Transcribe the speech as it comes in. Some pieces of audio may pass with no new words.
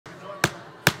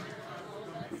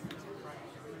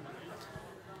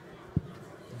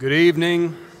Good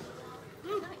evening.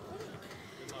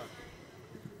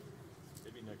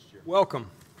 Welcome.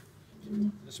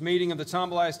 This meeting of the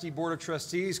Tomball ISD Board of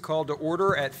Trustees called to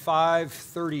order at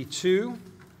 5:32.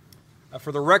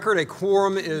 For the record, a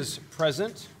quorum is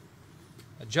present.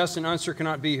 Justin Unser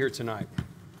cannot be here tonight.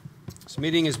 This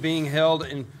meeting is being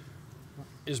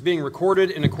recorded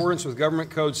in accordance with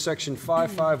Government Code Section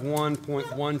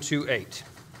 551.128.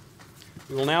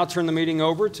 We will now turn the meeting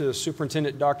over to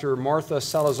Superintendent Dr. Martha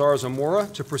Salazar-Zamora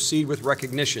to proceed with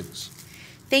recognitions.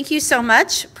 Thank you so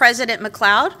much, President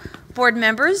McLeod, board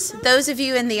members, those of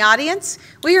you in the audience.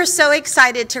 We are so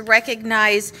excited to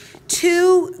recognize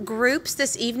two groups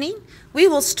this evening. We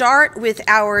will start with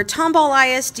our Tomball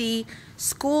ISD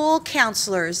school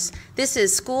counselors. This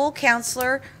is School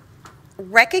Counselor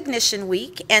Recognition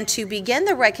Week, and to begin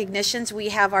the recognitions, we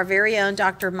have our very own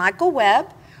Dr. Michael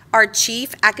Webb, our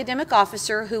Chief Academic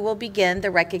Officer, who will begin the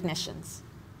recognitions.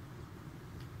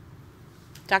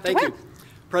 Dr. Webb. Thank you.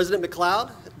 President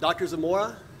McLeod, Dr.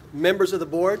 Zamora, members of the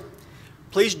board,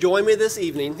 please join me this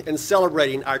evening in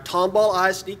celebrating our Tomball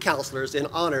ISD counselors in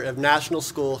honor of National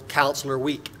School Counselor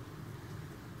Week.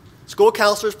 School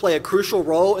counselors play a crucial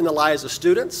role in the lives of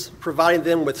students, providing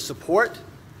them with support,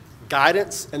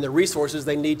 guidance, and the resources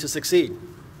they need to succeed.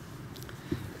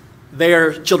 They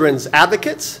are children's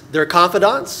advocates, they're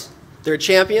confidants, they're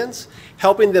champions,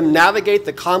 helping them navigate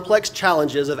the complex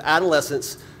challenges of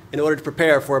adolescence in order to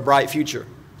prepare for a bright future.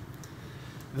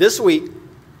 This week,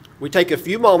 we take a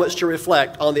few moments to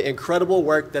reflect on the incredible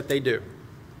work that they do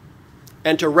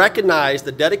and to recognize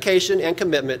the dedication and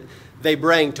commitment they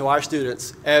bring to our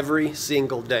students every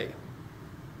single day.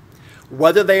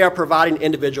 Whether they are providing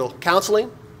individual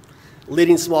counseling,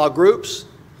 leading small groups,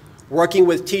 working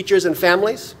with teachers and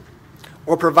families,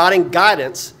 or providing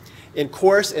guidance in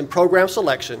course and program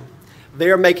selection, they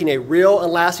are making a real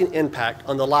and lasting impact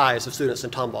on the lives of students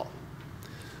in Tomball.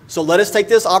 So let us take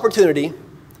this opportunity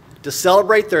to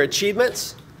celebrate their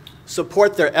achievements,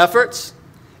 support their efforts,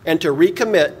 and to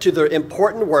recommit to the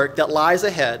important work that lies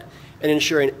ahead in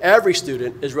ensuring every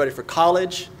student is ready for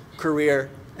college,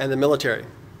 career, and the military.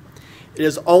 It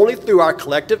is only through our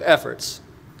collective efforts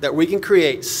that we can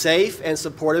create safe and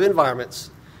supportive environments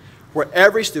where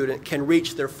every student can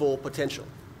reach their full potential.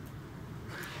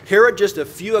 Here are just a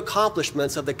few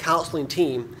accomplishments of the counseling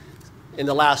team in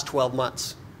the last 12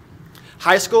 months.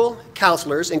 High school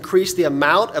counselors increased the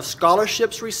amount of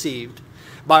scholarships received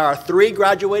by our 3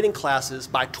 graduating classes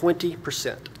by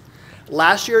 20%.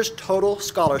 Last year's total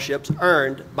scholarships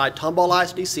earned by Tomball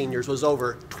ISD seniors was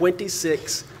over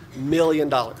 $26 million.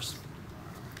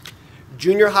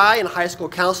 Junior high and high school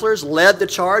counselors led the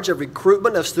charge of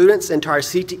recruitment of students into our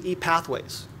CTE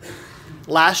pathways.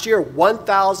 Last year,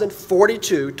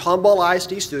 1,042 Tomball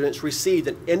ISD students received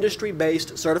an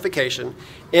industry-based certification,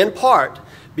 in part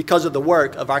because of the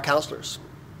work of our counselors.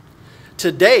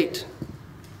 To date,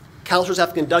 counselors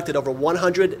have conducted over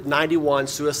 191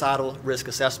 suicidal risk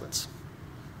assessments.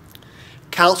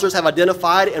 Counselors have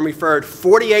identified and referred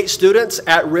 48 students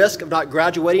at risk of not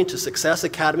graduating to Success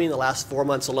Academy in the last 4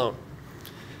 months alone.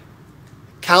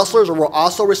 Counselors were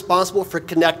also responsible for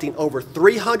connecting over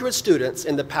 300 students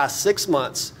in the past 6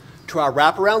 months to our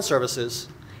wraparound services,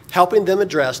 helping them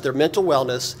address their mental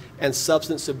wellness and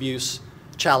substance abuse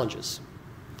challenges.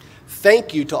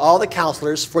 Thank you to all the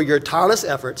counselors for your tireless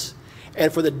efforts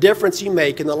and for the difference you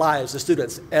make in the lives of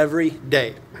students every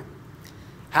day.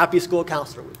 Happy School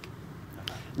Counselor Week.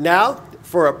 Now,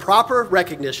 for a proper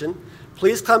recognition,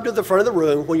 please come to the front of the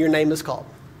room when your name is called.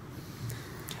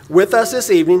 With us this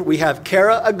evening, we have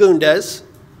Kara Agundez,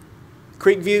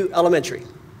 Creekview Elementary.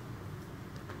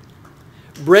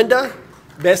 Brenda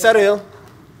Becerril,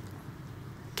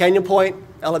 Canyon Point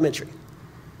Elementary.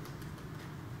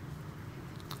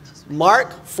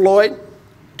 Mark Floyd,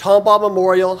 Tomball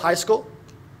Memorial High School.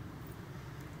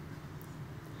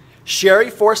 Sherry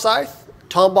Forsyth,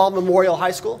 Tomball Memorial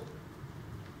High School.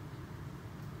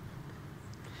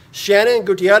 Shannon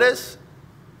Gutierrez,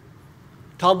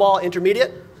 Tomball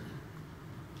Intermediate.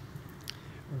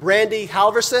 Brandy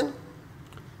Halverson,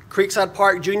 Creekside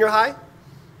Park Junior High.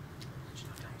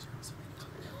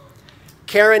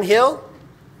 Karen Hill,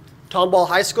 Tomball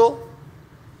High School.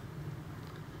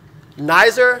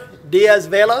 Nizer Diaz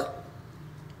Vela,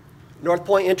 North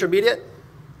Point Intermediate.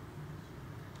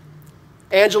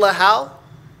 Angela Howe,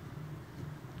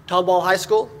 Tomball High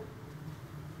School.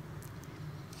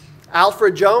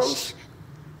 Alfred Jones,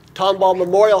 Tomball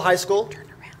Memorial High School.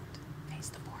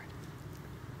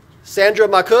 Sandra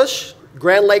Makush,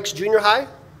 Grand Lakes Junior High.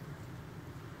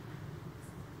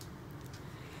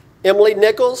 Emily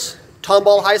Nichols,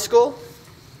 Tomball High School.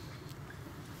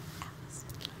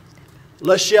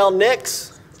 Lachelle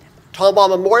Nix, Tomball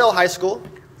Memorial High School.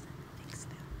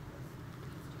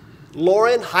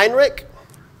 Lauren Heinrich,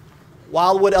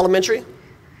 Wildwood Elementary.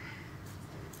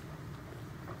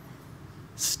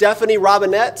 Stephanie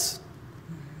Robinette,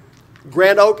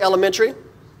 Grand Oak Elementary.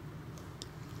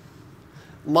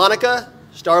 Monica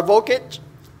Starvokic,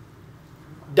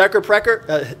 Decker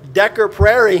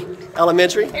Prairie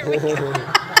Elementary.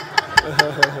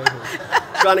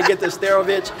 Trying to get the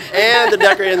Starovich and the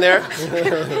Decker in there.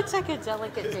 It's like a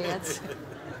delicate dance.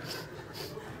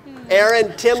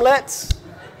 Aaron Timletz,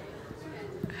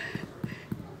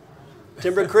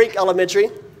 Timber Creek Elementary.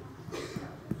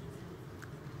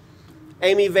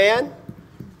 Amy Van,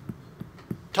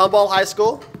 Tomball High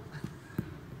School.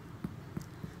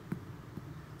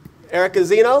 Erica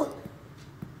Zeno,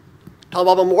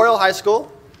 Tomball Memorial High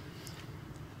School.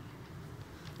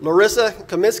 Larissa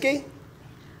Comiskey,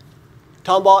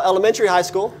 Tomball Elementary High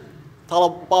School,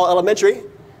 Tomball Elementary.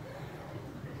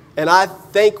 And I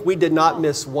think we did not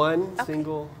miss one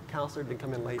single counselor. Didn't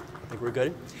come in late. I think we're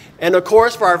good. And of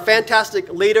course, for our fantastic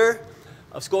leader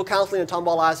of school counseling at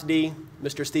Tomball ISD,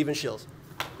 Mr. Stephen Shields.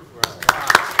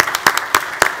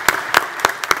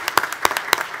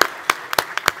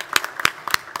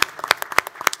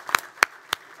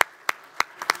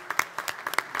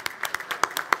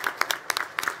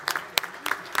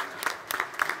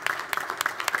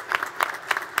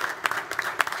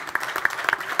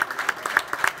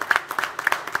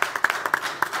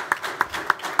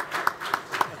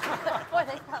 Boy,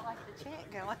 they felt like the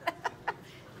chant going.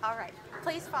 All right,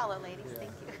 please follow, ladies.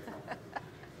 Thank you.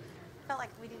 Felt like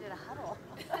we needed a huddle.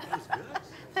 That was good.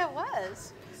 That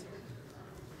was.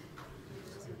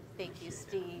 Thank you,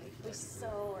 Steve. We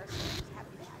so are so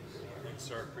happy to have you. Thanks,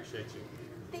 sir. Appreciate you.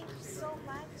 Thank you so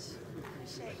much.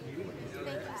 Appreciate you.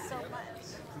 Thank you so much.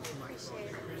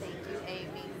 Appreciate it. Thank you,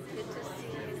 Amy. Good to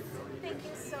see you. Thank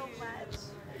you so much.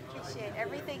 Appreciate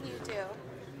everything you do.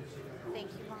 Thank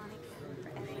you, Monica,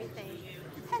 for everything.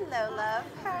 Hello, love.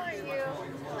 How are you?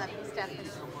 Love you, Stephanie.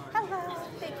 Hello.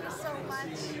 Thank you so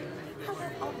much. Hello.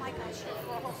 Oh my gosh, you're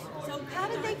full. So how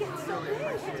did they get so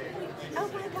big? Oh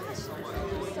my gosh. Thank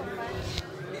you so much.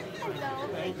 Hello.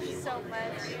 Thank you so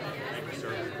much. Thank you,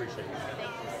 sir. Appreciate it.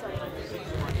 Thank you so much.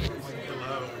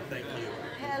 Hello. Thank you.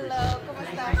 Hello, ¿cómo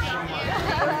estás?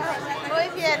 Muy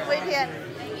bien, muy bien.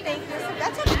 Thank you.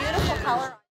 That's a beautiful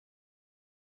color.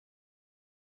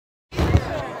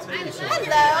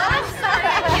 Hello. I'm sorry.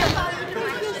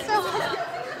 Thank you so much.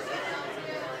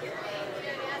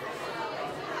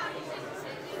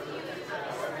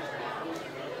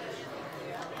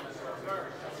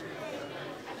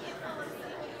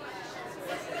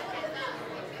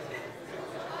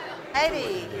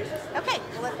 Eddie. Okay,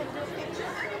 we'll let them do a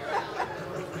picture.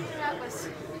 That was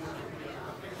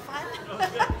fun. I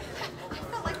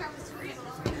felt like I was reading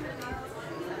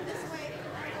this way.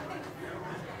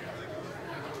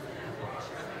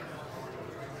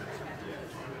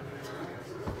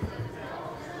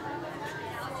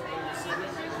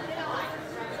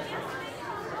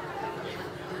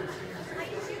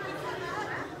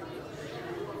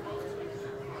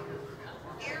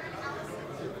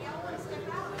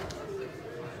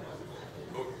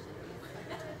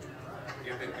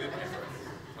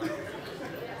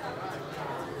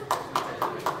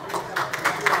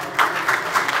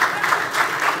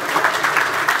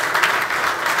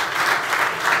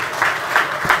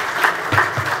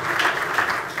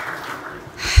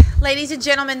 Ladies and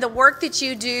gentlemen, the work that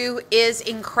you do is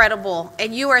incredible,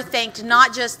 and you are thanked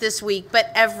not just this week, but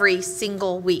every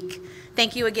single week.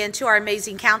 Thank you again to our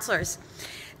amazing counselors.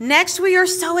 Next, we are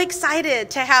so excited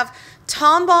to have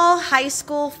Tomball High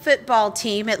School football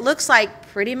team. It looks like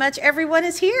pretty much everyone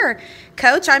is here.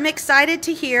 Coach, I'm excited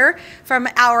to hear from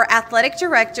our athletic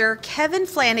director, Kevin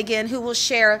Flanagan, who will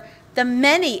share the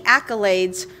many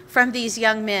accolades from these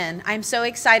young men. I'm so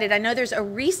excited. I know there's a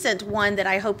recent one that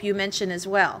I hope you mention as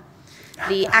well,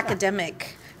 the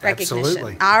academic recognition.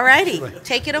 Absolutely. All righty.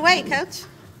 Take it away, Coach.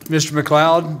 Mr.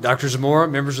 McLeod, Dr. Zamora,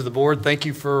 members of the board, thank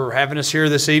you for having us here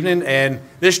this evening. And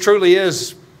this truly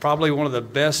is probably one of the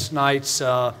best nights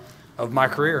of my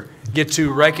career. Get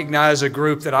to recognize a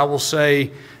group that I will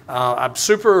say I'm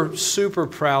super, super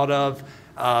proud of,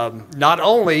 not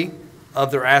only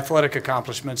of their athletic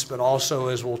accomplishments, but also,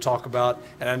 as we'll talk about,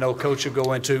 and I know Coach will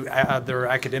go into their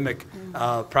academic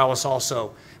prowess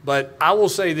also. But I will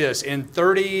say this, in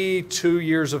 32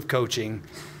 years of coaching,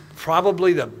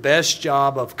 probably the best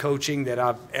job of coaching that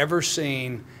I've ever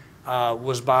seen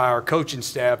was by our coaching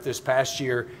staff this past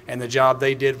year, and the job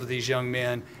they did with these young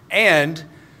men. And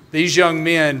these young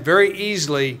men very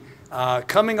easily,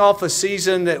 coming off a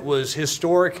season that was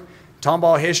historic,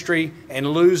 Tomball history and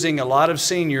losing a lot of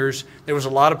seniors, there was a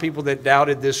lot of people that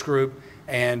doubted this group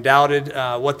and doubted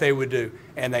what they would do.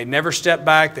 And they never stepped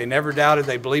back. They never doubted.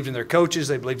 They believed in their coaches.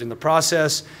 They believed in the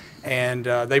process. And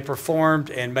they performed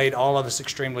and made all of us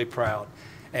extremely proud.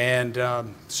 And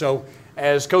so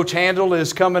as Coach Handel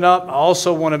is coming up, I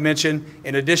also want to mention,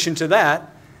 in addition to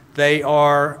that, they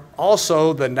are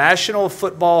also the National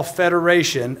Football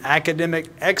Federation Academic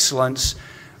Excellence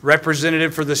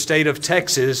representative for the state of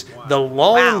Texas, the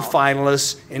lone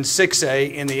finalist in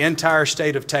 6A in the entire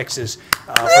state of Texas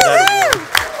for that award.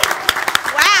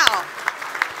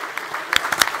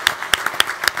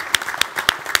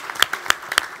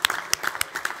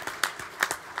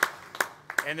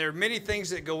 And there are many things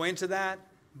that go into that,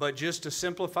 but just to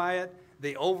simplify it,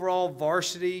 the overall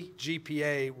varsity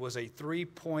GPA was a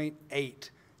 3.8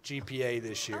 GPA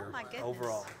this year. Oh my goodness.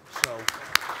 Overall. So.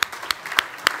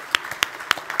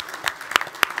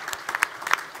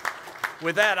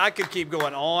 With that, I could keep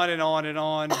going on and on and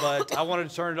on, but I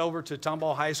wanted to turn it over to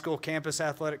Tomball High School Campus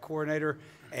Athletic Coordinator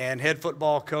and head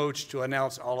football coach to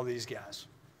announce all of these guys.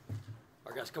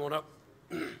 Our guys coming up.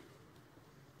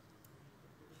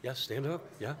 Yeah, stand up.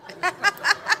 Yeah.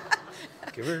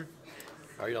 Give her.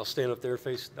 All right, I'll stand up there,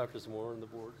 face Dr. Zamora on the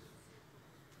board.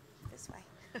 This way.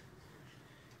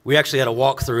 We actually had a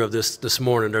walkthrough of this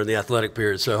morning during the athletic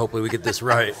period, so hopefully we get this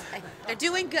right. They're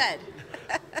doing good.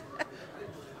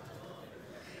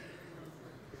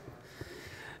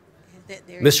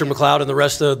 Mr. McLeod and the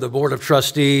rest of the Board of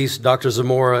Trustees, Dr.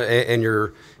 Zamora and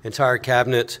your entire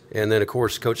cabinet, and then, of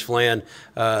course, Coach Flan,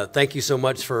 thank you so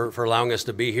much for allowing us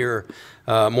to be here.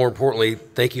 More importantly,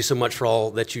 thank you so much for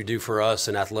all that you do for us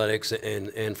in athletics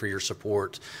and for your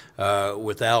support.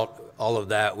 Without all of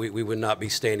that, we would not be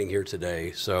standing here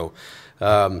today. So,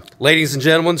 ladies and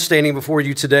gentlemen, standing before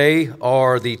you today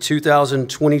are the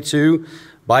 2022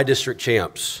 by-district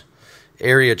champs,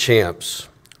 area champs,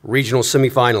 regional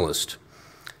semifinalist,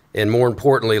 and more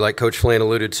importantly, like Coach Flan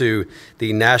alluded to,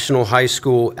 the National High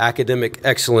School Academic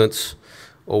Excellence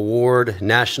Award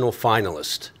national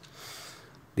finalist.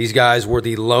 These guys were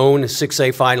the lone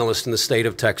 6A finalist in the state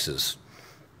of Texas.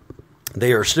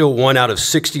 They are still one out of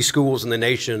 60 schools in the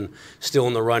nation still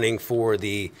in the running for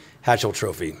the Hatchell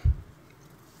Trophy.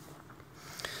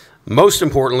 Most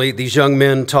importantly, these young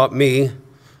men taught me,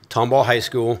 Tomball High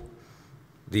School,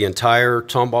 the entire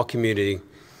Tomball community,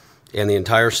 and the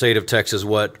entire state of Texas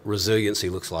what resiliency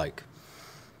looks like.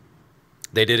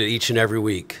 They did it each and every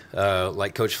week.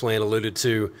 Like Coach Flan alluded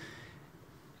to,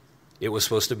 it was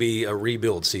supposed to be a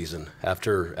rebuild season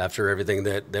after everything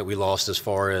that we lost as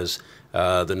far as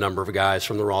the number of guys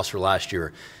from the roster last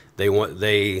year. They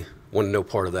wanted no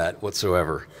part of that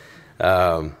whatsoever.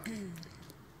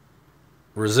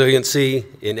 Resiliency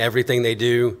in everything they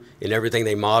do, in everything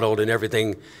they modeled, in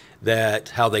everything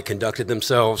how they conducted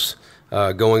themselves,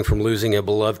 going from losing a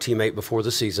beloved teammate before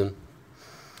the season,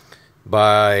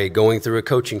 by going through a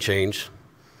coaching change,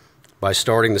 by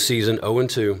starting the season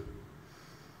 0-2,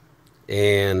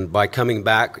 and by coming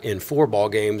back in 4 ball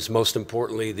games, most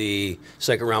importantly the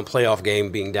second round playoff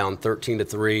game being down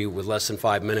 13-3 with less than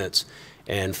 5 minutes,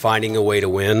 and finding a way to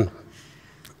win.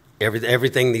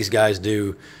 Everything these guys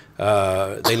do,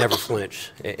 they never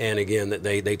flinch. And again,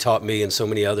 they taught me and so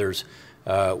many others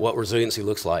what resiliency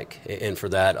looks like, and for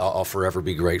that I'll forever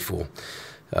be grateful.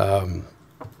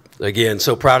 Again,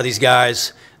 so proud of these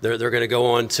guys. They're going to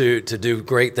go on to do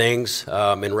great things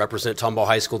and represent Tomball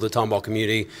High School, the Tomball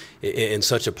community, in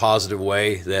such a positive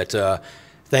way that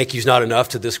thank you's not enough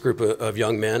to this group of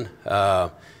young men.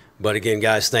 But again,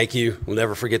 guys, thank you. We'll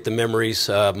never forget the memories.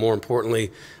 More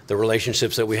importantly, the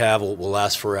relationships that we have will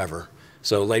last forever.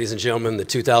 So, ladies and gentlemen, the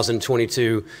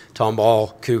 2022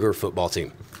 Tomball Cougar football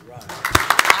team.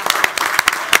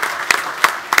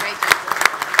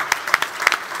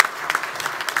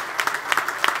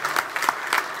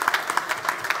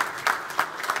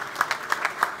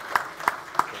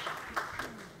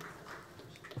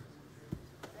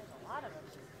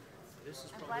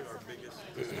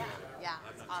 Yeah,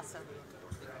 it's awesome.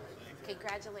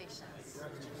 Congratulations.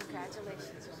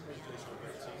 Congratulations.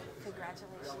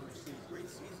 Congratulations.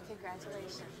 Congratulations.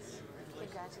 Congratulations.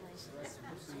 Congratulations.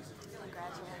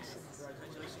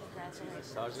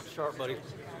 Congratulations. That was sharp, buddy.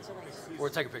 Congratulations. Or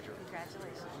take a picture.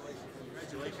 Congratulations.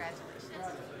 Congratulations.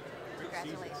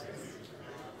 Congratulations.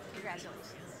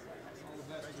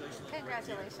 Congratulations.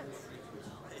 Congratulations.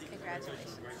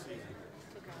 Congratulations.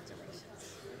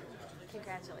 Congratulations.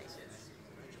 Congratulations.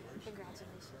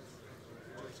 Congratulations.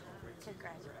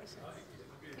 Congratulations.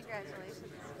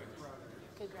 Congratulations.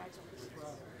 Congratulations.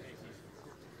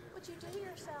 What'd you do to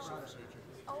yourself?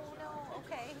 Oh no,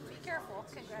 okay, be careful.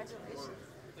 Congratulations.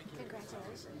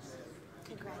 Congratulations.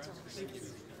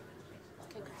 Congratulations.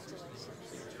 Congratulations.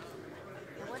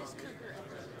 And what is cougar?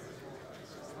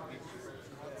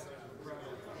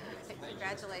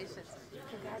 Congratulations.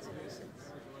 Congratulations.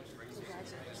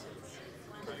 Congratulations.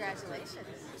 Congratulations.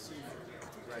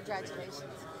 Congratulations.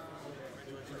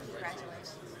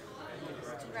 Congratulations.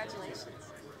 Congratulations.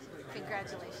 Congratulations.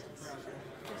 Congratulations.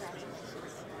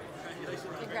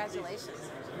 Congratulations.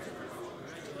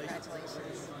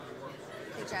 Congratulations.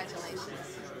 Congratulations.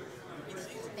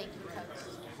 Thank you, Coach.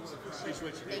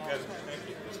 Thank you, Coach.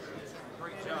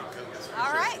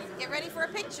 All right, get ready for a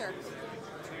picture.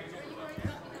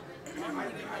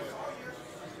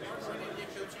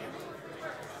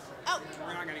 Oh.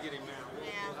 We're not going to get him now.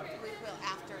 Yeah, we will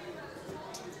after.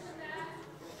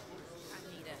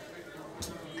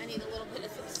 I need a little bit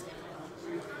of this.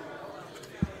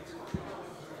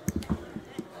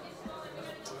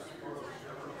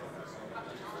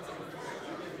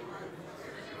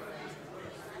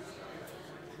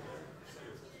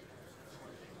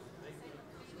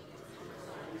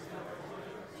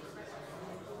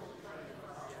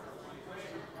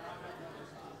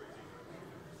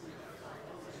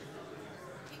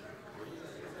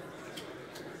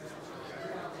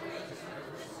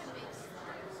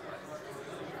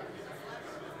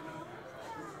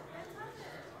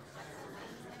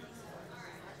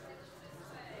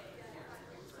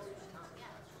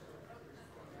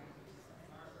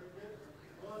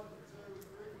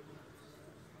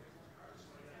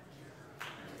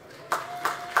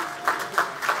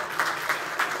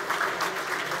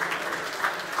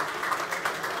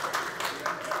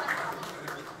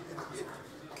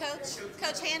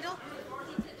 Coach Handel?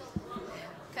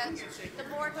 Coach, the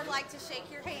board would like to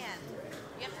shake your hand.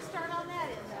 You have to start on that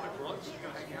end, though.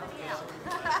 Yeah.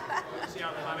 See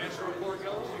how the financial report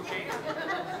goes? You can.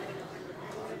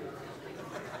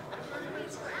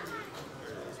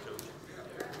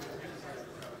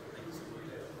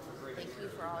 Thank you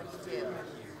for all you do.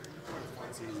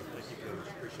 Thank you, Coach.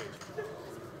 Appreciate you.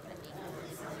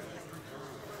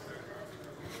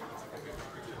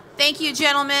 Thank you,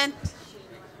 gentlemen.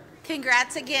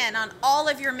 Congrats again on all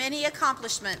of your many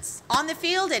accomplishments on the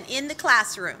field and in the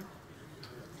classroom.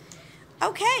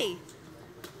 Okay.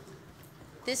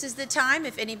 This is the time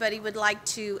if anybody would like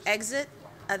to exit,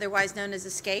 otherwise known as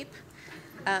escape.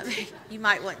 You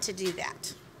might want to do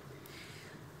that.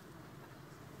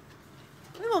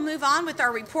 We will move on with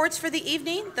our reports for the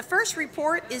evening. The first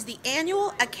report is the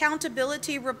Annual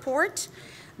Accountability Report.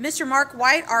 Mr. Mark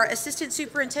White, our Assistant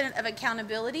Superintendent of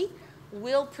Accountability,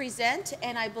 will present,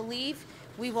 and I believe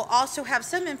we will also have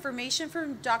some information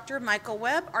from Dr. Michael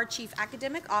Webb, our Chief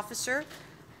Academic Officer,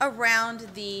 around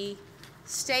the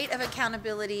state of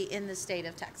accountability in the state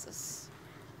of Texas.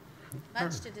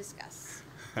 Much to discuss.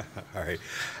 All right.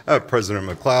 President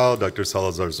McLeod, Dr.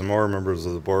 Salazar-Zamora, members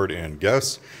of the board, and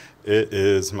guests. It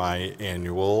is my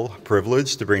annual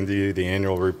privilege to bring to you the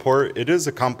annual report. It is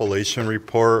a compilation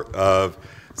report of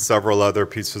several other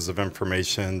pieces of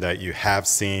information that you have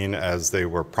seen as they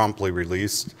were promptly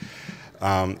released.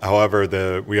 However,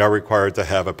 we are required to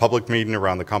have a public meeting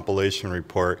around the compilation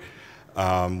report,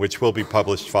 which will be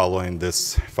published following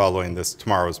this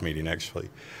tomorrow's meeting, actually.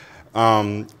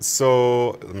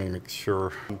 So let me make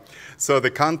sure. So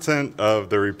the content of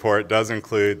the report does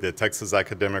include the Texas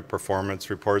Academic Performance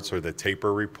Reports, or the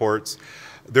TAPER reports.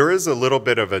 There is a little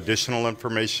bit of additional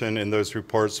information in those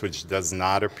reports which does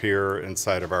not appear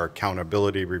inside of our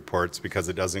accountability reports because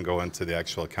it doesn't go into the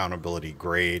actual accountability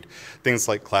grade. Things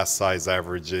like class size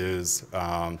averages,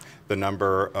 the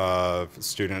number of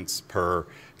students per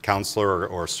counselor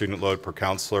or student load per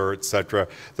counselor, et cetera.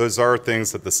 Those are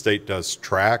things that the state does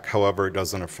track. However, it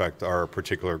doesn't affect our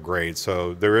particular grade.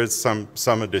 So there is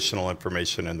some additional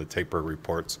information in the TAPER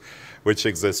reports, which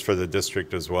exists for the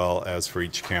district as well as for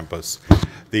each campus.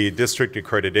 The district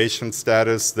accreditation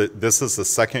status, this is the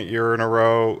second year in a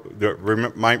row,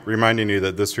 reminding you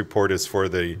that this report is for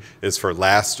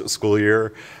last school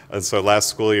year. And so last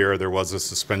school year, there was a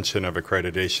suspension of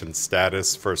accreditation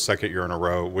status for a second year in a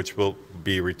row, which will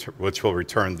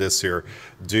return this year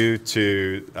due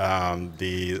to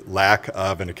the lack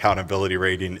of an accountability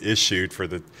rating issued for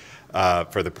the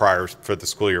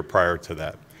school year prior to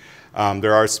that.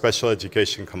 There are special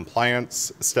education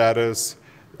compliance status,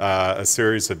 a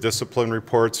series of discipline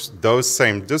reports. Those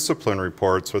same discipline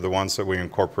reports are the ones that we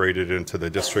incorporated into the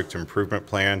district improvement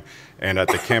plan and at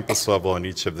the campus level in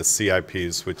each of the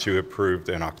CIPs, which you approved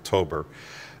in October.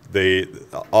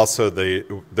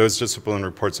 Those discipline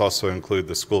reports also include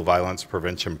the school violence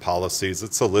prevention policies.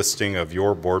 It's a listing of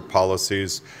your board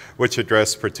policies, which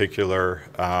address particular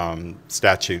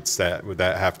statutes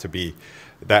that have to be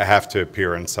that have to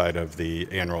appear inside of the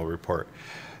annual report.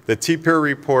 The T-peer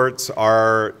reports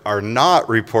are not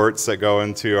reports that go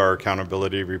into our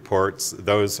accountability reports.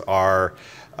 Those are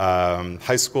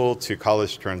high school to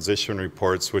college transition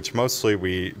reports, which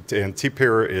mostly and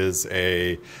T-peer is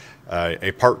a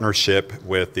partnership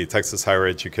with the Texas Higher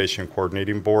Education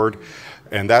Coordinating Board,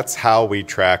 and that's how we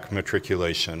track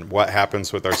matriculation. What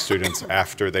happens with our students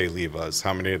after they leave us?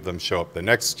 How many of them show up the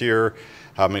next year?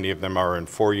 How many of them are in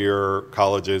 4-year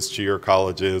colleges, 2-year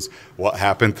colleges? What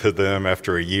happened to them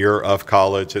after a year of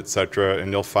college, et cetera?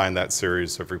 And you'll find that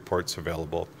series of reports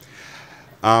available.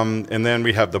 And then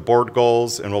we have the board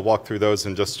goals, and we'll walk through those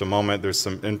in just a moment. There's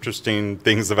some interesting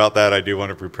things about that I do want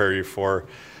to prepare you for.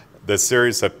 The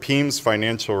series of PEAMS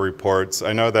financial reports,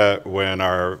 I know that when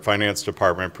our finance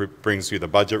department brings you the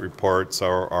budget reports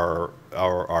or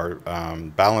our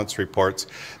balance reports,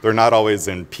 they're not always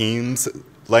in PEAMS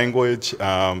language.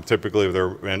 Typically,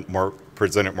 they're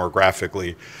presented more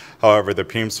graphically. However, the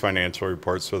PEAMS financial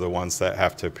reports are the ones that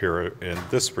have to appear in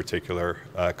this particular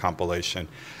compilation.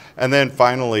 And then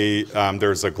finally,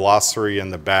 there's a glossary in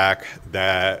the back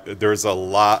that there's a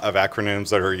lot of acronyms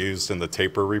that are used in the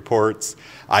TAPER reports.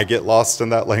 I get lost in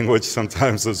that language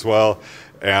sometimes as well.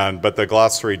 But the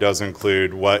glossary does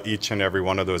include what each and every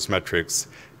one of those metrics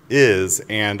is,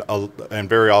 and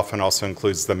very often also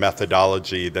includes the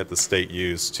methodology that the state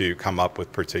used to come up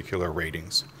with particular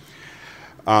ratings.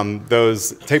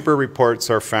 Those TAPER reports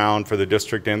are found for the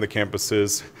district and the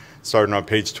campuses starting on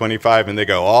page 25, and they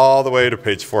go all the way to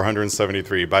page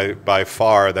 473. By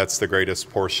far, that's the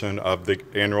greatest portion of the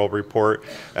annual report,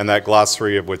 and that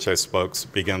glossary of which I spoke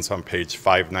begins on page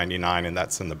 599, and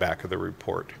that's in the back of the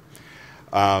report.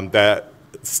 That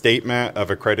statement of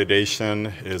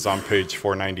accreditation is on page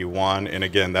 491, and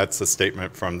again, that's a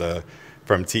statement from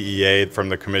TEA, from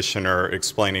the commissioner,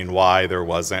 explaining why there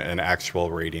wasn't an actual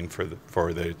rating for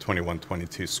the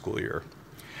 21-22 school year.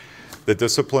 The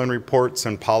discipline reports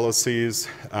and policies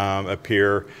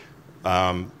appear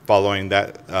following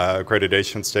that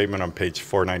accreditation statement on page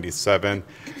 497,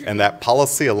 and that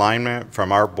policy alignment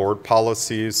from our board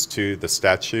policies to the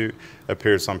statute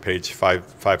appears on page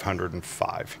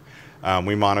 505.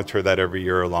 We monitor that every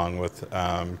year along with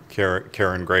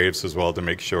Karen Graves as well to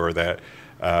make sure that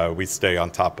we stay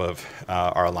on top of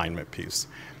our alignment piece.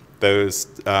 Those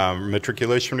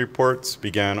matriculation reports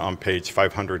begin on page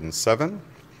 507.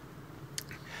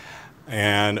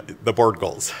 And the board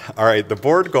goals. All right, the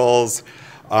board goals,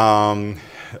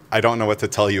 I don't know what to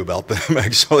tell you about them,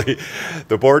 actually.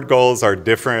 The board goals are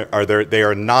different. They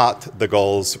are not the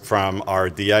goals from our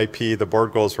DIP. The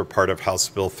board goals were part of House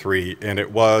Bill 3, and it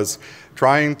was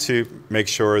trying to make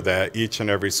sure that each and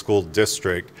every school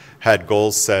district had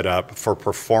goals set up for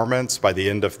performance by the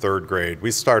end of 3rd grade.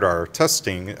 We start our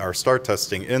testing, our STAR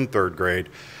testing in 3rd grade,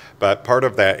 but part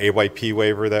of that AYP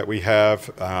waiver that we have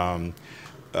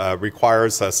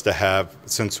requires us to have,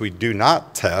 since we do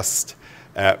not test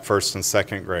at 1st and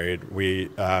 2nd grade,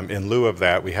 in lieu of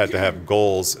that, we had to have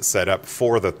goals set up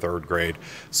for the 3rd grade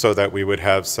so that we would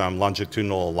have some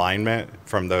longitudinal alignment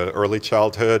from the early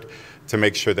childhood to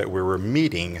make sure that we were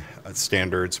meeting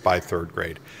standards by 3rd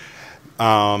grade.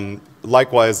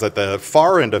 Likewise, at the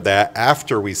far end of that,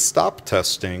 after we stopped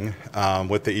testing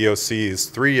with the EOCs,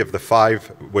 3 of the 5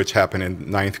 which happened in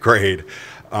 9th grade,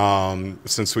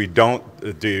 since we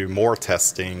don't do more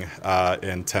testing in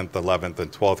 10th, 11th,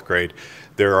 and 12th grade,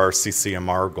 there are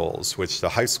CCMR goals, which the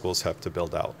high schools have to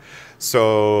build out.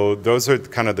 So those are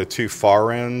kind of the 2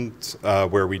 far ends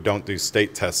where we don't do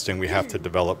state testing. We have to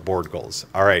develop board goals.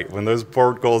 All right, when those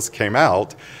board goals came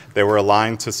out, they were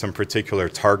aligned to some particular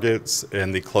targets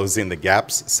in the Closing the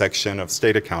Gaps section of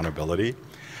state accountability.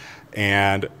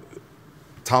 And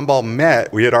Tomball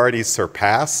met, we had already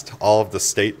surpassed all of the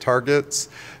state targets.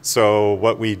 So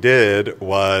what we did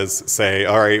was say,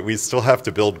 all right, we still have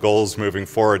to build goals moving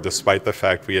forward despite the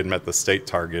fact we had met the state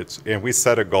targets. And we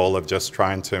set a goal of just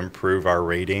trying to improve our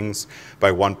ratings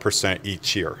by 1%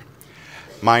 each year.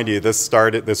 Mind you, this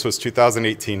was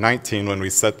 2018-19 when we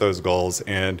set those goals,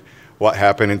 and what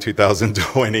happened in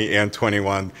 2020 and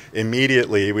 21,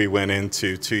 immediately we went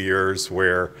into 2 years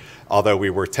where, although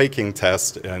we were taking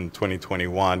tests in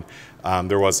 2021,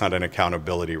 there was not an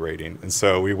accountability rating. And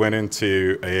so we went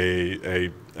into a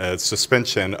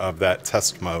suspension of that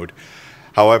test mode.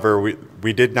 However,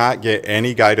 we did not get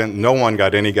any guidance, no one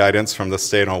got any guidance from the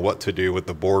state on what to do with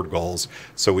the board goals.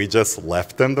 So we just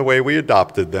left them the way we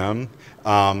adopted them.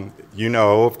 You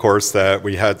know, of course, that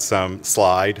we had some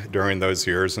slide during those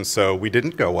years, and so we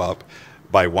didn't go up.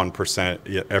 by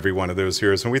 1% every one of those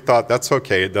years. And we thought that's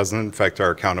okay. It doesn't affect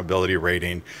our accountability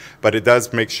rating, but it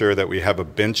does make sure that we have a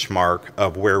benchmark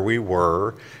of where we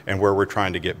were and where we're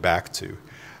trying to get back to.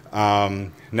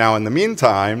 Now, in the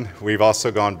meantime, we've also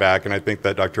gone back, and I think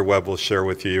that Dr. Webb will share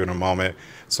with you in a moment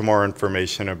some more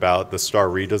information about the STAR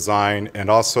redesign, and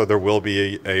also there will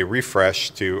be a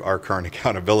refresh to our current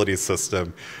accountability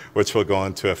system, which will go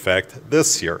into effect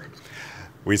this year.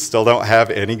 We still don't have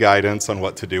any guidance on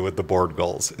what to do with the board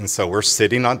goals, and so we're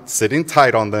sitting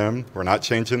tight on them. We're not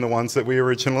changing the ones that we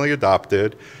originally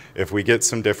adopted. If we get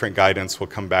some different guidance, we'll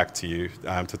come back to you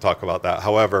to talk about that.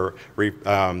 However,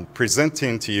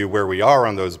 presenting to you where we are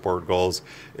on those board goals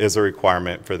is a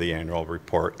requirement for the annual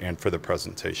report and for the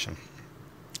presentation.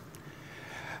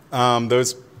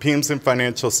 Those PIMS and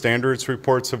financial standards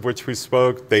reports of which we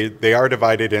spoke, they are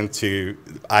divided into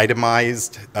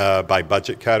itemized by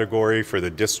budget category for the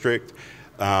district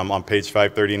on page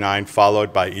 539,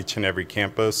 followed by each and every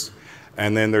campus.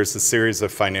 And then there's a series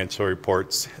of financial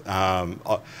reports.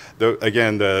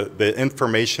 Again, the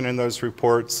information in those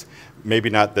reports, maybe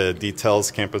not the details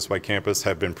campus by campus,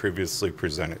 have been previously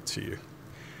presented to you.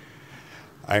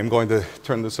 I am going to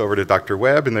turn this over to Dr.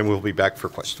 Webb, and then we'll be back for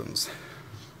questions.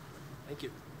 Thank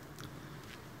you.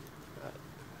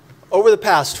 Over the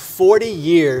past 40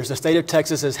 years, the state of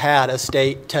Texas has had a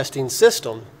state testing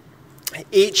system.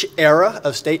 Each era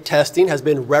of state testing has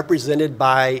been represented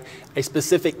by a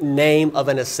specific name of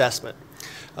an assessment,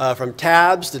 from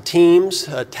TABS to TEAMS,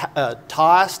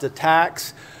 TOS to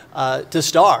TAX to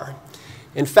STAR.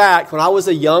 In fact, when I was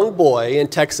a young boy in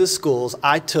Texas schools,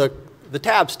 I took the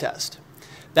TABS test.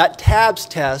 That TABS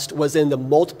test was in the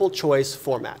multiple choice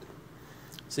format.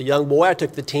 As a young boy, I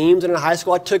took the TEAMS, and in high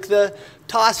school, I took the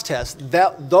TOS test.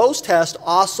 Those tests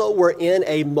also were in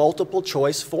a multiple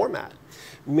choice format.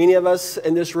 Many of us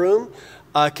in this room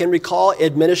can recall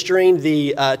administering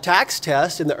the tax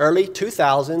test in the early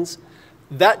 2000s.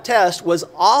 That test was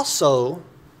also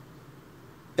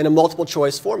in a multiple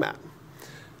choice format.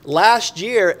 Last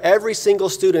year, every single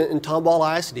student in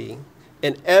Tomball ISD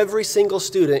and every single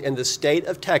student in the state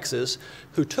of Texas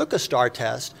who took a STAR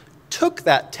test took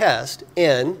that test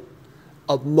in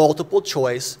a multiple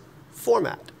choice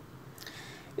format.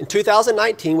 In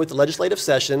 2019, with the legislative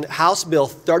session, House Bill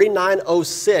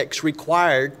 3906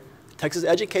 required the Texas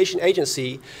Education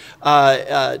Agency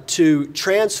to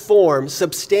transform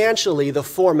substantially the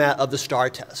format of the STAR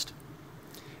test.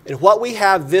 And what we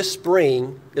have this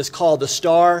spring is called the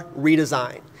STAR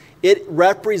redesign. It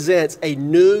represents a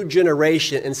new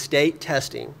generation in state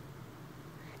testing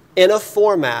in a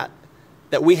format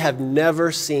that we have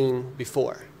never seen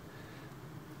before.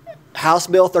 House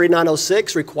Bill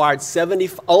 3906 required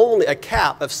only a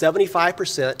cap of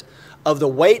 75% of the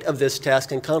weight of this test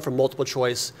can come from multiple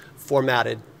choice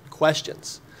formatted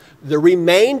questions. The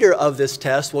remainder of this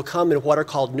test will come in what are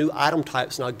called new item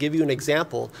types, and I'll give you an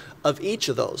example of each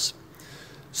of those.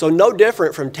 So no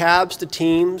different from TABS to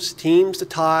TEAMS, TEAMS to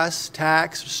TOS,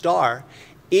 TAX, STAR,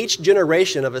 each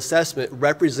generation of assessment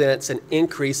represents an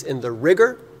increase in the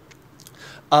rigor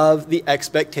of the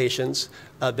expectations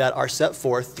that are set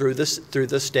forth through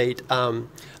the state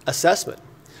assessment.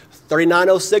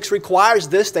 3906 requires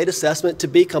this state assessment to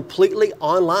be completely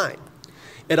online.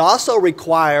 It also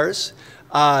requires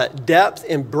depth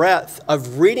and breadth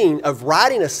of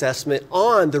writing assessment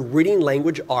on the reading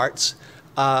language arts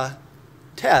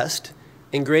test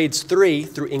in grades 3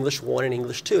 through English 1 and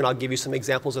English 2, and I'll give you some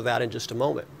examples of that in just a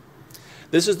moment.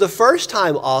 This is the first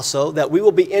time also that we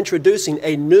will be introducing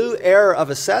a new era of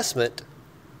assessment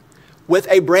with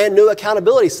a brand new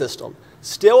accountability system,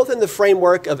 still within the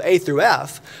framework of A through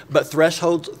F, but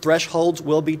thresholds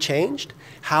will be changed.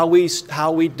 How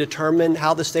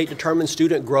the state determines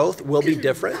student growth will be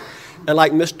different. And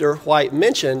like Mr. White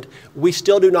mentioned, we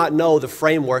still do not know the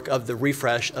framework of the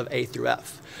refresh of A through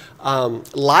F.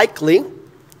 Likely,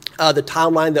 the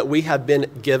timeline that we have been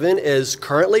given is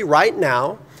currently right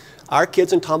now, our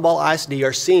kids in Tomball ISD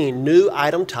are seeing new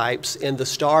item types in the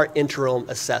STAR interim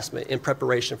assessment in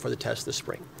preparation for the test this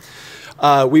spring.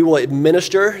 We will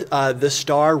administer the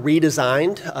STAR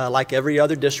redesigned like every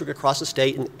other district across the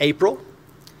state in April.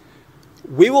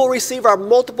 We will receive our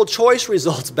multiple choice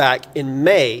results back in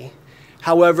May.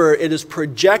 However, it is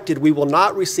projected we will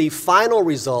not receive final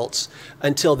results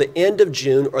until the end of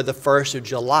June or the 1st of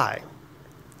July.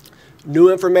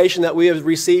 New information that we have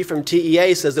received from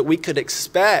TEA says that we could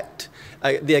expect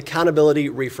the accountability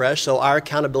refresh, so our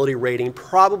accountability rating,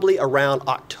 probably around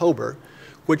October,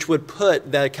 which would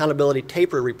put the accountability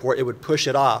taper report, it would push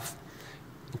it off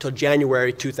until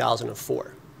January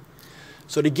 2004.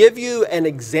 So to give you an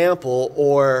example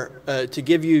or to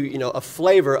give you, a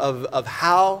flavor of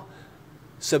how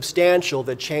substantial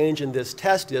the change in this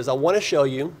test is, I want to show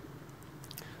you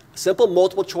a simple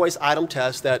multiple choice item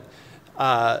test that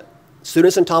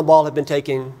students in Tomball have been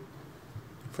taking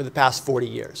for the past 40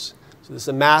 years. So this is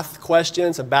a math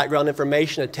question, some background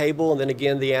information, a table, and then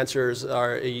again the answers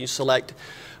are, you select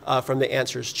from the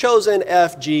answers chosen,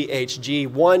 F, G, H, G.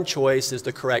 One choice is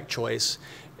the correct choice,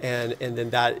 and then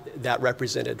that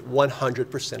represented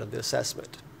 100% of the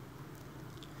assessment.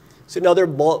 So another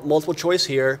multiple choice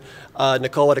here.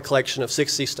 Nicole had a collection of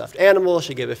 60 stuffed animals.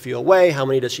 She gave a few away. How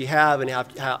many does she have, and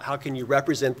how can you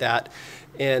represent that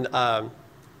in,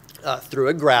 through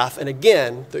a graph? And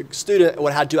again, the student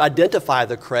would have to identify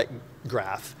the correct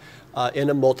graph in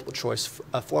a multiple choice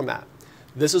format.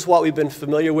 This is what we've been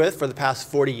familiar with for the past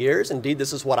 40 years. Indeed,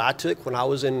 this is what I took when I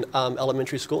was in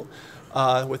elementary school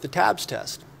with the TABS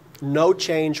test. No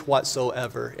change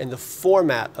whatsoever in the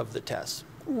format of the test.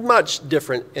 Much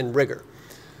different in rigor.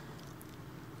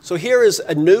 So here is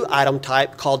a new item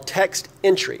type called text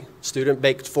entry. Student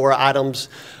baked 4 items,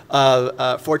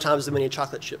 4 times as many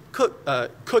chocolate chip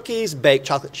cookies, baked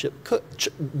chocolate chip,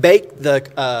 baked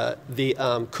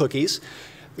the cookies.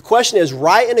 The question is,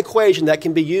 write an equation that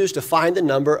can be used to find the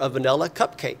number of vanilla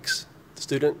cupcakes. The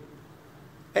student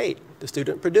ate, the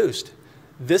student produced.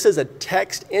 This is a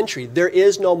text entry. There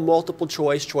is no multiple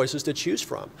choices to choose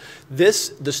from. The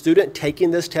student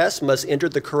taking this test must enter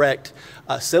the correct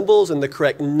symbols and the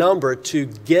correct number to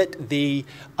get the,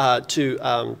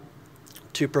 to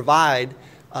provide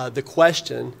the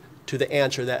question to the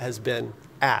answer that has been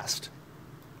asked.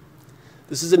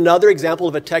 This is another example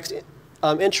of a text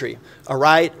entry. A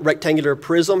right rectangular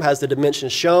prism has the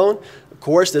dimensions shown. Of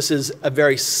course, this is a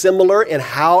very similar in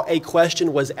how a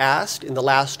question was asked in the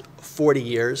last 40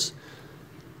 years.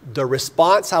 The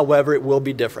response, however, it will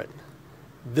be different.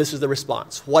 This is the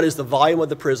response. What is the volume of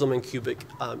the prism in cubic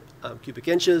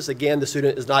inches? Again, the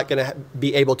student is not going to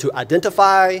be able to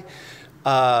identify,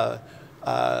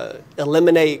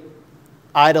 eliminate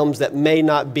items that may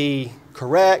not be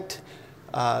correct,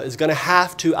 is going to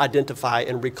have to identify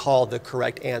and recall the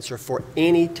correct answer for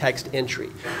any text entry.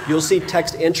 You'll see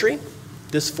text entry,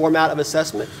 this format of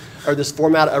assessment, or this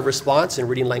format of response in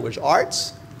reading language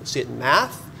arts. You'll see it in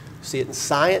math, you see it in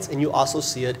science, and you also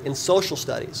see it in social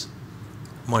studies.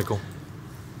 Michael,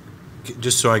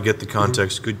 just so I get the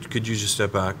context, could you just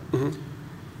step back?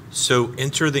 So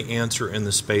enter the answer in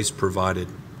the space provided.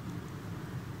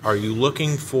 Are you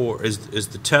looking for, is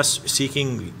the test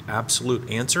seeking the absolute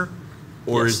answer?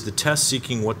 Or Yes. is the test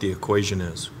seeking what the equation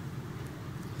is?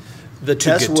 The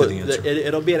test get to the answer.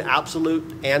 It'll be an absolute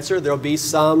answer. There'll be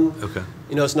some, Okay.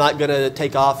 you know, it's not going to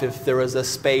take off if there was a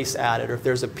space added or if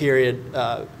there's a period.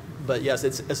 But yes,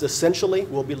 it's essentially,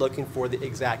 we'll be looking for the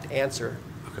exact answer.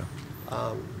 Okay.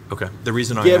 Okay. The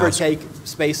reason I Give or asked, take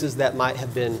spaces that might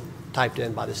have been typed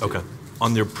in by the student. okay.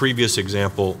 On your previous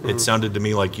example, it sounded to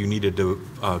me like you needed to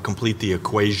complete the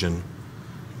equation,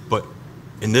 but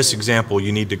in this example,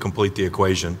 you need to complete the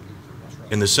equation.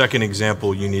 In the second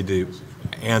example, you need to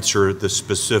answer the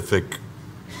specific,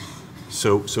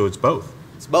 so it's both.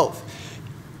 It's both.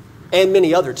 And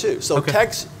many other too. So Okay.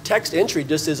 text entry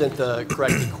just isn't the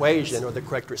correct equation or the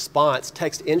correct response.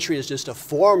 Text entry is just a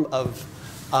form of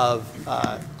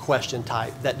question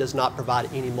type that does not provide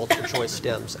any multiple choice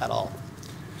stems at all.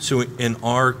 So in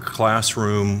our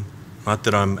classroom, not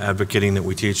that I'm advocating that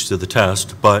we teach to the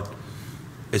test, but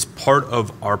as part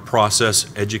of our process,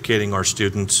 educating our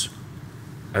students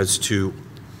as to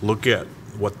look at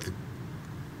what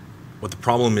the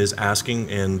problem is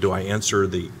asking, and do I answer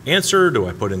the answer? Do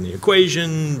I put in the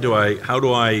equation? How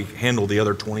do I handle the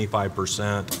other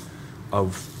 25%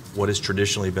 of what has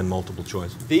traditionally been multiple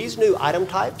choice? These new item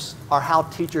types are how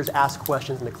teachers ask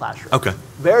questions in the classroom. Okay.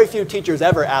 Very few teachers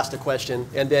ever asked a question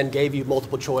and then gave you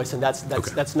multiple choice, and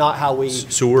that's not how we.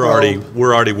 So we're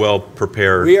already well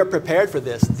prepared. We are prepared for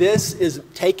this. This is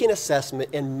taking assessment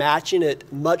and matching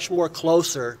it much more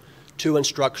closer to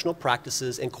instructional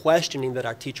practices and questioning that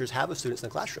our teachers have of students in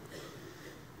the classroom.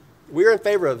 We're in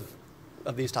favor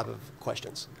of these type of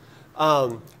questions.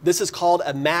 This is called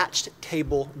a matched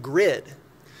table grid.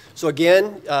 So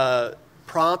again,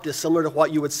 prompt is similar to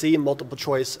what you would see in multiple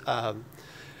choice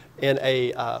in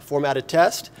a formatted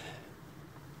test.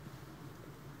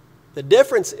 The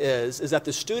difference is that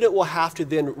the student will have to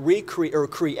then recreate or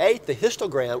create the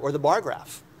histogram or the bar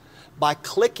graph by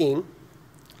clicking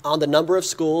on the number of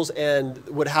schools, and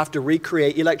would have to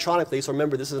recreate electronically. So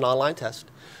remember, this is an online test.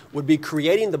 Would be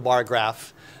creating the bar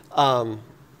graph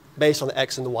based on the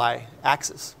X and the Y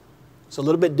axis. So a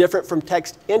little bit different from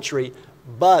text entry,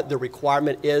 but the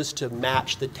requirement is to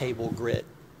match the table grid.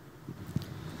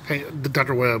 Hey,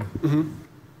 Dr. Webb.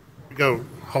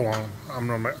 Hold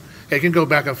on. It can go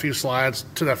back a few slides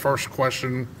to that first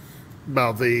question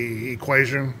about the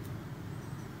equation.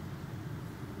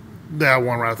 That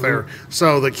one right there.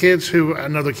 So the kids who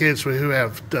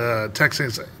have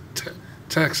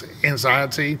text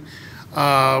anxiety,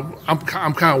 I'm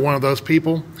kind of one of those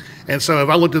people. And so if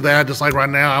I looked at that, just like right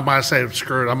now, I might say,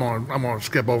 screw it, I'm gonna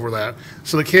skip over that.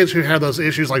 So the kids who have those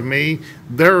issues like me,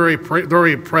 they're already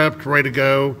prepped, ready to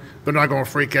go. They're not gonna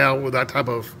freak out with that type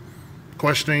of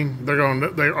questioning.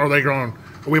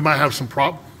 We might have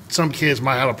some kids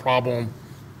might have a problem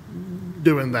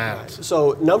doing that.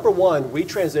 So number one, we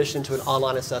transitioned to an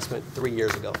online assessment 3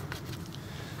 years ago.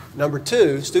 Number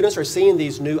two, students are seeing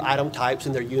these new item types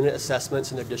in their unit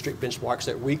assessments and their district benchmarks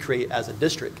that we create as a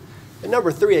district. And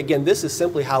number three, again, this is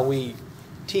simply how we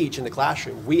teach in the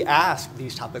classroom. We ask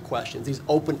these type of questions, these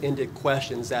open-ended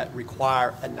questions that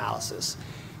require analysis.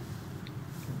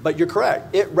 But you're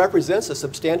correct, it represents a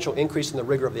substantial increase in the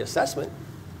rigor of the assessment,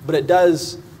 but it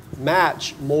does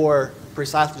match more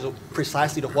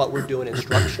precisely to what we're doing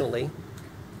instructionally,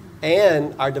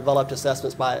 and our developed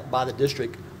assessments by the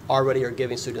district already are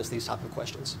giving students these type of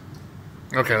questions.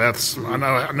 Okay, I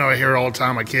know I hear it all the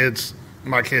time. My kids,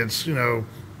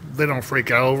 they don't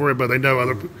freak out over it, but they know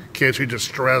other kids who just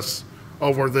stress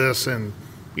over this, and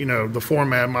the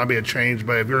format might be a change,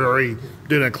 but if you're already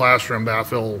doing it in a classroom, that I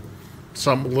feel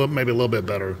maybe a little bit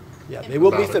better. Yeah, they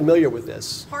will be familiar with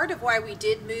this. Part of why we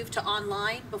did move to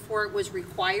online before it was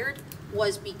required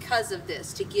was because of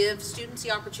this, to give students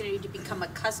the opportunity to become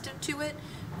accustomed to it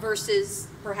versus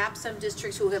perhaps some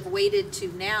districts who have waited to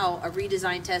now a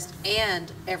redesigned test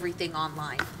and everything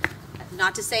online.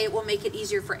 Not to say it will make it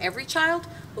easier for every child,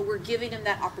 but we're giving them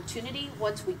that opportunity.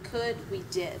 Once we could, we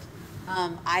did.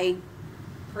 I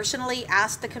personally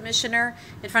asked the commissioner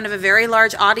in front of a very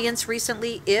large audience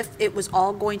recently if it was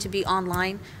all going to be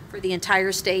online for the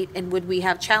entire state and would we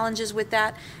have challenges with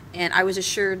that, and I was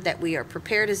assured that we are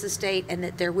prepared as a state and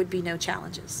that there would be no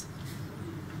challenges.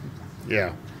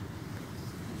 Yeah.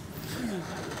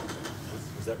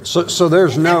 So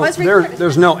there's no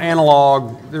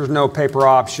analog, there's no paper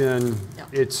option. No,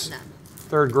 It's none.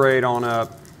 third grade on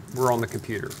up, we're on the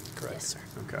computer. Correct. Yes, sir.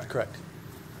 Okay. Correct.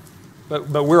 But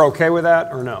we're okay with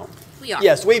that or no? We are.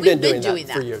 Yes, we've been doing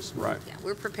that for years. Right. Yeah,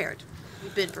 we're prepared.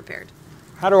 We've been prepared.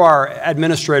 How do our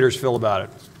administrators feel about it?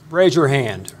 Raise your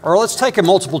hand. Or let's take a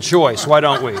multiple choice, why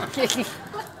don't we?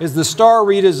 Is the STAR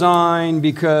redesign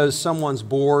because someone's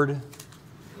bored?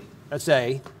 That's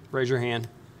A. Raise your hand.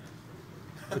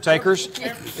 The takers?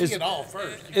 Is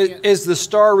the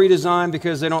STAR redesign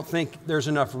because they don't think there's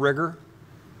enough rigor?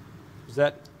 Is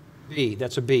that B?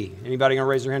 That's a B. Anybody gonna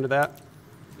raise their hand to that?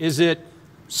 Is it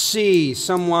C,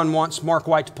 someone wants Mark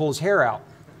White to pull his hair out?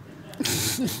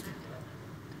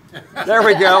 There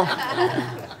we go.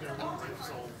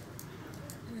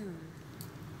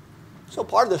 So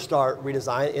part of the STAR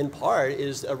redesign, in part,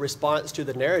 is a response to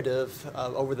the narrative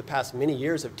over the past many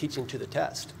years of teaching to the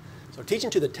test. So teaching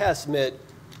to the test meant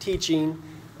teaching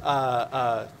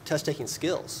test-taking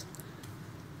skills.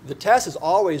 The test has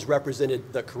always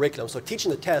represented the curriculum. So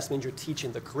teaching the test means you're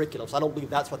teaching the curriculum. So I don't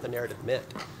believe that's what the narrative meant.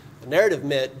 The narrative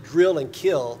meant drill and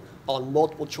kill on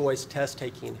multiple choice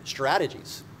test-taking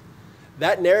strategies.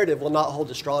 That narrative will not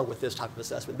hold as strong with this type of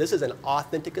assessment. This is an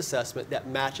authentic assessment that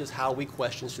matches how we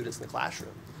question students in the classroom.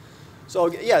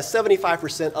 So yeah,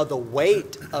 75% of the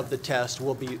weight of the test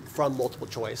will be from multiple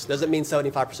choice. Doesn't mean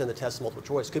 75% of the test is multiple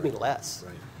choice, could mean less.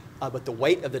 Right. But the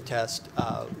weight of the test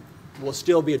will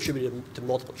still be attributed to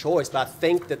multiple choice. But I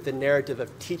think that the narrative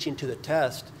of teaching to the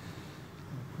test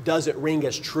doesn't ring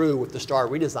as true with the STAR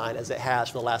redesign as it has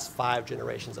for the last 5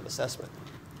 generations of assessment.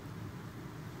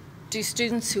 Do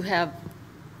students who have,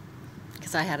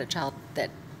 because I had a child that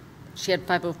she had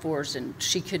 504s and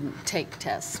she couldn't take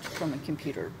tests from a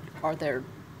computer, are there?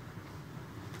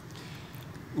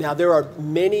 Now, there are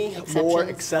many more Exceptions?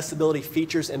 accessibility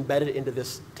features embedded into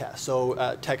this test.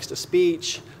 So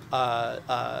text-to-speech,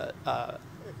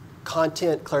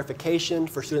 content clarification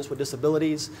for students with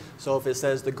disabilities. So if it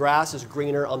says the grass is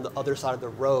greener on the other side of the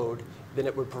road, then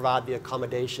it would provide the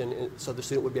accommodation so the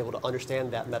student would be able to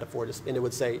understand that metaphor, and it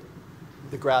would say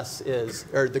the grass is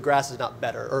not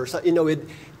better, or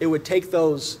it would take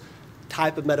those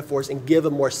type of metaphors and give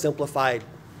a more simplified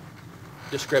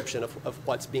description of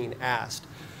what's being asked.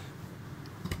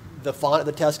 The font of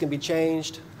the test can be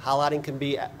changed, highlighting can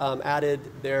be added.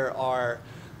 There are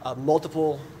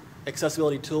multiple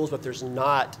accessibility tools, but there's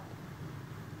not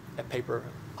a paper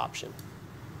option.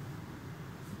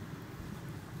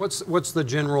 What's the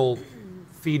general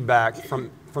feedback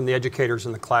from the educators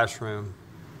in the classroom?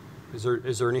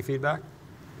 Is there any feedback?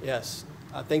 Yes,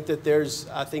 I think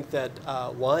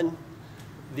that one,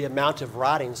 the amount of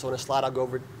writing. So in a slide I'll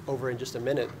go over in just a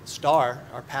minute, STAR,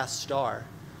 our past STAR,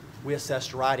 we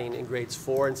assessed writing in grades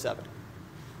 4 and 7.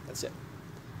 That's it.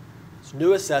 This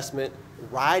new assessment,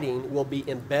 writing will be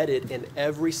embedded in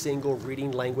every single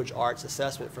reading language arts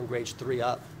assessment from grades 3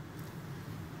 up.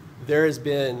 There has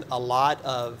been a lot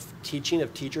of teaching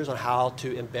of teachers on how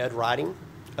to embed writing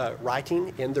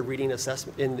in the reading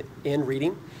assessment, in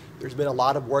reading. There's been a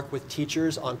lot of work with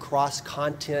teachers on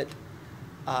cross-content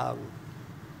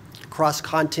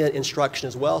instruction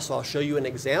as well. So I'll show you an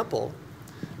example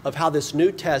of how this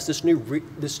new test, this new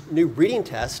reading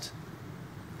test,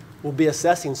 will be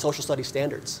assessing social studies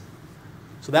standards.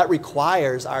 So that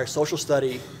requires our social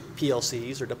study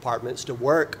PLCs or departments to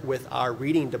work with our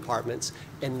reading departments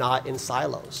and not in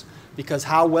silos. Because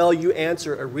how well you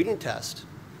answer a reading test,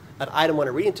 an item on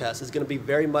a reading test, is going to be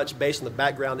very much based on the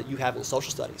background that you have in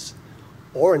social studies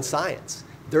or in science.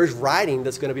 There's writing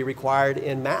that's going to be required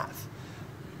in math.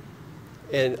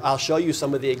 And I'll show you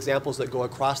some of the examples that go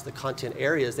across the content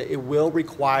areas that it will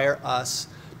require us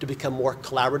to become more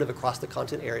collaborative across the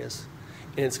content areas.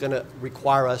 And it's going to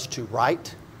require us to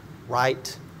write.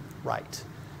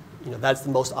 You know, that's the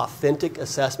most authentic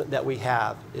assessment that we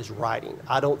have, is writing.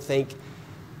 I don't think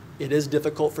it is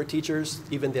difficult for teachers.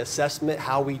 Even the assessment,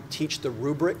 how we teach the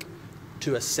rubric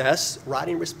to assess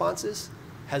writing responses,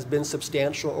 has been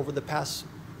substantial over the past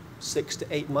 6 to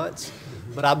 8 months.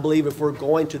 But I believe if we're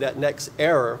going to that next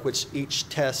era, which each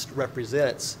test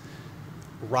represents,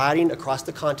 writing across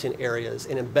the content areas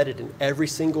and embedded in every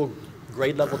single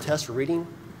grade level test for reading,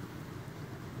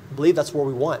 I believe that's where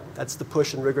we want. That's the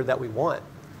push and rigor that we want.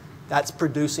 That's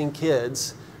producing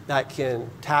kids that can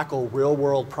tackle real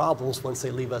world problems once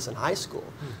they leave us in high school.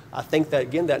 I think that,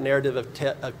 again, that narrative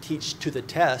of teach to the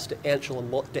test to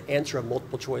answer a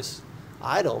multiple choice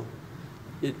item,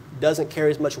 it doesn't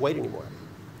carry as much weight anymore.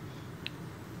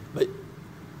 But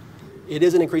it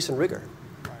is an increase in rigor.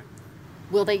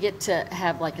 Will they get to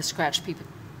have like a scratch piece of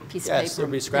paper? Yes,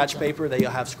 there'll be scratch paper. They'll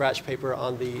have scratch paper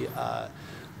on the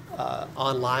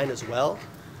online as well.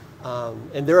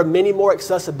 And there are many more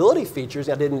accessibility features.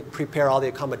 I didn't prepare all the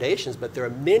accommodations, but there are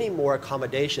many more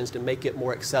accommodations to make it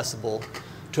more accessible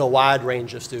to a wide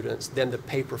range of students than the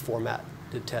paper format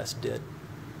the test did.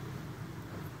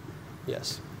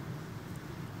 Yes.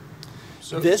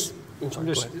 So this,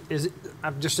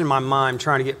 I'm just in my mind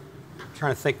trying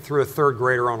to think through a third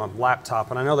grader on a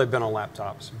laptop, and I know they've been on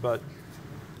laptops, but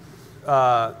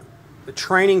the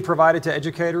training provided to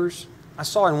educators, I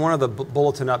saw in one of the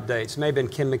bulletin updates, maybe in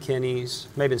Kim McKinney's,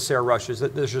 maybe in Sarah Rush's,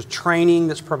 that there's just training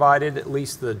that's provided, at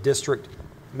least the district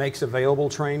makes available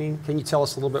training. Can you tell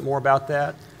us a little bit more about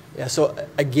that? Yeah, so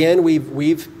again, we're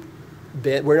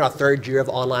in our third year of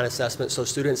online assessment, so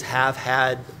students have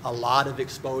had a lot of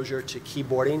exposure to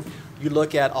keyboarding. You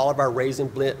look at all of our Raising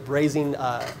Blended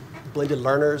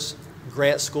Learners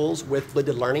grant schools with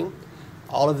blended learning.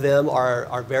 All of them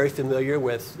are very familiar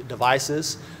with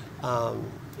devices.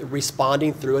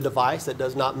 Responding through a device, that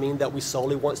does not mean that we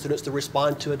solely want students to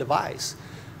respond to a device.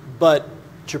 But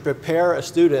to prepare a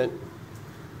student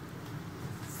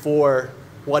for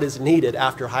what is needed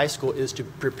after high school is to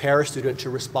prepare a student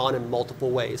to respond in multiple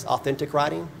ways. Authentic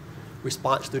writing,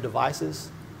 response through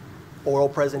devices, oral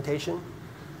presentation.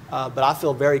 But I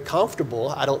feel very comfortable.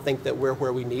 I don't think that we're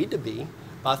where we need to be.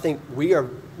 But I think we are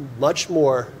much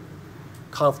more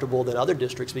comfortable than other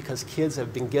districts because kids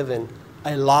have been given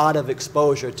a lot of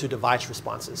exposure to device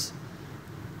responses.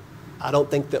 I don't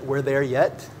think that we're there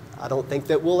yet. I don't think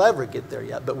that we'll ever get there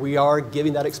yet, but we are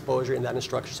giving that exposure and that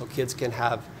instruction so kids can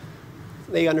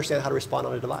they understand how to respond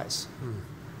on a device.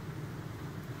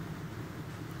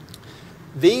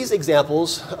 These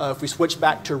examples, if we switch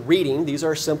back to reading, these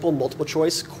are simple multiple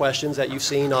choice questions that you've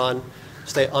seen on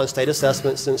state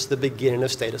assessment since the beginning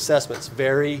of state assessments.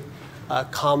 Very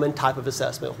common type of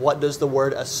assessment. What does the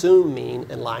word assume mean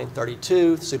in line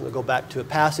 32? The student will go back to a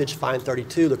passage, find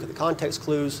 32, look at the context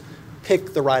clues,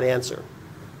 pick the right answer.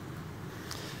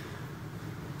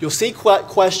 You'll see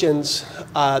questions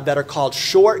that are called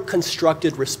short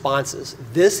constructed responses.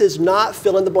 This is not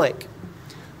fill in the blank.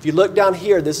 If you look down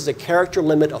here, this is a character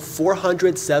limit of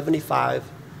 475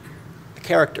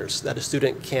 characters that a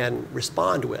student can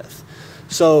respond with.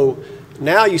 So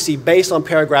now you see, based on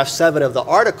paragraph 7 of the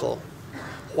article,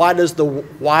 why does the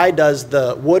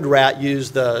wood rat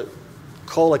use the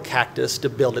cola cactus to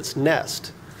build its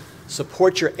nest?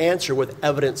 Support your answer with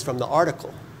evidence from the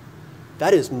article.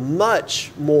 That is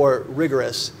much more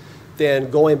rigorous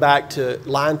than going back to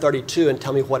line 32 and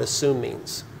tell me what assume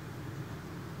means.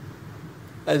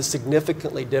 That is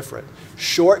significantly different.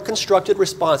 Short constructed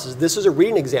responses, this is a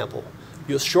reading example.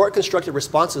 Your short constructed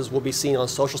responses will be seen on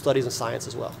social studies and science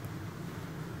as well.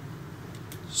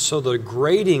 So the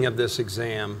grading of this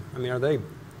exam, I mean, are they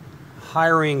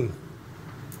hiring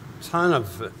a ton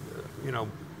of,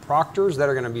 proctors that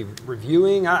are going to be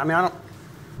reviewing? I don't,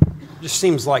 it just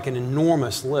seems like an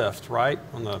enormous lift, right,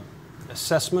 on the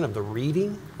assessment of the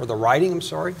reading, or the writing, I'm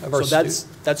sorry, of our students.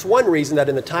 That's one reason that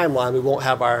in the timeline, we won't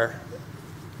have our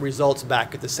results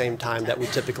back at the same time that we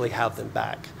typically have them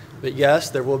back. But yes,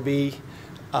 there will be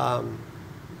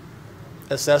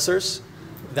assessors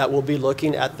that will be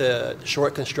looking at the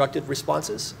short constructed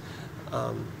responses.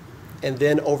 And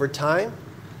then over time,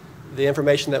 the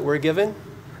information that we're given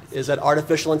is that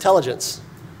artificial intelligence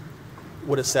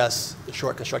would assess the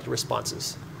short constructed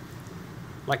responses.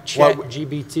 Like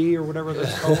ChatGPT or whatever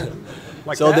that's called?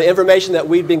 Like so that? The information that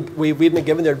we've been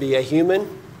given, there'd be a human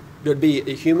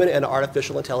and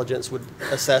artificial intelligence would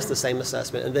assess the same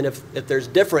assessment. And then if there's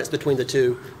difference between the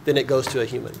two, then it goes to a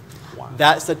human. Wow.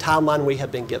 That's the timeline we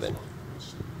have been given.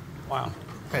 Wow.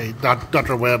 Hey,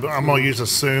 Dr. Webb, I'm going to use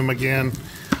assume again.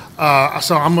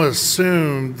 So I'm going to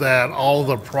assume that all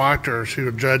the proctors who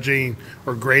are judging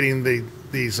or grading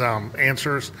these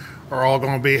answers are all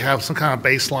going to have some kind of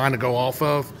baseline to go off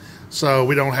of. So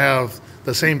we don't have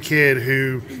the same kid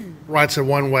who writes it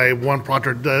one way, one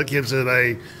proctor gives it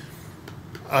a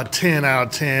 10 out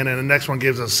of 10, and the next one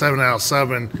gives it a 7 out of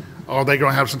 7. Are they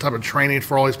going to have some type of training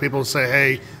for all these people to say,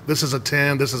 hey, this is a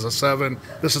 10, this is a 7,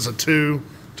 this is a 2,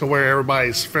 to where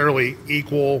everybody's fairly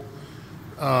equal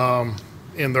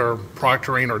in their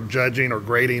proctoring or judging or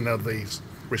grading of these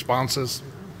responses?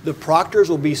 The proctors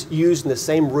will be using the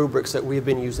same rubrics that we've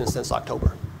been using since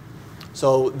October.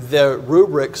 So the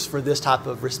rubrics for this type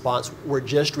of response were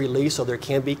just released, so there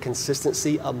can be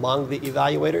consistency among the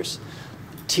evaluators,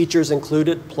 teachers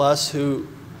included, plus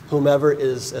whomever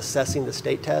is assessing the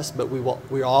state test, but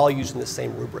we're all using the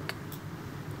same rubric.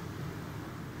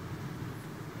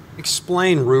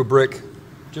 Explain rubric.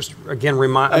 Just again,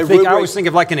 I always think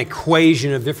of like an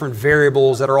equation of different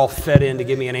variables that are all fed in to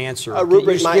give me an answer. A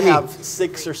rubric might have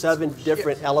 6 or 7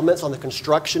 different elements on the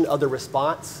construction of the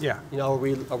response. Yeah. Are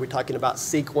we talking about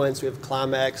sequence? We have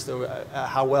climax.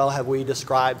 How well have we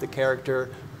described the character?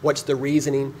 What's the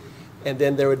reasoning? And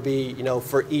then there would be,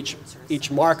 for each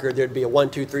marker, there'd be a 1,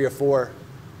 2, 3, or 4,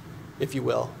 if you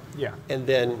will. Yeah. And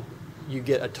then you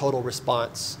get a total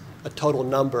response, a total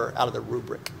number out of the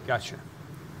rubric. Gotcha.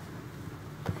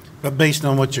 But based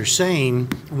on what you're saying,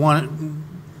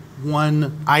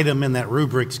 one item in that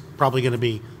rubric's probably going to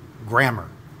be grammar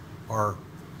or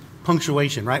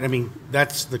punctuation, right? I mean,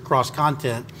 that's the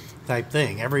cross-content type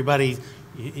thing. Everybody,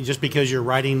 just because you're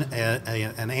writing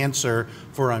an answer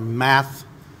for a math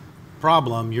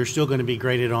problem, you're still going to be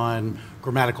graded on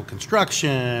grammatical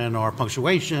construction or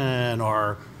punctuation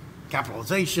or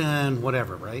capitalization,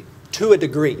 whatever, right? To a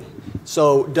degree.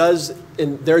 So there's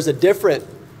a different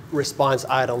response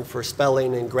item for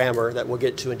spelling and grammar that we'll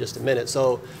get to in just a minute.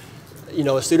 So,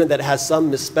 a student that has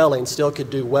some misspelling still could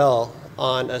do well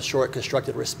on a short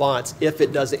constructed response if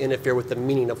it doesn't interfere with the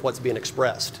meaning of what's being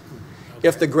expressed. Okay.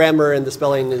 If the grammar and the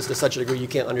spelling is to such a degree you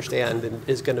can't understand, then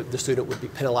the student would be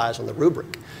penalized on the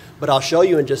rubric. But I'll show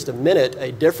you in just a minute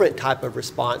a different type of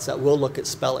response that will look at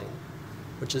spelling,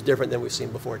 which is different than we've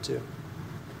seen before too.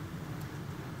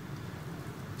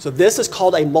 So this is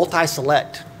called a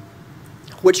multi-select.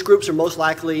 Which groups are most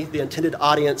likely the intended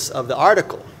audience of the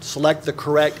article? Select the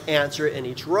correct answer in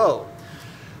each row.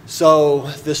 So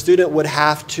the student would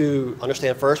have to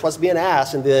understand first what's being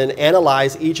asked and then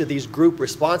analyze each of these group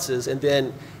responses and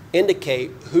then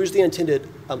indicate who's the intended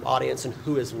audience and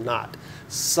who is not.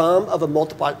 Some of a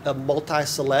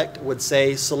multi-select would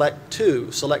say select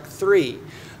 2, select 3.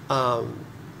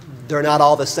 They're not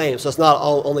all the same. So it's not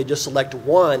only just select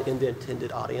 1 in the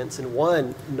intended audience and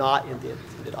 1 not in the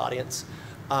intended audience.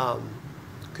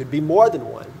 Could be more than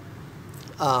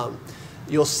 1.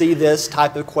 You'll see this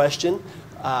type of question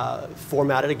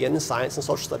formatted again in science and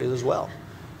social studies as well.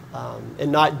 And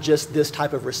not just this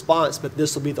type of response, but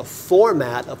this will be the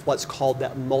format of what's called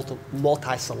that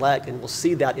multi-select, and we'll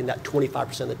see that in that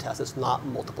 25% of the test. It's not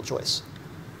multiple choice.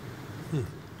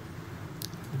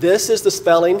 This is the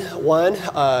spelling one.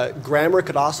 Grammar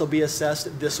could also be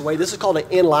assessed this way. This is called an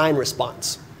inline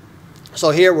response. So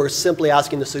here we're simply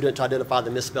asking the student to identify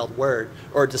the misspelled word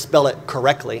or to spell it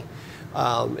correctly.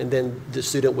 And then the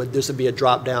student this would be a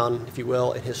drop down, if you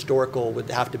will, and historical would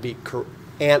have to be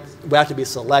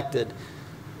selected.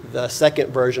 The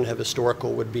second version of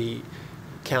historical would be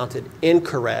counted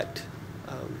incorrect.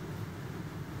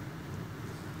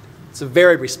 It's a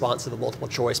varied response to the multiple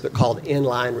choice, but called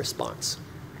inline response.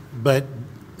 But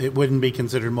it wouldn't be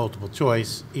considered multiple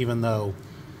choice, even though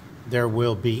there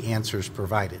will be answers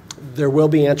provided. There will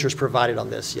be answers provided on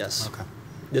this, yes. Okay.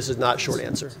 This is not short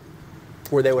answer.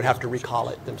 where they would have to recall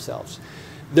it themselves.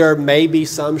 There may be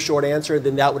some short answer,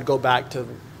 then that would go back to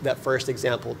that first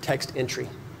example, text entry.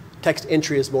 Text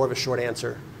entry is more of a short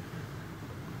answer.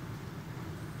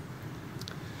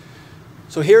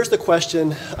 So here's the question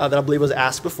that I believe was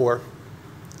asked before.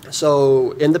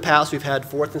 So in the past, we've had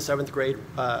 4th and 7th grade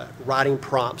writing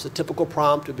prompts. A typical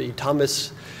prompt would be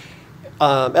Thomas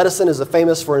Edison is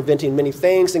famous for inventing many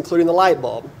things, including the light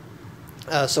bulb.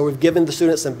 So we've given the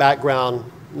students some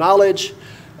background knowledge.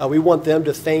 We want them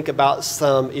to think about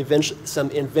some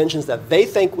inventions that they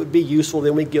think would be useful.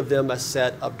 Then we give them a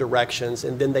set of directions,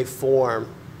 and then they form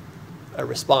a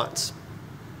response.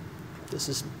 This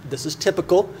is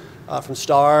typical from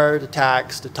STAR to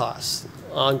TAX to TOS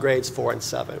on grades 4 and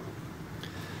 7.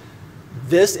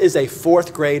 This is a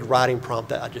 4th grade writing prompt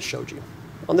that I just showed you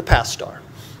on the past STAR.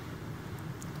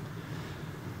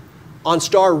 On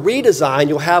STAR redesign,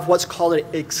 you'll have what's called an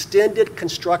extended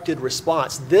constructed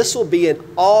response. This will be in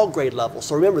all grade levels.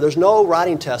 So remember, there's no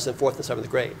writing test in 4th and 7th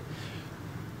grade.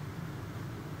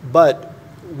 But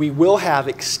we will have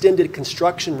extended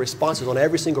construction responses on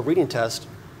every single reading test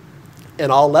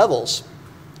in all levels.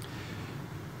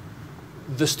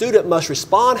 The student must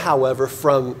respond, however,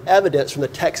 from evidence from the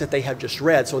text that they have just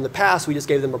read. So in the past, we just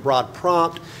gave them a broad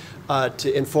prompt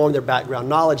to inform their background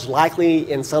knowledge, likely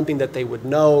in something that they would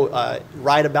know,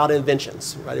 write about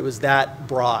inventions, right? It was that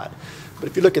broad. But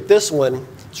if you look at this one,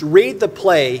 to read the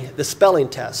play, the spelling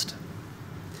test.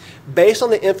 Based on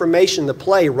the information in the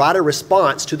play, write a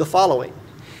response to the following.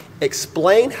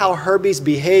 Explain how Herbie's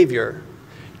behavior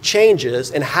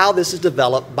changes and how this is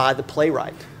developed by the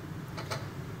playwright.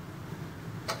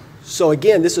 So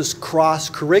again, this is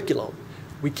cross-curriculum.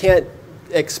 We can't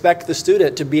expect the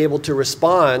student to be able to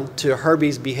respond to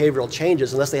Herbie's behavioral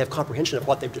changes unless they have comprehension of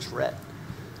what they've just read.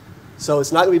 So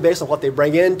it's not going to be based on what they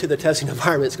bring into the testing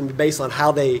environment. It's going to be based on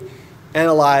how they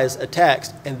analyze a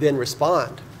text and then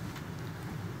respond.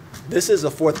 This is a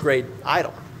 4th grade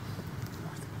item.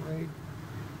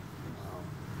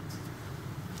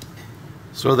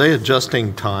 So are they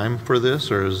adjusting time for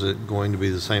this, or is it going to be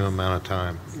the same amount of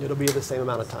time? It'll be the same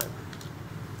amount of time.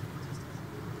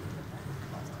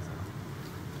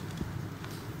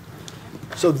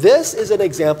 So this is an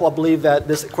example. I believe that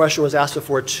this question was asked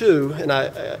before too, and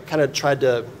I kind of tried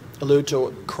to allude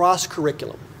to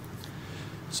cross-curriculum.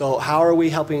 So how are we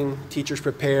helping teachers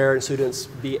prepare and students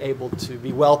be able to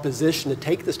be well-positioned to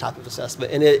take this type of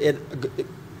assessment? And it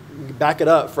back it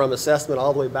up from assessment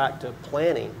all the way back to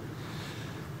planning.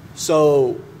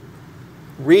 So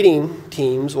reading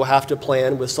teams will have to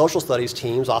plan with social studies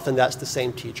teams. Often that's the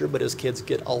same teacher, but as kids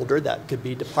get older, that could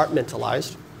be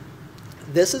departmentalized.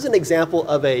 This is an example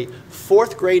of a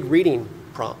 4th grade reading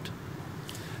prompt.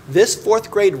 This 4th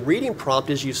grade reading prompt,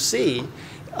 as you see,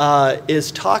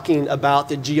 is talking about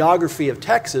the geography of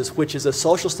Texas, which is a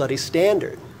social studies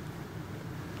standard.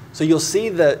 So you'll see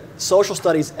the social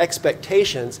studies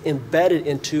expectations embedded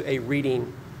into a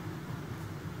reading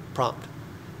prompt.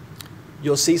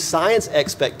 You'll see science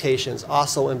expectations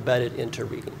also embedded into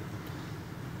reading.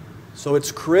 So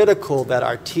it's critical that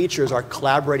our teachers are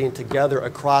collaborating together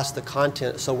across the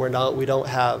content so we don't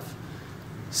have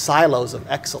silos of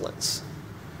excellence.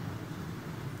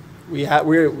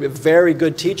 We're very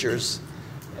good teachers,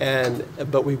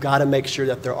 but we've got to make sure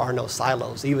that there are no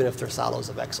silos, even if they're silos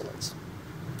of excellence.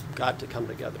 We've got to come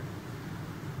together.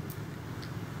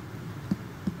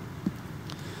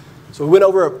 So we went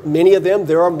over many of them.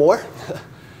 There are more.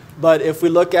 But if we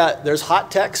look at, there's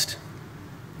hot text.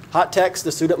 Hot text,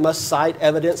 the student must cite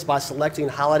evidence by selecting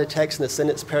highlighted text in the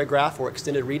sentence, paragraph, or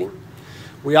extended reading.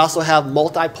 We also have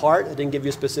multi-part. I didn't give you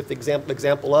a specific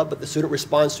example of, but the student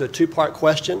responds to a 2-part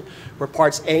question where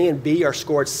parts A and B are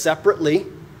scored separately.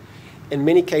 In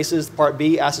many cases, part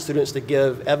B asks the students to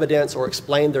give evidence or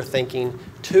explain their thinking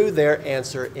to their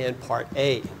answer in part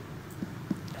A.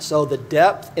 So the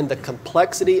depth and the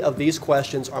complexity of these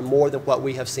questions are more than what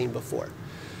we have seen before.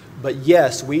 But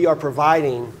yes, we are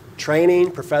providing training,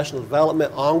 professional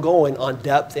development, ongoing on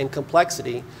depth and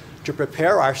complexity to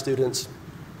prepare our students,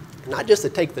 not just to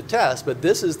take the test, but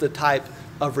this is the type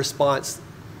of response,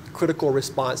 critical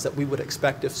response that we would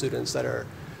expect of students that are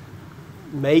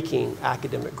making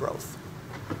academic growth.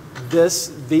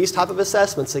 These type of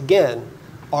assessments, again,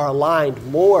 are aligned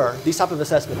more, these type of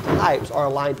assessment types are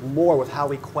aligned more with how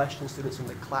we question students in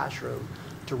the classroom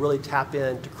to really tap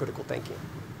into critical thinking.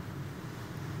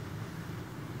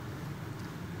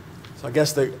 So I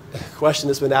guess the question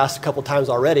that's been asked a couple times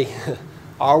already,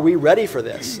 are we ready for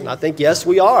this? And I think, yes,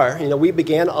 we are. You know, we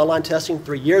began online testing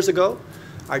 3 years ago.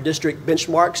 Our district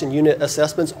benchmarks and unit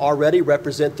assessments already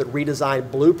represent the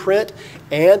redesigned blueprint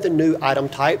and the new item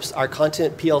types. Our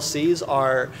content PLCs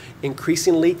are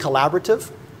increasingly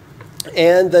collaborative.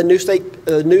 And the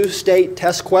new state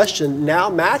test question now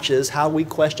matches how we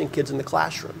question kids in the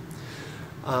classroom.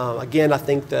 Again, I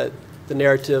think that the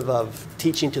narrative of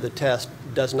teaching to the test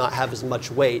does not have as much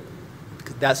weight,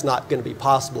 because that's not going to be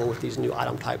possible with these new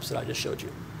item types that I just showed you.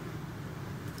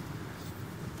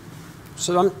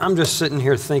 So I'm just sitting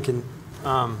here thinking,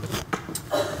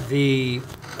 the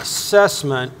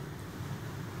assessment,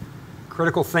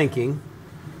 critical thinking,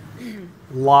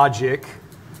 logic,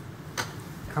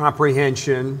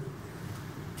 comprehension,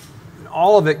 and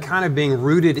all of it kind of being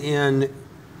rooted in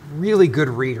really good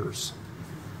readers.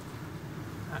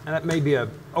 And that may be an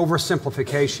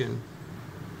oversimplification,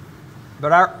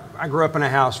 but I grew up in a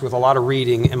house with a lot of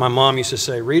reading, and my mom used to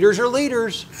say, readers are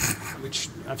leaders, which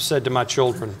I've said to my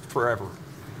children forever.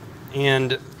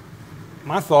 And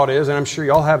my thought is, and I'm sure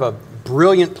y'all have a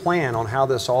brilliant plan on how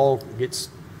this all gets,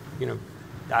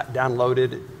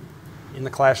 downloaded in the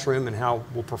classroom and how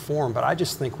we'll perform, but I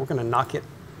just think we're going to knock it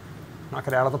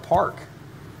out of the park.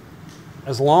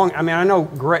 I know,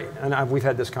 great, and we've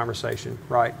had this conversation,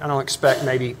 right? I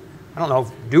don't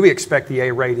know, do we expect the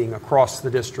A rating across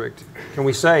the district? Can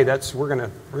we say we're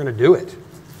going to do it,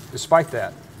 despite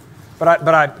that? But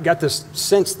I got this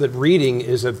sense that reading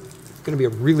is going to be a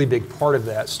really big part of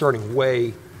that, starting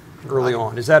way early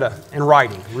on. Is that and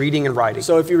writing, reading and writing?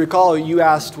 So if you recall, you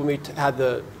asked when we had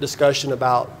the discussion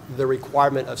about the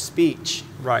requirement of speech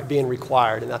being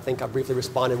required, and I think I briefly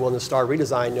responded, well, in the STAR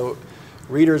redesign,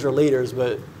 readers are leaders,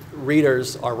 but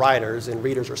readers are writers and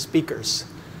readers are speakers.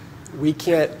 We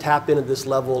can't tap into this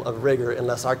level of rigor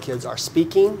unless our kids are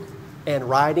speaking and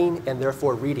writing and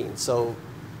therefore reading. So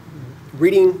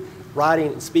reading,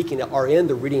 writing, and speaking are in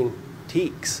the reading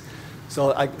TEKS.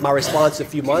 So my response a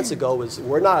few months ago was,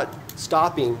 we're not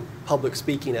stopping public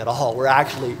speaking at all. We're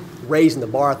actually raising the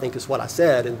bar, I think is what I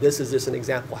said, and this is just an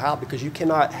example how, because you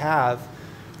cannot have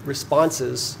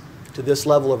responses to this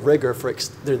level of rigor for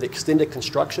the extended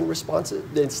construction responses,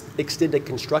 the extended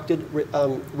constructed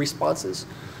responses,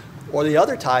 or the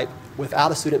other type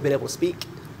without a student being able to speak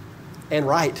and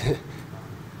write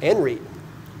and read.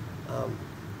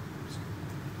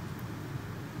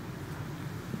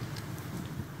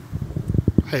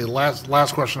 Hey,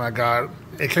 last question I got.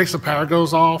 In case the power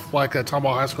goes off, like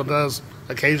Tomball High School does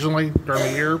occasionally during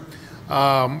the year,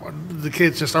 the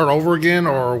kids just start over again,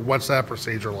 or what's that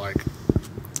procedure like?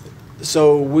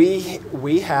 So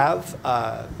we have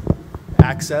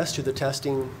access to the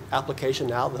testing application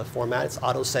now. The format, it's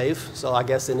autosave. So I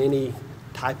guess in any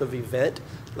type of event,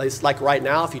 like right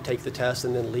now, if you take the test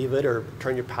and then leave it or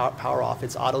turn your power off,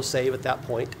 it's autosave at that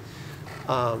point.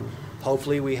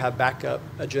 Hopefully we have backup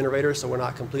generator so we're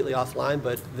not completely offline,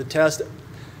 but the test,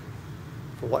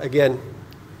 again,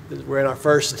 we're in our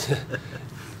first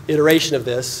iteration of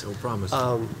this. No promise.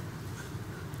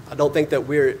 I don't think that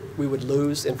we would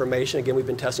lose information. Again, we've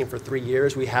been testing for 3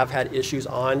 years. We have had issues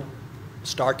on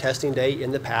STAR testing day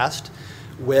in the past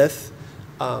with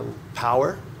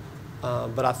power,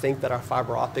 but I think that our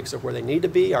fiber optics are where they need to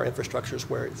be, our infrastructure is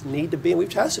where it needs to be, and we've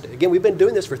tested it. Again, we've been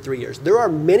doing this for 3 years. There are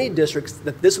many districts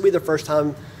that this will be the first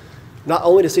time not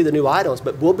only to see the new items,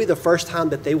 but will be the first time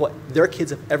that their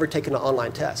kids have ever taken an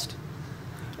online test.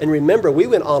 And remember, we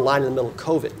went online in the middle of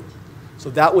COVID. So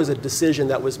that was a decision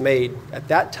that was made at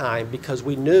that time because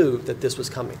we knew that this was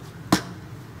coming.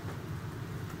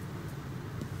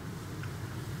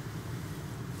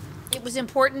 It was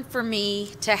important for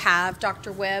me to have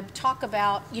Dr. Webb talk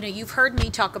about, you've heard me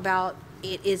talk about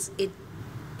it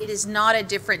is not a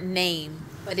different name,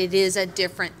 but it is a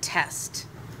different test,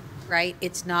 right?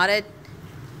 It's not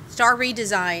STAR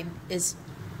redesign is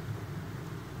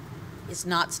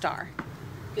not STAR.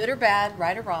 Good or bad,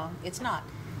 right or wrong, it's not.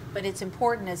 But it's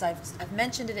important, as I've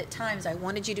mentioned it at times, I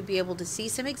wanted you to be able to see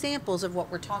some examples of what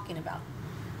we're talking about.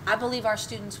 I believe our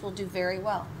students will do very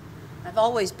well. I've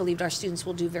always believed our students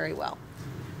will do very well.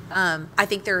 I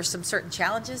think there are some certain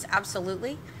challenges,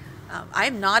 absolutely. I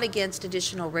am not against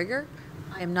additional rigor.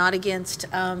 I am not against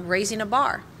raising a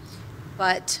bar.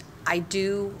 But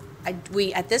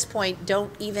we at this point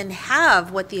don't even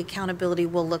have what the accountability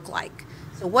will look like.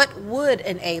 So what would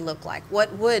an A look like?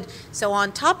 So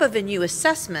on top of a new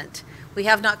assessment, we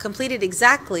have not completed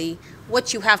exactly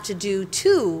what you have to do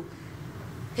to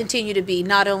continue to be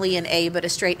not only an A, but a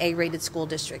straight A-rated school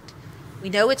district. We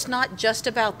know it's not just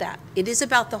about that. It is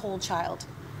about the whole child.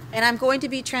 And I'm going to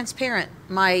be transparent.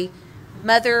 My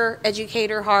mother,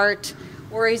 educator heart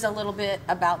worries a little bit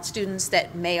about students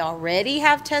that may already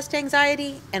have test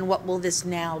anxiety and what will this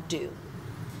now do.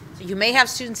 You may have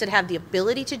students that have the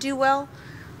ability to do well,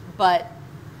 but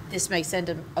this may send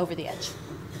them over the edge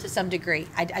to some degree.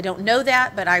 I don't know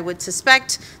that, but I would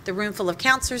suspect the room full of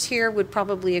counselors here would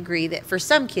probably agree that for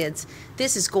some kids,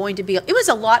 this is going to be, it was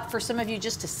a lot for some of you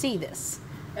just to see this.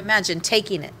 Imagine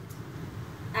taking it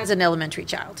as an elementary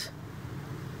child.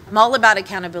 I'm all about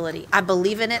accountability. I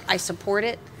believe in it. I support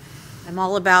it. I'm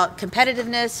all about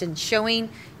competitiveness and showing,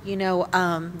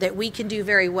 that we can do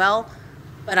very well,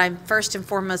 but I'm first and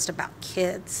foremost about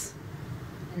kids.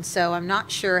 And so I'm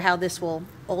not sure how this will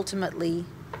ultimately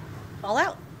fall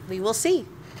out. We will see.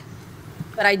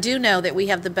 But I do know that we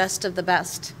have the best of the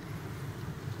best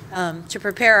to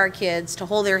prepare our kids, to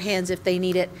hold their hands if they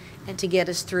need it, and to get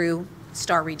us through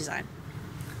STAR redesign.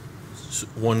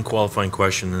 One qualifying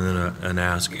question and then an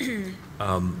ask.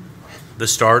 The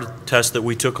STAR test that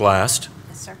we took last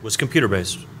was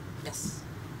computer-based. Yes.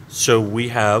 So we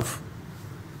have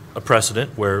a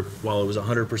precedent where, while it was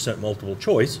 100% multiple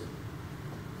choice,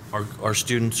 our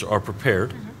students are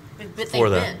prepared But for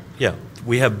they've that. been Yeah,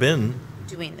 we have been.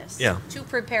 doing this Yeah. to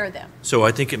prepare them. So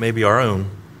I think it may be our own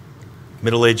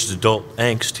middle-aged adult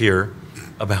angst here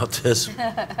about this,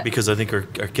 because I think our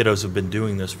kiddos have been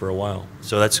doing this for a while.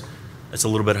 So that's a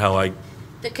little bit how I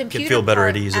The can computer feel better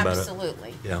part, at ease about it.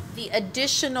 absolutely. Yeah. The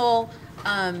additional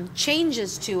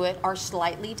changes to it are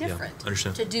slightly different.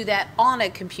 understand. To do that on a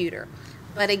computer.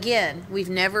 But again, we've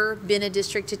never been a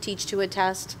district to teach to a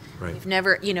test. Right. We've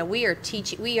never, we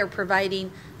are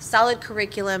providing solid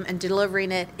curriculum and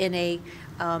delivering it in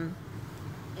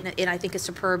I think a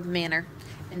superb manner.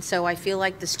 And so I feel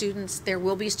like there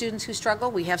will be students who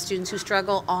struggle. We have students who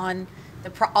struggle on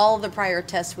all the prior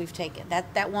tests we've taken.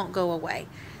 That won't go away.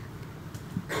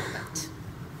 But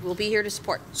we'll be here to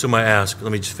support. So my ask,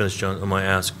 let me just finish, John, on my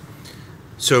ask.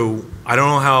 So I don't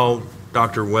know how,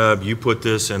 Dr. Webb, you put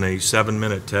this in a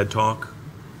 7-minute TED Talk,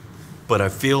 but I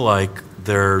feel like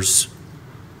there's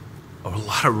a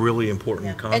lot of really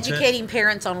important content. Educating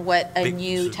parents on what a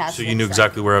new test So you looks knew like.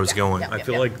 exactly where I was Yeah, going. yeah, I yeah,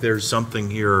 feel yeah. like there's something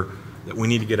here that we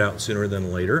need to get out sooner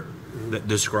than later that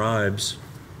describes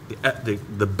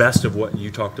the best of what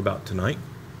you talked about tonight.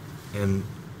 And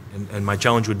my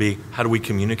challenge would be, how do we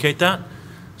communicate that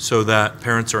so that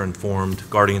parents are informed,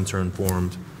 guardians are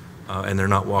informed, and they're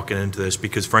not walking into this?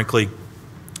 Because frankly,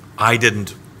 I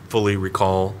didn't fully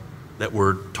recall that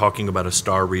we're talking about a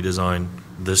STAR redesign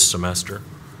this semester.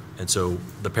 And so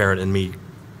the parent in me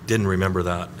didn't remember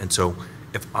that. And so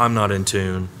if I'm not in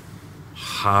tune,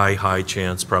 high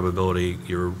chance probability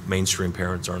your mainstream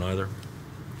parents aren't either.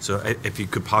 So if you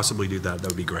could possibly do that, that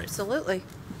would be great.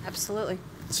 Absolutely.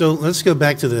 So let's go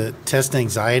back to the test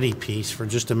anxiety piece for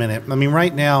just a minute. I mean,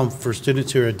 right now, for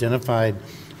students who are identified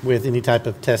with any type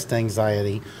of test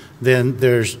anxiety, then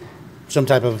there's some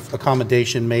type of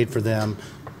accommodation made for them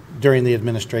during the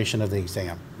administration of the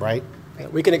exam, right?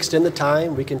 We can extend the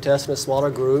time, we can test in a smaller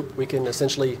group, we can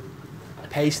essentially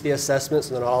pace the assessments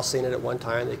so they're not all seeing it at one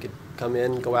time. They could come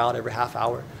in, go out every half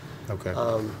hour. Okay.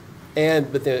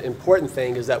 But the important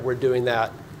thing is that we're doing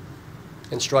that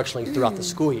instructionally throughout the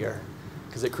school year,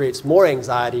 because it creates more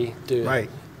anxiety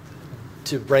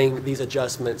to bring these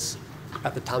adjustments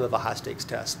at the time of a high-stakes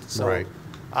test. So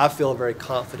I feel very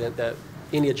confident that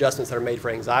any adjustments that are made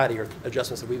for anxiety are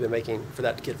adjustments that we've been making for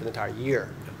that kid for the entire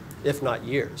year, if not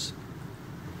years.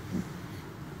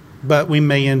 But we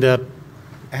may end up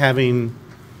having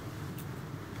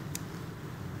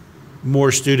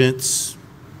more students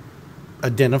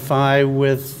identify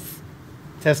with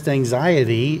test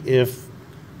anxiety if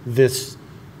this,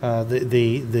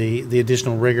 the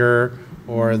additional rigor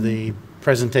or the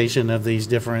presentation of these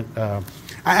different,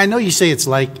 I know you say it's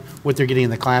like what they're getting in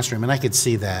the classroom, and I could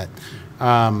see that.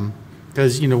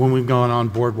 Because, when we've gone on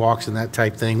boardwalks and that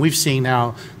type thing, we've seen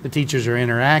how the teachers are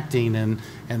interacting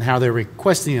and how they're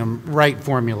requesting them write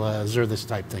formulas or this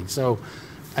type thing. So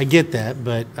I get that,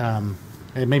 but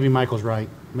and maybe Michael's right.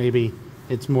 Maybe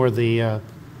it's more the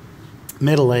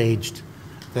middle-aged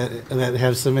that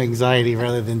have some anxiety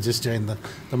rather than just doing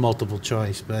the multiple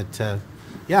choice. But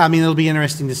yeah, I mean, it'll be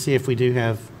interesting to see if we do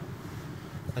have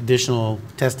additional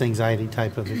test anxiety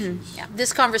type of issues. Yeah,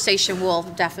 this conversation will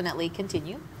definitely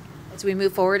continue as we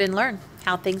move forward and learn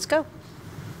how things go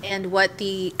and what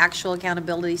the actual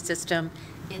accountability system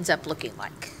ends up looking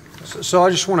like. So I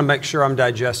just want to make sure I'm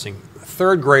digesting.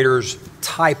 Third graders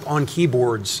type on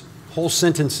keyboards whole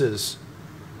sentences,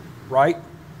 right?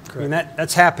 Correct. I mean,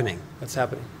 that's happening. That's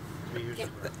happening.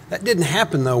 That didn't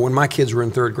happen, though, when my kids were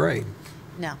in third grade.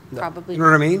 No, probably You know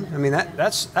what I mean? I mean,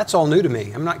 that's all new to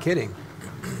me. I'm not kidding.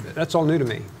 That's all new to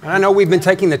me. And I know we've been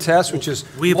taking the test, which is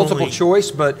multiple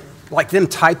choice, but like them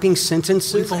typing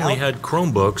sentences. We've only had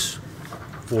Chromebooks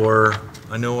for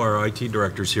I know our IT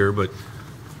director's here, but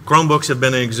Chromebooks have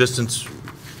been in existence,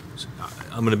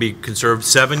 I'm going to be conservative,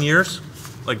 7 years?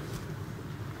 Like,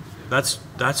 that's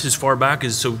as far back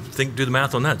as, so do the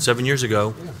math on that, 7 years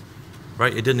ago,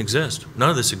 right? It didn't exist. None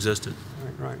of this existed.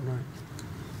 Right.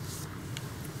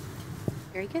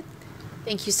 Very good.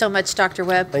 Thank you so much, Dr.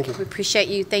 Webb. Thank you. We appreciate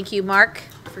you. Thank you, Mark,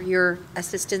 for your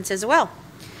assistance as well.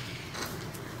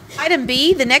 Item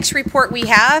B, the next report we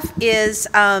have is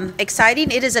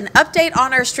exciting. It is an update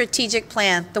on our strategic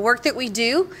plan. The work that we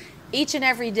do each and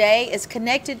every day is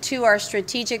connected to our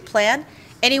strategic plan.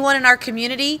 Anyone in our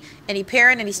community, any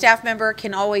parent, any staff member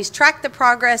can always track the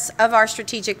progress of our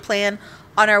strategic plan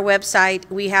on our website.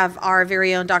 We have our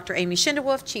very own Dr. Amy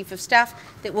Schindewolf, Chief of Staff,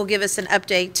 that will give us an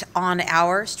update on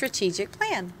our strategic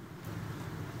plan.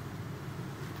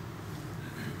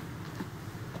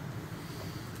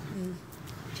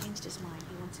 Changed his mind.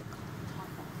 He wants to talk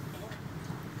about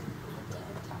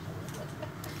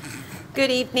it.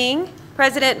 Good evening,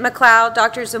 President McLeod,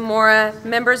 Dr. Zamora,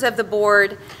 members of the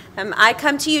board. I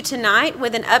come to you tonight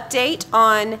with an update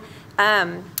on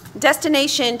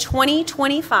Destination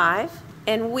 2025,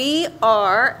 and we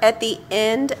are at the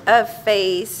end of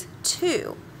Phase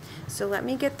 2. So let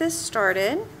me get this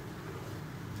started.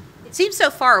 It seems so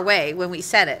far away when we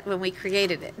said it, when we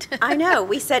created it. I know,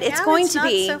 we said it's Now going it's to not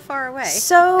be so far away.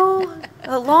 So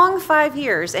a long 5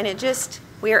 years, and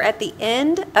we are at the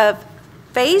end of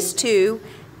Phase 2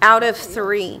 out of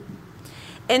 3.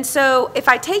 And so if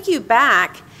I take you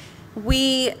back,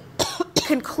 we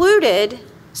concluded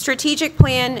Strategic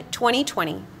Plan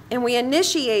 2020, and we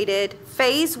initiated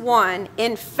Phase 1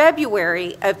 in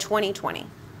February of 2020.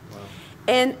 Wow.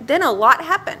 And then a lot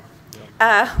happened.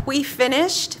 We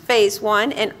finished Phase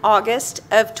 1 in August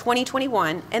of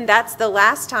 2021, and that's the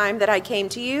last time that I came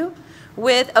to you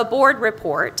with a board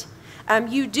report.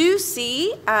 You do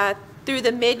see through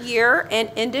the mid-year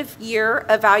and end-of-year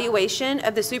evaluation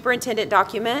of the superintendent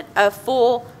document a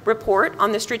full report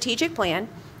on the strategic plan,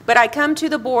 but I come to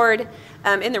the board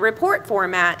in the report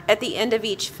format at the end of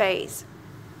each phase.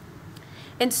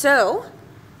 And so,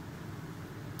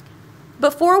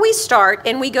 before we start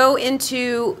and we go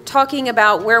into talking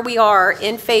about where we are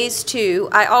in Phase 2,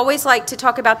 I always like to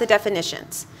talk about the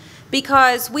definitions,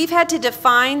 because we've had to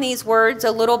define these words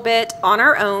a little bit on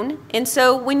our own. And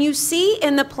so when you see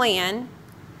in the plan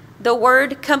the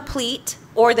word complete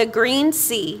or the green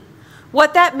C,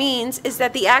 what that means is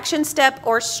that the action step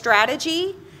or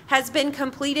strategy has been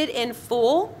completed in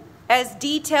full as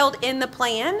detailed in the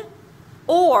plan,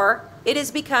 or it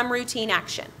has become routine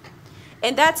action.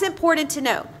 And that's important to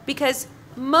note, because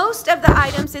most of the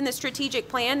items in the strategic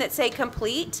plan that say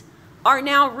complete are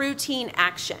now routine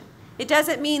action. It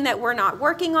doesn't mean that we're not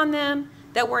working on them,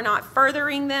 that we're not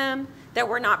furthering them, that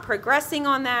we're not progressing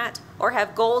on that, or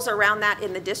have goals around that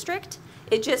in the district.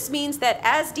 It just means that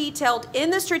as detailed in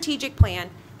the strategic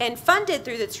plan and funded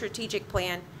through the strategic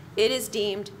plan, it is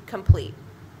deemed complete.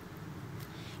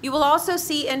 You will also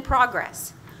see in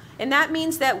progress, and that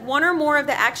means that one or more of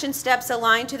the action steps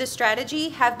aligned to the strategy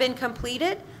have been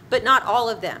completed, but not all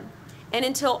of them. And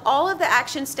until all of the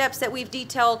action steps that we've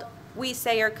detailed we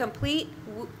say are complete,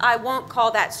 I won't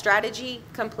call that strategy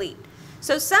complete.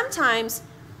 So sometimes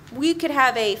we could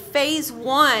have a Phase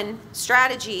 1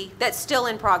 strategy that's still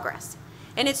in progress.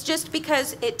 And it's just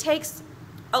because it takes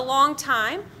a long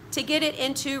time to get it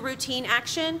into routine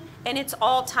action, and it's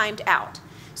all timed out.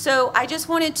 So I just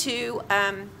wanted to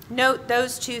note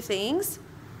those two things.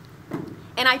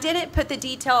 And I didn't put the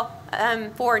detail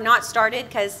for not started,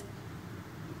 because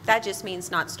that just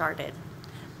means not started.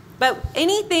 But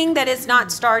anything that is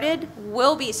not started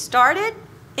will be started,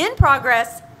 in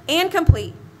progress, and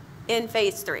complete in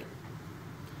Phase 3.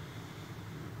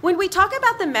 When we talk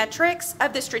about the metrics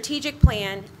of the strategic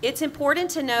plan, it's important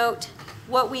to note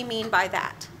what we mean by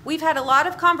that. We've had a lot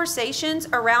of conversations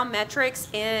around metrics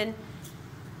in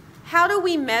how do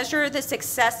we measure the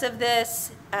success of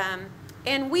this,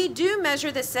 and we do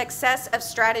measure the success of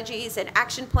strategies and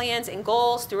action plans and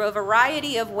goals through a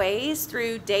variety of ways,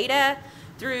 through data,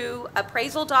 through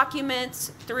appraisal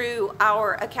documents, through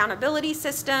our accountability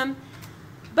system,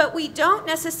 but we don't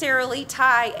necessarily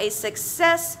tie a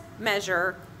success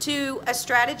measure to a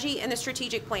strategy in the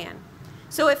strategic plan.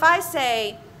 So if I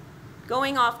say,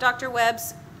 going off Dr.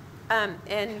 Webb's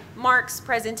and Mark's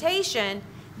presentation,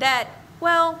 that,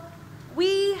 well,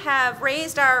 we have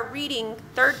raised our reading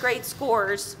third grade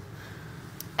scores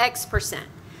X%.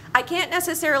 I can't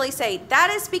necessarily say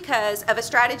that is because of a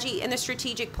strategy in the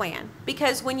strategic plan,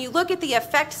 because when you look at the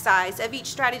effect size of each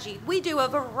strategy, we do a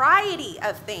variety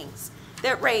of things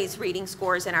that raise reading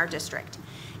scores in our district.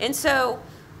 And so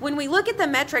when we look at the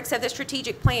metrics of the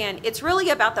strategic plan, it's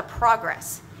really about the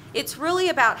progress. It's really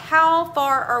about how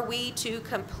far are we to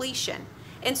completion.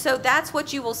 And so that's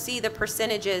what you will see the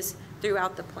percentages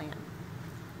throughout the plan.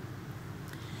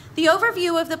 The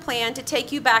overview of the plan, to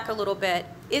take you back a little bit,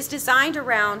 is designed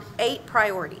around 8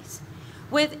 priorities.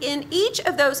 Within each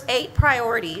of those 8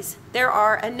 priorities, there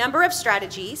are a number of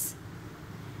strategies,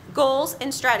 goals,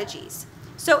 and strategies.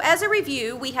 So as a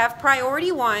review, we have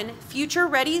priority 1,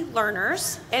 future-ready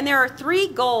learners, and there are 3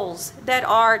 goals that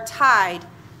are tied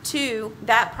to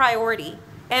that priority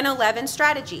and 11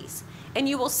 strategies. And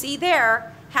you will see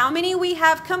there how many we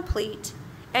have complete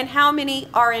and how many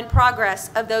are in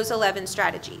progress of those 11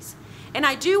 strategies. And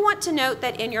I do want to note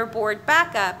that in your board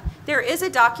backup, there is a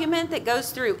document that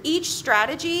goes through each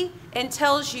strategy and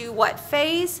tells you what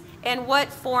phase and what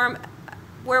form,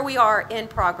 where we are in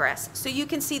progress. So you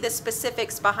can see the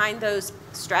specifics behind those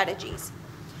strategies.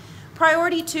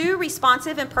 Priority 2,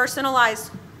 responsive and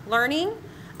personalized learning.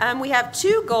 We have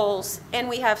 2 goals, and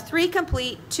we have 3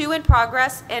 complete, 2 in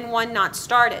progress, and 1 not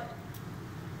started.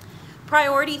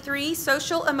 Priority 3,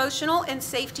 social, emotional, and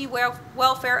safety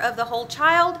welfare of the whole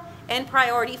child. And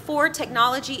priority 4,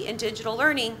 technology and digital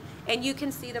learning. And you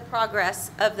can see the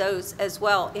progress of those as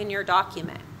well in your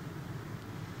document.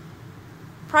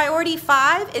 Priority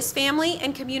 5 is family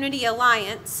and community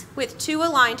alliance with 2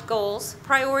 aligned goals.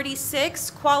 Priority 6,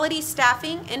 quality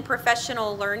staffing and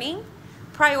professional learning.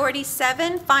 Priority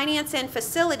 7, finance and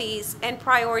facilities. And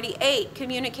priority 8,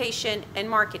 communication and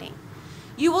marketing.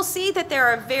 You will see that there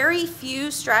are very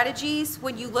few strategies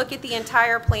when you look at the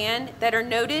entire plan that are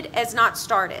noted as not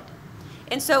started.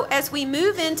 And so as we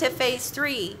move into phase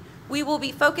 3, we will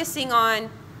be focusing on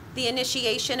the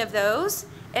initiation of those.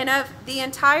 And of the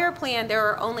entire plan, there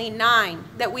are only 9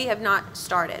 that we have not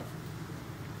started.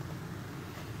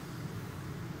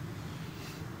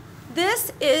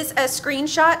 This is a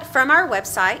screenshot from our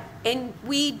website, and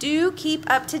we do keep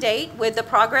up to date with the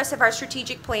progress of our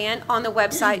strategic plan on the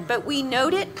website, but we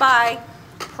note it by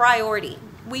priority.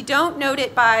 We don't note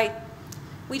it by,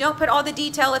 we don't put all the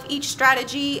detail of each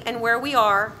strategy and where we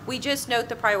are, we just note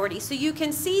the priority. So you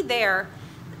can see there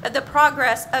the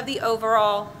progress of the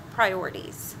overall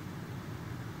priorities.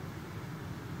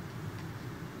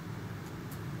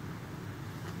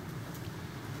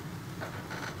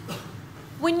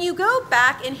 When you go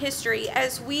back in history,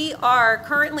 as we are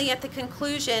currently at the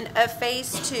conclusion of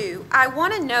phase 2, I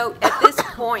want to note at this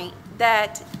point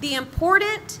that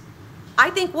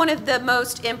I think one of the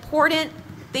most important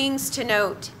things to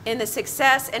note in the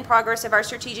success and progress of our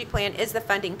strategic plan is the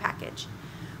funding package.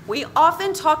 We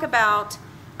often talk about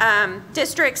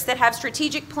districts that have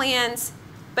strategic plans,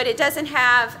 but it doesn't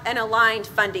have an aligned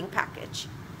funding package.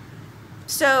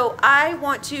 So I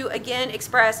want to again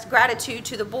express gratitude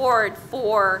to the board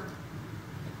for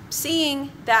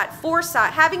seeing that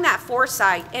foresight, having that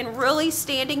foresight, and really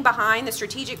standing behind the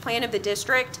strategic plan of the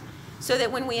district so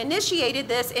that when we initiated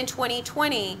this in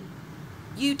 2020,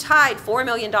 you tied $4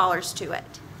 million to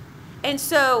it. And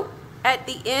so at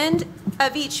the end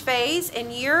of each phase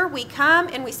and year, we come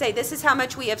and we say, this is how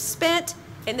much we have spent,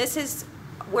 and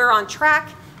we're on track.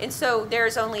 And so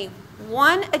there's only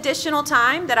one additional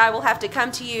time that I will have to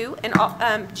come to you in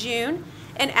June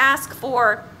and ask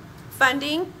for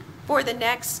funding for the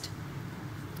next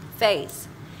phase.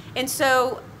 And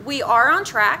so we are on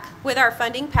track with our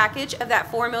funding package of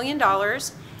that $4 million.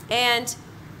 And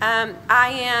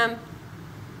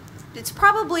it's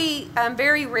probably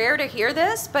very rare to hear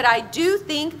this, but I do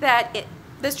think that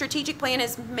the strategic plan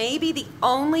is maybe the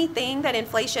only thing that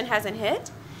inflation hasn't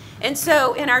hit. And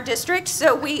so in our district,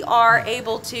 so we are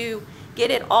able to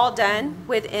get it all done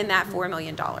within that $4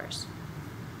 million. Dr.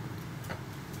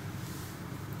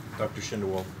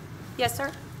 Schindewald. Yes,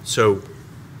 sir. So,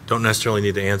 don't necessarily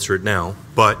need to answer it now,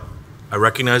 but I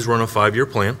recognize we're on a 5-year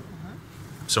plan.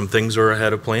 Some things are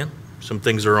ahead of plan. Some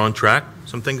things are on track.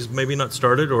 Some things maybe not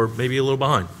started or maybe a little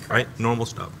behind, right? Normal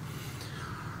stuff.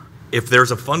 If there's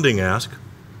a funding ask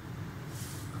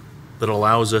that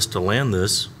allows us to land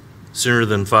this sooner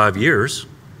than 5 years,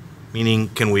 meaning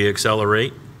can we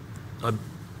accelerate?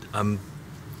 I'm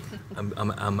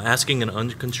asking an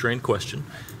unconstrained question.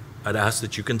 I'd ask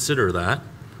that you consider that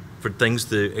for things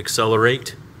to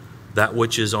accelerate that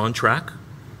which is on track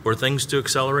or things to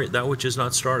accelerate that which is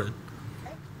not started.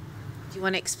 Do you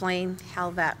want to explain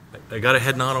how that? I got a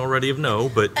head nod already of no,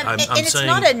 but I'm saying. And it's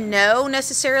not a no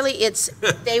necessarily. It's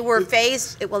they were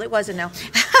phased. Well, it was a no.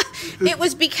 It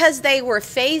was because they were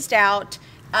phased out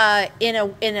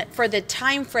for the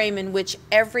time frame in which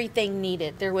everything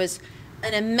needed. There was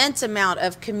an immense amount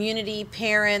of community,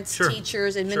 parents, Sure.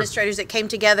 teachers, administrators that came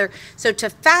together. So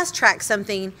to fast track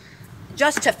something,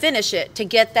 just to finish it, to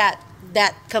get that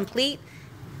complete,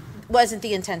 wasn't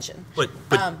the intention. But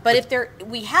if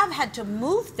we have had to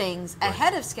move things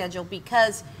ahead of schedule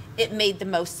because it made the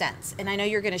most sense. And I know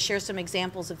you're going to share some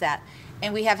examples of that.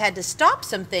 And we have had to stop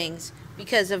some things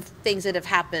because of things that have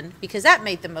happened, because that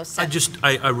made the most sense.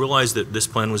 I realized that this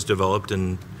plan was developed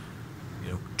in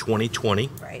 2020.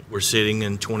 Right. We're sitting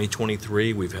in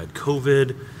 2023. We've had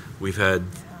COVID. We've had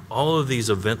all of these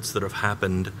events that have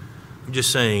happened. I'm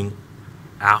just saying,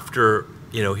 after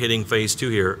hitting phase 2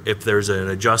 here, if there's an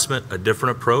adjustment, a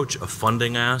different approach, a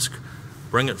funding ask,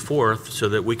 bring it forth so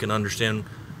that we can understand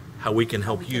how we can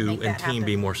help you and team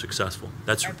be more successful.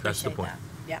 That's the point.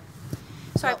 Yeah.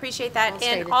 So I appreciate that.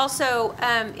 And also,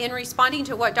 in responding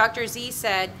to what Dr. Z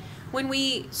said, when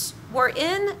we were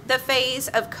in the phase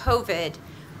of COVID,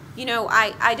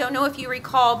 I don't know if you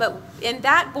recall, but in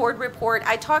that board report,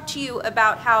 I talked to you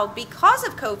about how because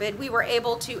of COVID, we were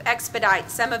able to expedite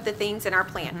some of the things in our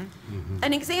plan.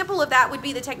 An example of that would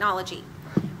be the technology.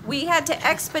 We had to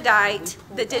expedite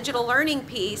the digital learning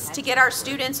piece to get our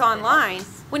students online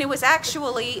when it was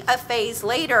actually a phase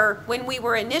later when we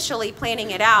were initially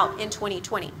planning it out in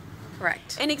 2020.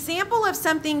 Correct. An example of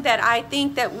something that I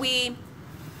think that we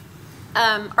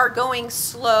are going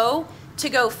slow to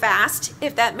go fast,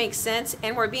 if that makes sense,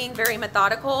 and we're being very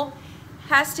methodical,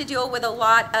 has to deal with a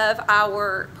lot of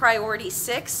our priority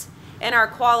 6 and our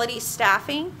quality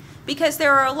staffing. Because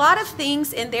there are a lot of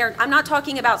things in there, I'm not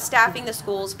talking about staffing the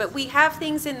schools, but we have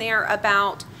things in there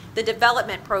about the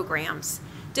development programs,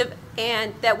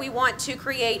 and that we want to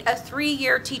create a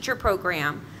 3-year teacher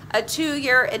program, a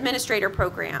 2-year administrator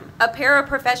program, a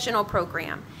paraprofessional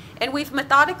program. And we've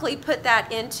methodically put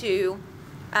that into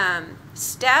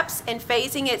steps and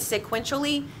phasing it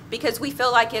sequentially because we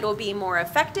feel like it'll be more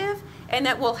effective and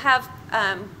that we'll have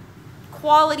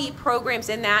quality programs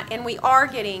in that. And we are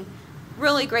getting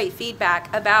really great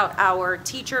feedback about our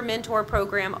teacher mentor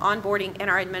program onboarding and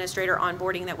our administrator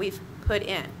onboarding that we've put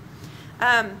in.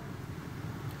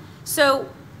 So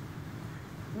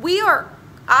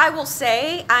I will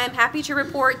say, I am happy to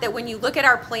report that when you look at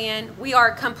our plan, we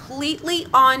are completely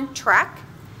on track.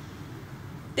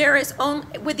 There is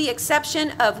only, with the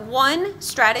exception of one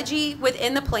strategy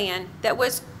within the plan that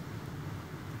was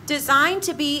designed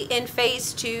to be in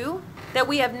phase 2 that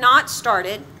we have not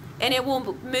started, and it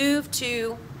will move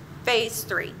to phase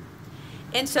 3.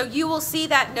 And so you will see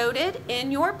that noted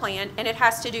in your plan, and it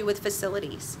has to do with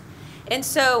facilities. And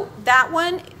so that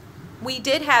one, we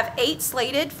did have 8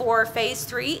 slated for phase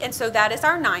 3, and so that is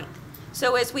our 9th.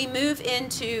 So as we move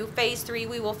into phase 3,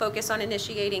 we will focus on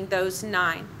initiating those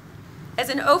 9. As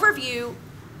an overview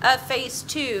of phase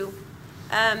 2,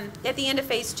 at the end of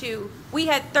phase 2, we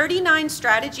had 39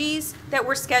 strategies that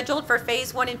were scheduled for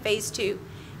phase 1 and phase 2.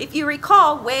 If you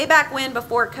recall, way back when,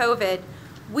 before COVID,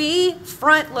 we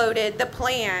front-loaded the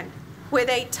plan with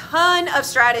a ton of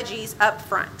strategies up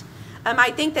front.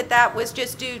 I think that was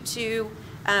just due to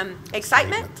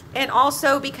excitement and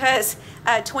also because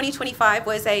 2025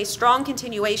 was a strong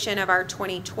continuation of our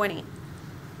 2020.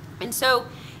 And so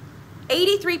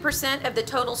 83% of the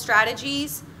total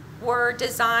strategies were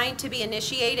designed to be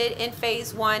initiated in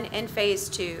phase 1 and phase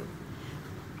 2.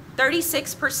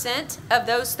 36% of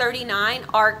those 39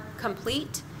 are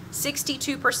complete,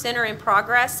 62% are in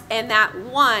progress, and that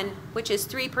 1, which is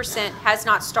 3%, has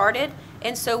not started,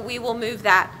 and so we will move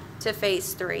that to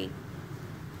phase 3.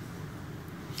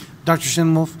 Dr.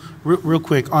 Shinwolf, real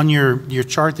quick, on your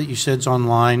chart that you said's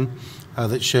online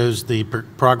that shows the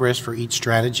progress for each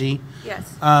strategy.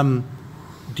 Yes.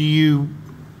 Do you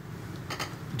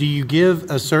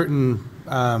give a certain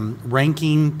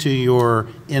ranking to your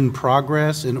in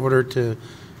progress in order to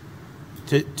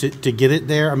get it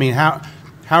there? I mean, how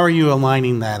are you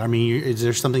aligning that? I mean, is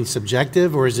there something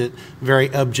subjective or is it very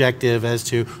objective as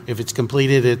to if it's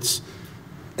completed, it's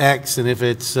X, and if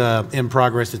it's in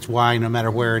progress, it's Y, no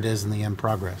matter where it is in the in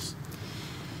progress?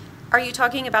 Are you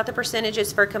talking about the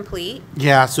percentages for complete?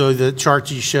 Yeah, so the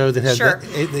chart you show that has Sure.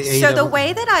 the 8 So the of-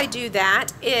 way that I do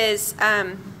that is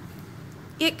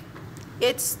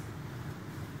it's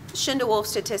Schindewolf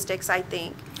statistics, I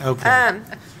think. Okay.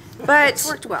 But It's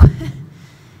worked well.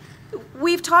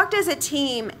 we've talked as a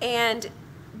team, and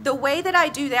the way that I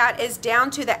do that is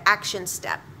down to the action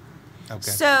step. Okay.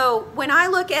 So when I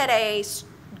look at a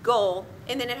goal,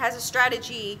 and then it has a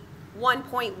strategy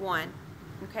 1.1,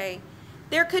 okay,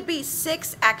 there could be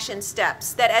 6 action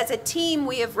steps that as a team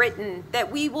we have written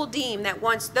that we will deem that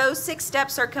once those 6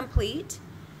 steps are complete,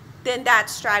 then that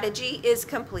strategy is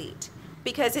complete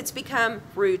because it's become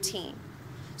routine.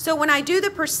 So when I do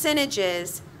the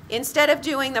percentages, instead of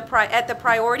doing at the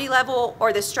priority level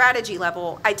or the strategy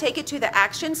level, I take it to the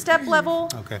action step level.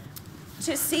 Okay.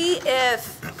 to see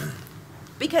if,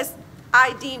 because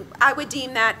I would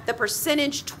deem that the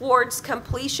percentage towards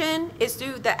completion is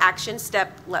through the action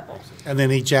step level. And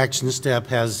then each action step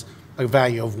has a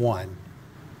value of 1.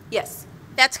 Yes.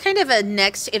 That's kind of a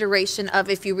next iteration of,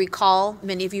 if you recall,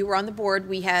 many of you were on the board,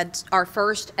 we had our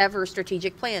first ever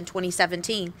strategic plan,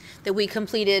 2017, that we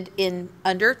completed in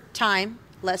under time,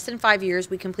 less than 5 years.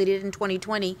 We completed in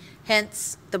 2020,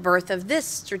 hence the birth of this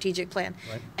strategic plan.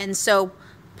 Right. And so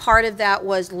part of that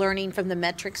was learning from the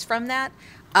metrics from that.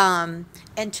 And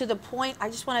to the point, I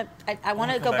just want to, I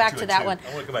want to go back to that one.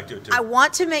 I want to go back to it too. I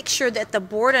want to make sure that the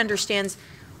board understands,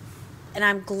 and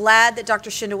I'm glad that Dr.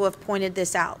 Schindewolf pointed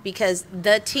this out, because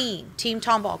the Team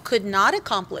Tomball, could not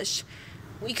accomplish,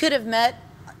 we could have met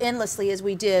endlessly as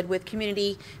we did with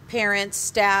community, parents,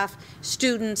 staff,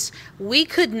 students. We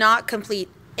could not complete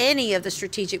any of the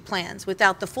strategic plans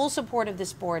without the full support of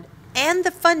this board and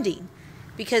the funding,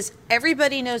 because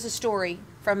everybody knows a story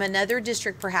from another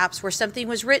district perhaps where something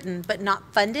was written but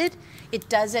not funded. It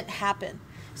doesn't happen.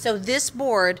 So this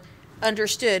board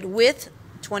understood with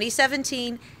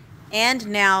 2017 and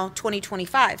now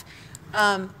 2025.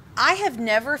 I have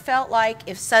never felt like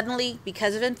if suddenly,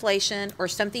 because of inflation or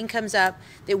something comes up,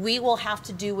 that we will have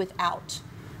to do without.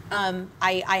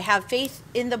 I have faith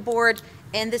in the board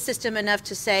and the system enough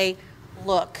to say,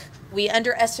 look, we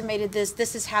underestimated this,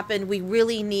 this has happened, we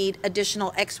really need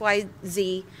additional X, Y,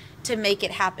 Z to make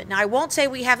it happen. Now, I won't say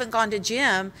we haven't gone to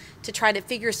Jim to try to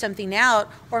figure something out,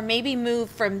 or maybe move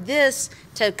from this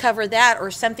to cover that,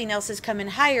 or something else is coming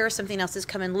higher, something else is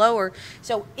coming lower.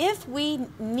 So if we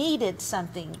needed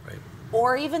something, Right.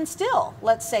 or even still,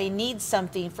 let's say, need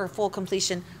something for full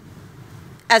completion,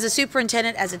 as a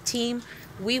superintendent, as a team,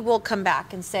 we will come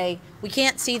back and say, we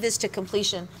can't see this to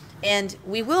completion, and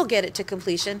we will get it to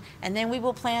completion, and then we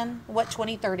will plan what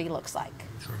 2030 looks like.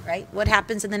 Right? What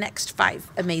happens in the next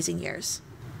 5 amazing years?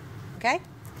 Okay?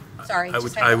 Sorry.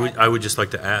 I would just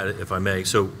like to add, if I may,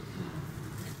 so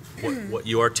what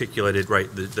you articulated, right,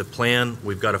 the plan,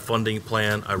 we've got a funding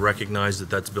plan. I recognize that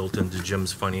that's built into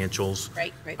Jim's financials.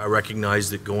 Right. I recognize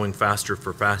that going faster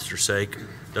for faster sake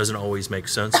doesn't always make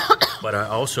sense, but I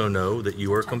also know that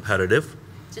you are competitive.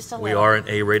 Just a We little. are an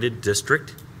A-rated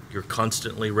district. You're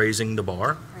constantly raising the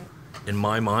bar. Right. In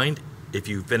my mind, if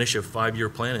you finish a 5-year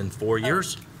plan in 4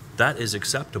 years, that is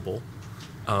acceptable.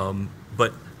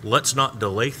 But let's not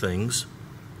delay things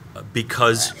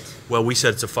because, well, we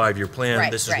said it's a 5-year plan.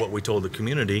 Right, This is right. what we told the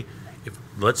community.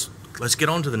 Let's get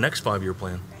on to the next 5-year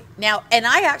plan. Now, and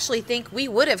I actually think we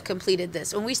would have completed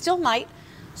this, and we still might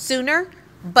sooner,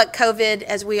 but COVID,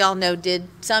 as we all know, did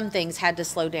some things had to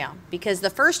slow down, because the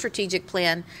first strategic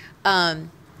plan,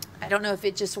 I don't know if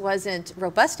it just wasn't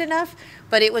robust enough,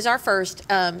 but it was our first,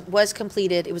 was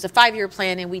completed. It was a 5-year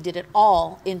plan, and we did it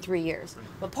all in 3 years.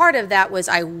 But part of that was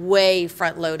I way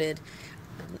front-loaded.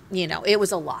 You know, it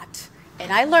was a lot.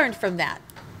 And I learned from that.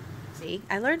 See,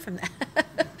 I learned from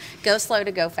that. Go slow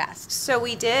to go fast. So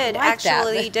we did Like that.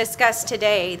 actually discuss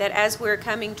today that as we're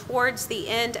coming towards the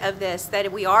end of this,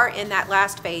 that we are in that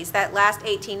last phase, that last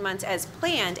 18 months as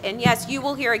planned. And yes, you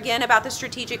will hear again about the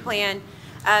strategic plan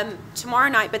tomorrow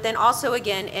night, but then also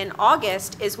again in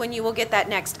August is when you will get that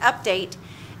next update.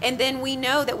 And then we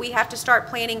know that we have to start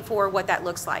planning for what that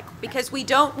looks like, because we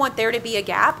don't want there to be a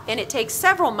gap, and it takes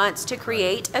several months to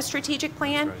create a strategic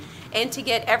plan and to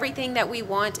get everything that we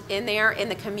want in there in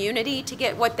the community, to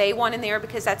get what they want in there,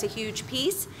 because that's a huge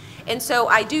piece. And so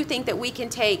I do think that we can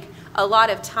take a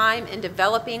lot of time in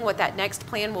developing what that next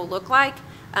plan will look like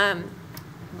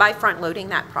by front-loading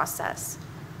that process.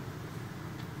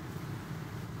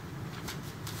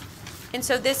 And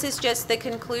so this is just the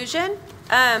conclusion,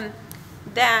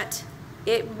 that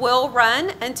it will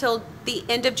run until the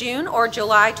end of June or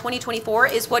July 2024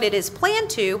 is what it is planned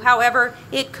to. However,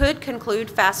 it could conclude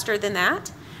faster than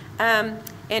that.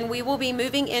 And we will be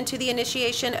moving into the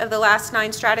initiation of the last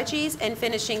 9 strategies and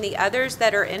finishing the others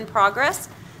that are in progress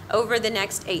over the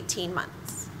next 18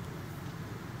 months.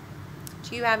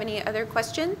 Do you have any other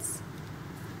questions?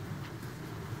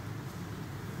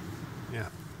 Yeah.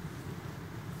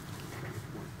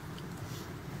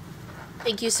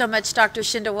 Thank you so much, Dr.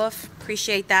 Schindewolf.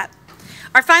 Appreciate that.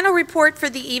 Our final report for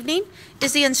the evening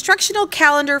is the instructional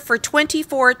calendar for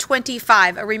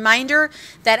 24-25. A reminder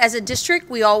that as a district,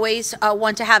 we always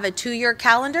want to have a 2-year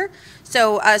calendar.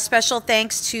 So special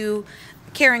thanks to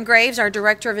Karen Graves, our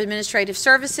Director of Administrative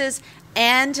Services,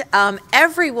 and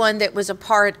everyone that was a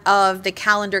part of the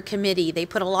calendar committee. They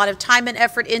put a lot of time and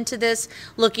effort into this,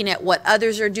 looking at what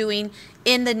others are doing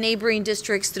in the neighboring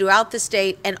districts throughout the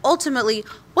state, and ultimately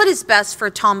what is best for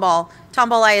Tomball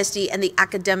ISD, and the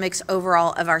academics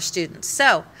overall of our students.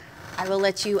 So I will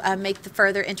let you make the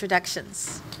further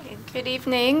introductions. Good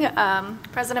evening,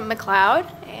 President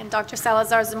McLeod and Dr.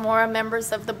 Salazar Zamora,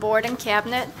 members of the board and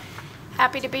cabinet.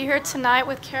 Happy to be here tonight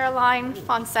with Caroline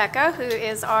Fonseca, who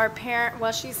is our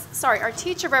our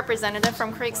teacher representative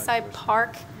from Creekside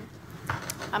Park.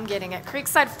 I'm getting it,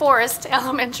 Creekside Forest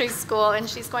Elementary School, and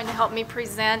she's going to help me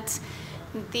present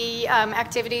the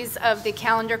activities of the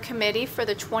calendar committee for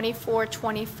the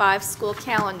 24-25 school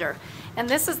calendar. And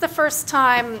this is the first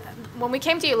time, when we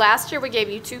came to you last year, we gave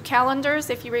you 2 calendars,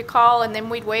 if you recall, and then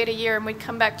we'd wait a year and we'd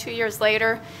come back 2 years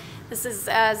later. This is,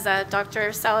 as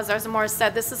Dr. Salazar Zamora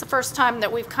said, this is the first time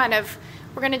that we're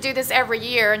going to do this every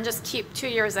year and just keep 2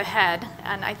 years ahead.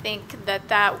 And I think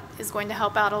that is going to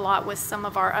help out a lot with some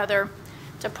of our other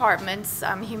departments,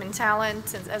 human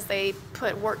talent, as they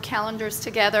put work calendars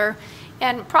together,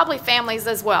 and probably families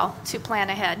as well to plan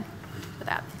ahead for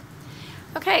that.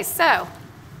 Okay, so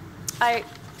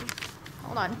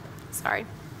hold on, sorry.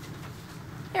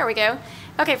 There we go.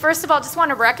 Okay, first of all, just want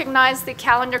to recognize the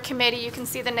calendar committee. You can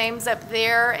see the names up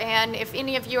there, and if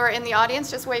any of you are in the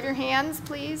audience, just wave your hands,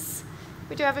 please.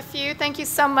 We do have a few. Thank you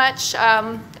so much.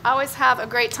 I always have a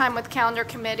great time with calendar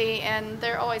committee, and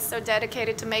they're always so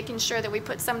dedicated to making sure that we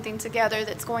put something together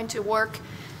that's going to work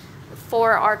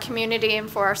for our community and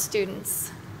for our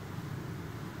students.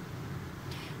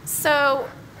 So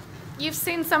you've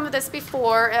seen some of this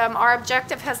before. Our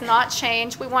objective has not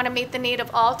changed. We want to meet the need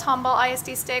of all Tomball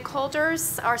ISD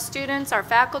stakeholders, our students, our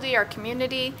faculty, our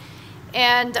community,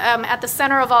 and at the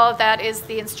center of all of that is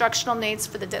the instructional needs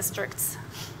for the districts.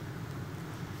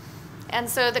 And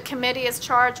so the committee is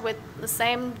charged with the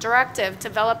same directive: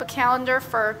 develop a calendar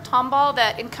for Tomball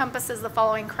that encompasses the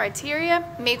following criteria,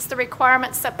 meets the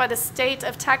requirements set by the state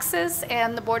of Texas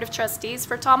and the Board of Trustees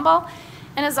for Tomball,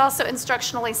 and is also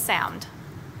instructionally sound.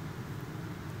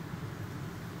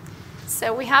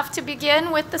 So we have to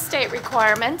begin with the state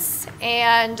requirements,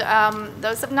 and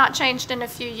those have not changed in a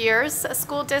few years. A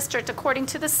school district, according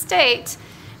to the state,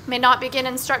 may not begin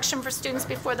instruction for students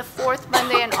before the 4th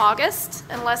Monday in August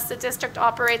unless the district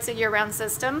operates a year-round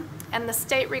system, and the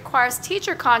state requires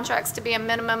teacher contracts to be a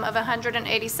minimum of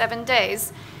 187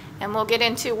 days, and we'll get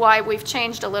into why we've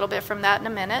changed a little bit from that in a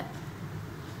minute.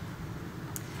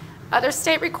 Other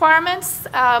state requirements,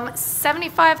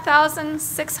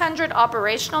 75,600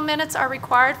 operational minutes are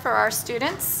required for our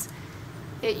students.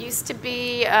 It used to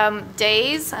be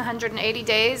days, 180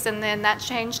 days, and then that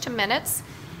changed to minutes.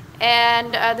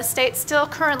 And the state still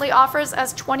currently offers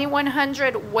us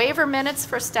 2,100 waiver minutes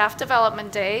for staff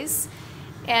development days,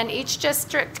 and each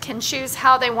district can choose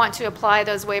how they want to apply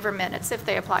those waiver minutes if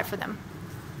they apply for them.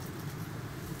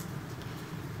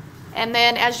 And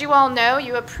then, as you all know,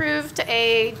 you approved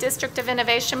a District of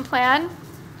Innovation plan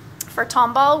for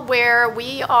Tomball where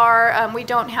we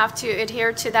don't have to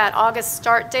adhere to that August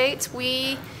start date.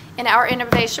 We, in our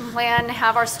innovation plan,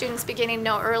 have our students beginning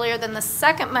no earlier than the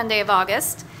 2nd Monday of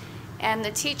August, and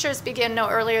the teachers begin no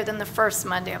earlier than the 1st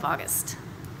Monday of August.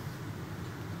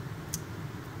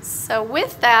 So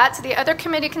with that, the other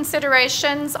committee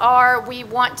considerations are we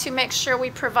want to make sure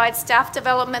we provide staff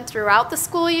development throughout the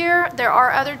school year. There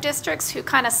are other districts who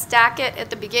kind of stack it at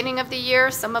the beginning of the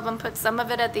year. Some of them put some of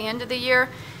it at the end of the year.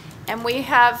 And we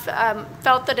have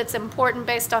felt that it's important,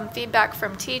 based on feedback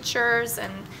from teachers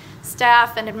and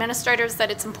staff and administrators, that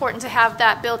it's important to have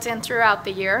that built in throughout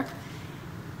the year.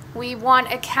 We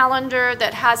want a calendar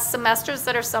that has semesters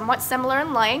that are somewhat similar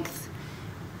in length.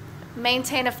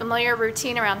 Maintain a familiar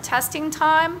routine around testing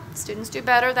time. Students do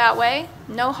better that way.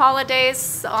 No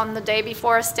holidays on the day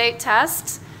before a state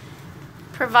test.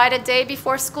 Provide a day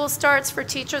before school starts for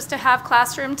teachers to have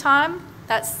classroom time.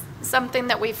 That's something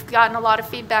that we've gotten a lot of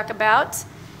feedback about.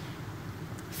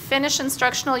 Finish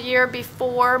instructional year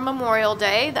before Memorial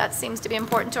Day. That seems to be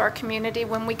important to our community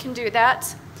when we can do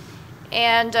that.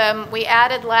 And we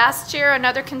added last year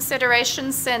another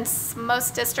consideration, since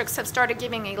most districts have started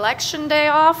giving Election Day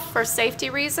off for safety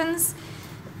reasons.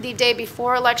 The day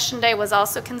before Election Day was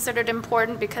also considered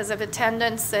important because of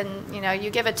attendance, and you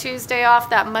give a Tuesday off,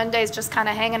 that Monday is just kind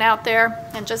of hanging out there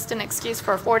and just an excuse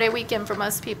for a 4-day weekend for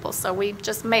most people, so we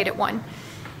just made it one.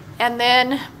 And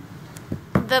then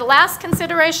the last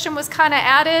consideration was kind of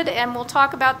added, and we'll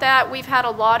talk about that. We've had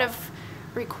a lot of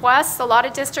requests. A lot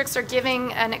of districts are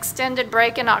giving an extended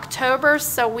break in October,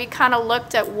 so we kind of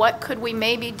looked at what could we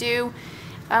maybe do.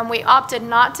 We opted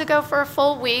not to go for a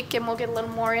full week, and we'll get a little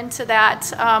more into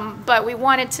that, but we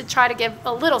wanted to try to give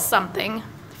a little something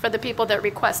for the people that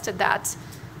requested that.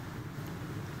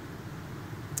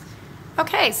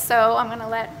 Okay, so I'm going to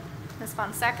let Ms.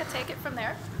 Fonseca take it from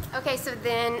there. Okay, so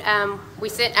then we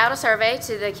sent out a survey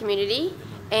to the community,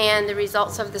 and the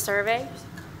results of the survey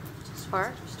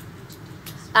are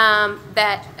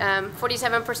that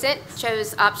 47%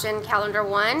 chose option calendar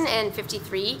 1 and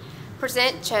 53%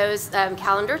 chose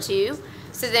calendar 2.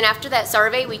 So then after that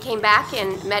survey, we came back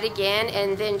and met again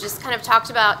and then just kind of talked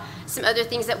about some other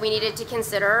things that we needed to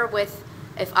consider with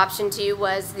if option 2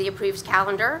 was the approved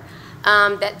calendar,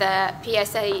 that the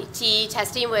PSAT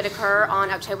testing would occur on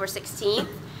October 16th.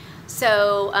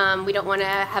 So we don't want to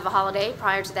have a holiday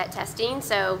prior to that testing.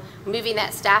 So moving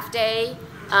that staff day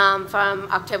from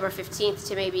October 15th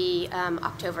to maybe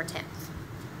October 10th.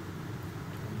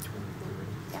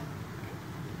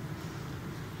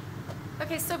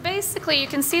 Okay, so basically you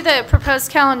can see the proposed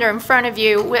calendar in front of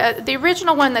you. The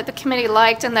original one that the committee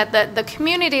liked and that the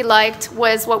community liked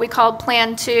was what we called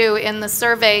Plan 2 in the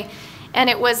survey. And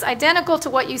it was identical to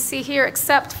what you see here,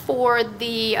 except for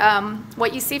the,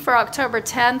 what you see for October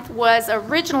 10th was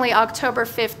originally October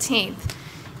 15th.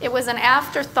 It was an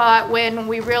afterthought when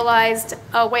we realized,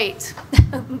 oh wait,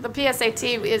 the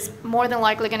PSAT is more than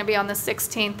likely going to be on the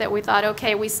 16th, that we thought,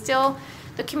 okay,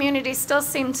 the community still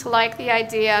seemed to like the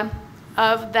idea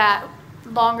of that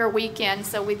longer weekend,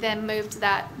 so we then moved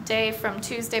that day from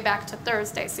Tuesday back to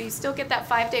Thursday. So you still get that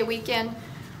 5-day weekend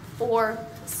for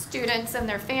students and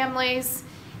their families,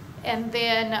 and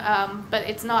then, but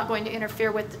it's not going to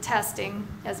interfere with the testing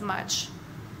as much.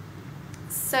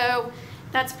 So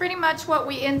that's pretty much what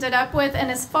we ended up with.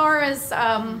 And as far as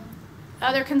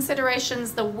other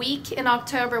considerations, the week in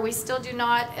October, we still do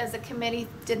not, as a committee,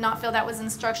 did not feel that was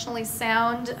instructionally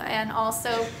sound, and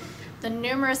also the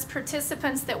numerous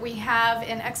participants that we have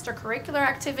in extracurricular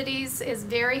activities is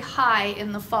very high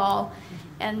in the fall.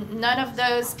 And none of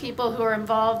those people who are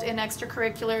involved in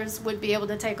extracurriculars would be able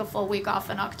to take a full week off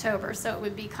in October. So it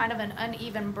would be kind of an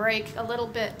uneven break, a little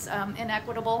bit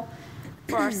inequitable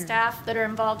for our staff that are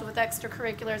involved with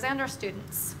extracurriculars and our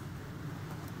students.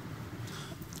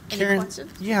 Karen,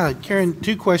 yeah, Karen,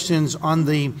 2 questions on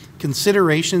the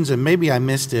considerations, and maybe I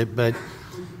missed it, but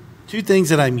 2 things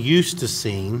that I'm used to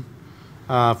seeing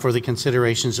for the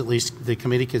considerations, at least the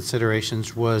committee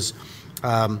considerations, was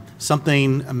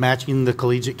something matching the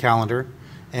collegiate calendar,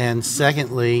 and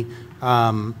secondly,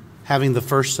 having the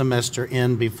first semester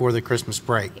in before the Christmas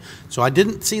break. So I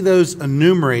didn't see those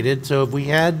enumerated, so if we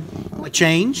had a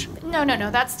change? No,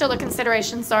 that's still a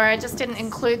consideration, sorry. I just didn't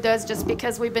include those just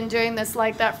because we've been doing this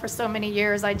like that for so many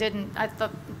years. I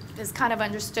thought it's kind of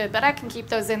understood, but I can keep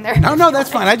those in there. No, that's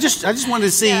fine. I just wanted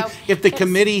to see if the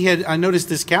committee had, I noticed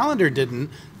this calendar didn't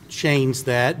change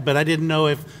that, but I didn't know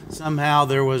if somehow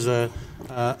there was a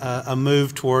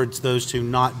move towards those 2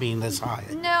 not being this high.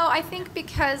 No, I think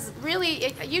because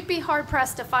really you'd be hard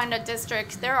pressed to find a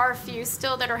district. There are a few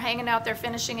still that are hanging out there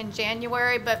finishing in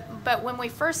January, but when we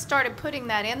first started putting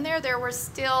that in there, there were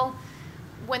still,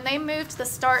 when they moved the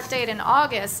start date in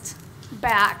August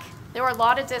back, there were a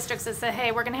lot of districts that said,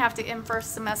 hey, we're going to have to end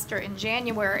first semester in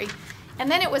January.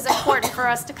 And then it was important for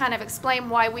us to kind of explain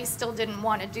why we still didn't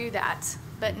want to do that.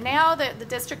 But now that the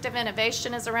District of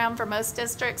Innovation is around for most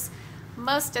districts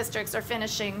are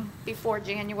finishing before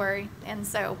January, and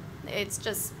so it's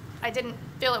just, I didn't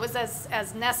feel it was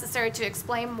as necessary to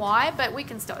explain why, but we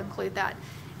can still include that.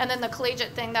 And then the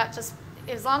collegiate thing, that just,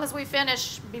 as long as we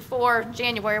finish before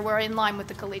January, we're in line with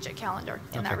the collegiate calendar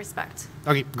in that respect.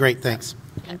 Okay, great, thanks.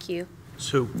 Thank you.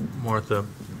 So, Martha,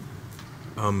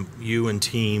 you and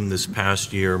team this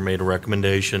past year made a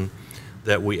recommendation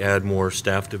that we add more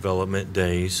staff development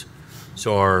days.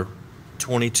 So our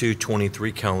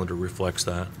 22-23 calendar reflects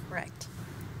that. Correct.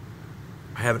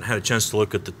 I haven't had a chance to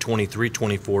look at the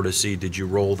 23-24 to see, did you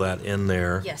roll that in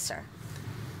there? Yes, sir.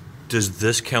 Does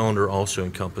this calendar also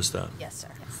encompass that? Yes, sir.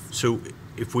 So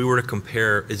if we were to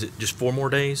compare, is it just 4 more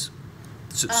days?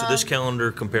 So this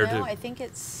calendar compared to? No, I think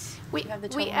it's, we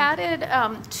added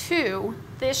 2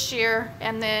 this year,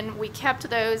 and then we kept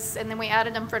those, and then we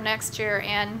added them for next year,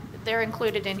 and they're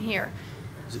included in here.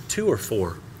 Is it 2 or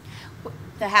 4?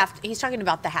 He's talking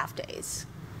about the half days.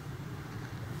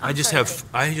 I just have,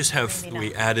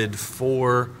 we added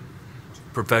 4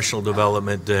 professional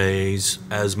development days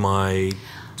as my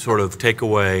sort of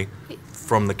takeaway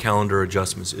from the calendar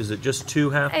adjustments. Is it just 2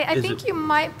 half? I think you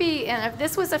might be, and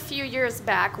this was a few years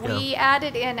back. We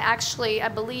added in actually, I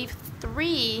believe,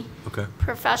 3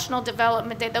 professional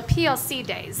development days, the PLC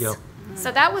days. Yep. So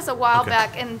that was a while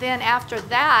back, and then after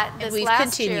that, this we've last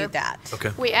continued year,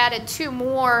 that. we added 2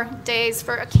 more days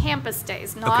for campus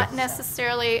days, not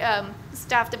necessarily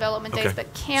staff development days,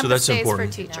 but campus days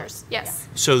important. for teachers. Yes.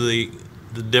 So the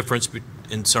difference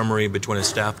in summary between a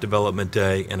staff development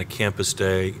day and a campus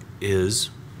day is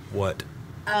what?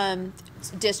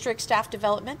 District staff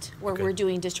development, where we're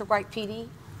doing district-wide PD,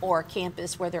 or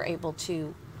campus where they're able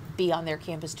to be on their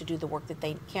campus to do the work that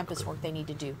campus work they need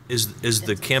to do. Is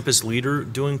the campus leader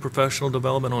doing professional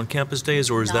development on campus days,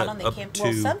 or is Not that on the up camp- to?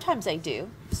 Well, sometimes they do,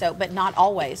 but not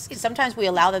always. Sometimes we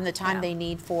allow them the time they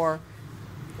need for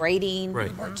grading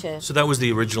Right. or to. So that was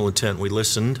the original intent. We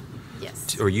listened,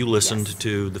 Yes. or you listened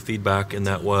to the feedback, and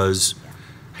that was,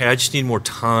 hey, I just need more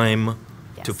time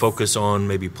to Yes. focus on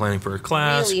maybe planning for a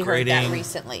class, Really grading. heard that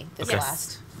recently, this Okay.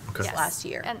 this last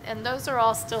year. And those are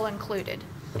all still included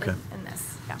Okay. in this.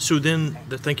 Yeah. So then,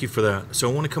 thank you for that. So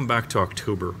I want to come back to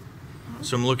October.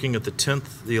 So I'm looking at the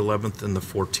 10th, the 11th, and the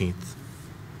 14th.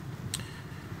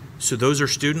 So those are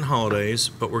student holidays,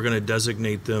 but we're going to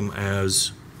designate them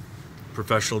as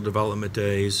professional development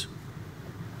days.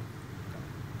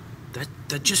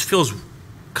 That just feels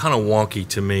kind of wonky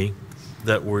to me,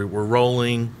 that we're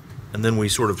rolling and then we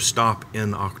sort of stop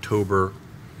in October,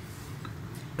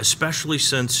 especially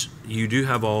since you do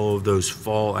have all of those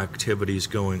fall activities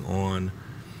going on.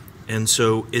 And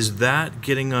so is that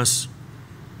getting us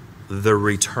the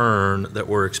return that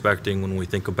we're expecting when we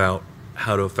think about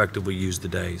how to effectively use the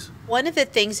days? One of the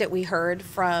things that we heard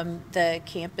from the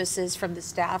campuses, from the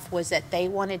staff, was that they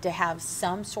wanted to have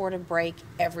some sort of break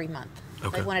every month.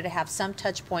 Okay. They wanted to have some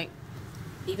touch point,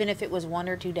 even if it was 1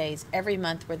 or 2 days, every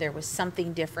month where there was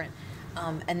something different.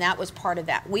 And that was part of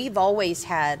that. We've always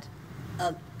had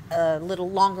a little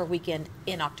longer weekend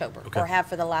in October, Okay. or have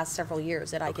for the last several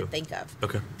years that I can think of.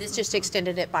 Okay. This just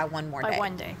extended it by one more day. By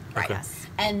 1 day. Right. Okay.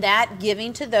 And that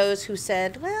giving to those who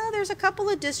said, well, there's a couple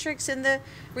of districts in the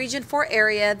Region 4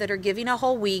 area that are giving a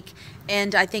whole week,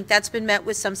 and I think that's been met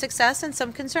with some success and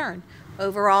some concern.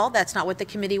 Overall, that's not what the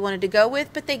committee wanted to go with,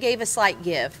 but they gave a slight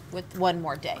give with one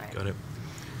more day. Got it.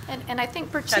 And I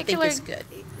think Which I think particularly, is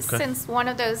good. since one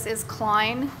of those is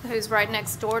Klein, who's right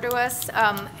next door to us,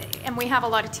 and we have a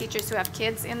lot of teachers who have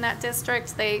kids in that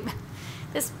district,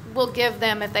 this will give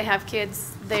them, if they have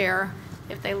kids there,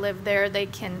 if they live there, they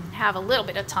can have a little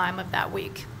bit of time of that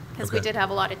week. Because we Okay. did have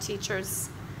a lot of teachers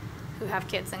who have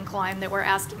kids in Klein that were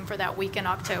asking for that week in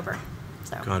October,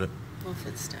 so. Got it.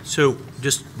 So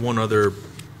just one other,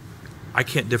 I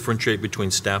can't differentiate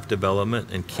between staff development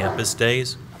and campus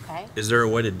days. Okay. Is there a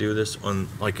way to do this on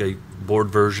like a board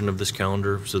version of this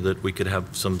calendar so that we could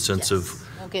have some sense of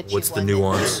We'll get you what's the one that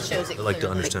nuance? shows it I'd like to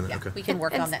clearly. understand it. Yeah, Okay. we can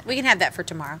work on that. We can have that for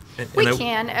tomorrow.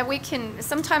 We can,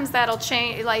 sometimes that'll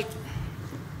change, like,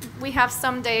 we have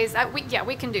some days,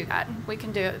 we can do that. We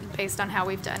can do it based on how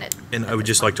we've done it. And I would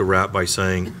just like to wrap by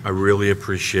saying, I really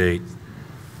appreciate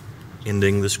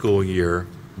ending the school year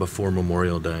before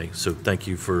Memorial Day. So thank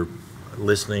you for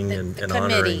listening and The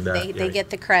honoring that. committee, they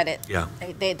get the credit. Yeah.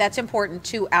 That's important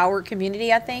to our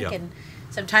community, I think, Yeah. and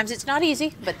sometimes it's not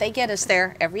easy, but they get us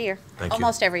there every year. Thank you.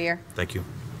 Almost every year. Thank you.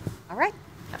 All right.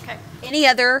 Okay. Any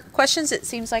other questions? It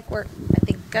seems like I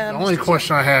think. The only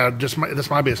question I had, this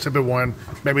might be a stupid one,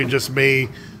 maybe just me,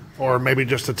 or maybe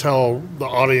just to tell the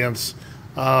audience,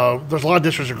 there's a lot of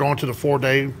districts that are going to the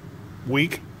 4-day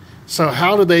week. So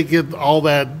how do they get all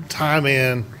that time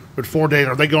in with 4 days?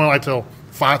 Are they going like till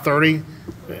 5:30,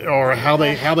 or how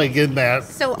they get that?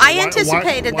 So I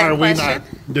anticipated why that are we question.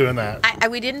 not doing that?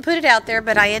 We didn't put it out there,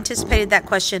 but I anticipated that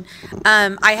question.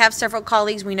 I have several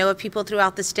colleagues. We know of people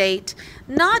throughout the state.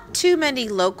 Not too many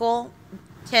local,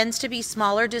 tends to be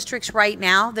smaller districts right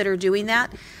now that are doing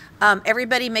that.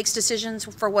 Everybody makes decisions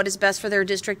for what is best for their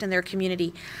district and their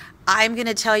community. I'm going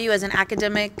to tell you, as an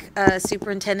academic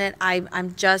superintendent,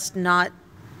 I'm just not,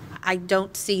 I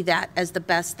don't see that as the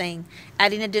best thing.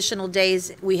 Adding additional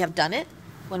days, we have done it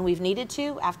when we've needed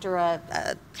to, after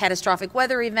a catastrophic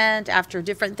weather event, after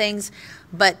different things.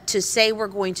 But to say we're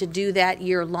going to do that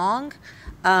year long,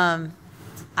 I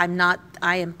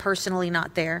am personally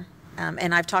not there.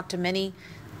 And I've talked to many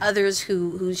others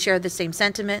who share the same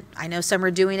sentiment. I know some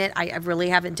are doing it. I really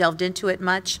haven't delved into it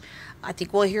much. I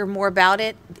think we'll hear more about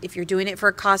it. If you're doing it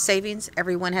for cost savings,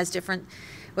 everyone has different,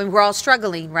 when we're all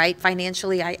struggling, right?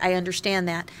 Financially, I understand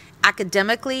that.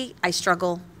 Academically, I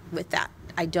struggle with that.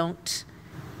 I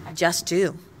just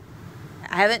do.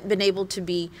 I haven't been able to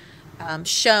be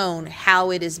shown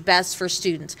how it is best for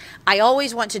students. I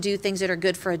always want to do things that are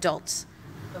good for adults,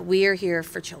 but we are here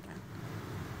for children.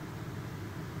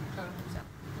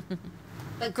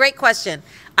 But great question.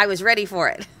 I was ready for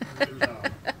it.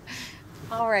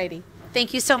 All righty.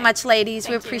 Thank you so much, ladies.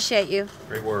 We appreciate you.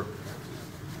 Great work.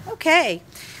 Okay.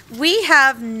 We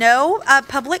have no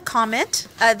public comment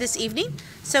this evening,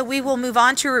 so we will move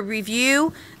on to a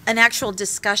review, an actual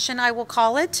discussion, I will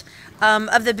call it,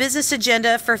 of the business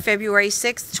agenda for February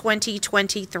 6th,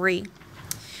 2023.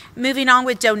 Moving on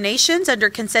with donations, under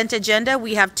consent agenda,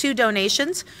 we have 2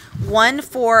 donations, one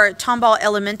for Tomball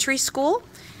Elementary School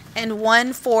and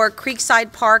one for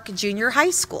Creekside Park Junior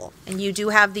High School. And you do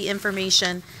have the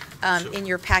information in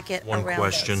your packet around One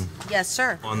question. those. Yes,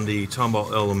 sir. On the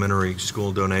Tomball Elementary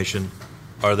School donation,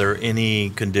 are there any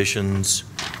conditions,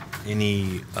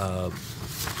 anything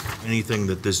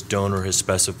that this donor has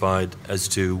specified as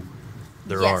to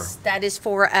there are? Yes, that is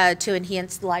for, to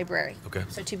enhance the library. Okay.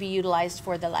 So to be utilized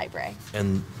for the library.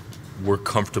 And we're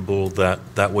comfortable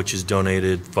that that which is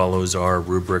donated follows our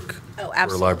rubric Oh, for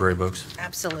absolutely. library books?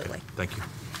 Absolutely. Thank you.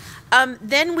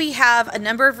 Then we have a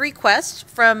number of requests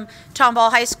from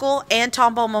Tomball High School and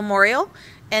Tomball Memorial,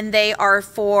 and they are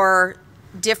for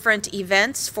different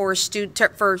events for students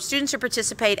to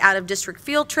participate out of district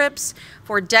field trips,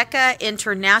 for DECA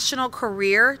International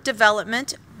Career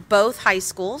Development, both high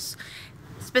schools.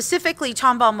 Specifically,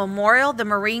 Tomball Memorial, the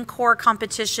Marine Corps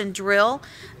Competition Drill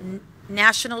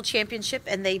National Championship,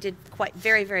 and they did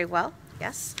very, very well,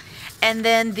 yes. And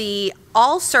then the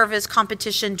All-Service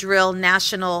Competition Drill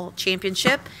National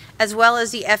Championship, as well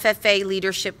as the FFA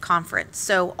Leadership Conference.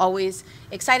 So always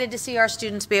excited to see our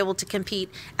students be able to compete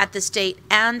at the state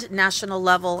and national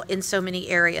level in so many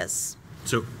areas.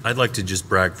 So I'd like to just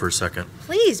brag for a second.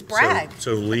 Please brag.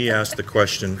 So Lee asked the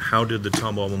question, how did the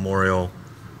Tomball Memorial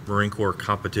Marine Corps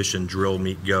Competition Drill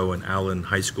meet go in Allen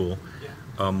High School?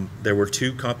 There were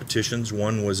two competitions.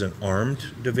 One was an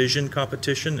armed division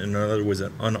competition, and another was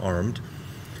an unarmed.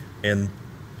 And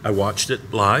I watched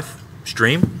it live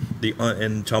stream.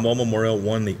 And Tomball Memorial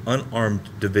won the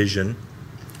unarmed division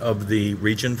of the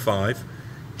Region 5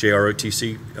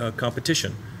 JROTC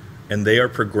competition. And they are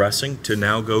progressing to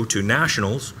now go to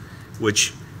nationals,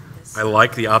 which I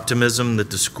like the optimism that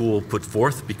the school put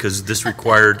forth, because this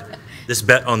required this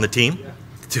bet on the team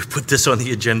to put this on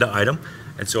the agenda item.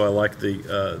 And so I like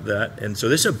that. And so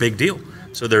this is a big deal.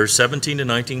 So there's 17 to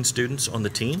 19 students on the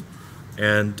team,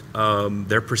 and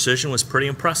their precision was pretty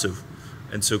impressive.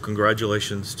 And so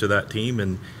congratulations to that team.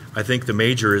 And I think the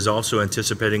major is also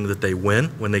anticipating that they win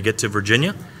when they get to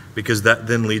Virginia, because that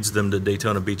then leads them to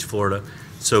Daytona Beach, Florida.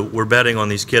 So we're betting on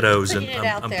these kiddos, and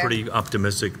I'm pretty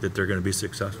optimistic that they're going to be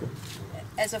successful.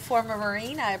 As a former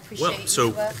Marine, I appreciate Well,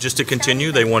 so just to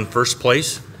continue, they won first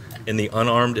place in the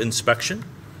unarmed inspection.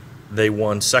 They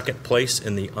won second place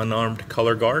in the unarmed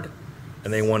color guard,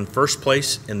 and they won first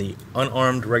place in the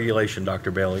unarmed regulation,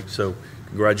 Dr. Bailey. So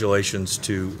congratulations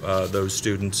to those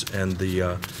students and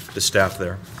the staff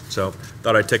there. So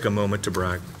thought I'd take a moment to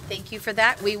brag. Thank you for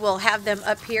that. We will have them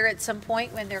up here at some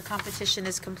point when their competition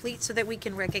is complete so that we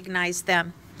can recognize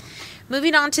them.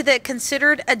 Moving on to the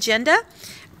considered agenda.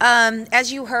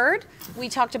 As you heard, we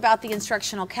talked about the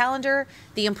instructional calendar,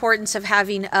 the importance of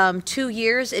having 2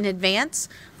 years in advance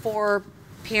for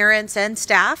parents and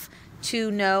staff to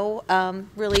know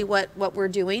really what we're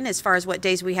doing as far as what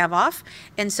days we have off.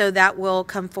 And so that will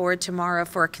come forward tomorrow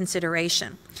for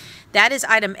consideration. That is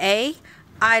item A.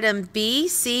 Item B,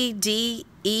 C, D,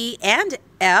 E, and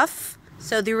F.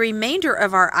 So the remainder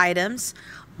of our items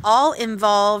all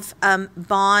involve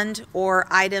bond or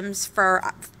items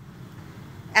for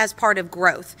as part of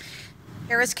growth.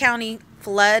 Harris County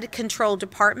Flood Control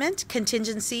Department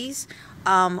contingencies,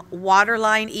 water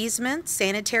line easements,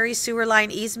 sanitary sewer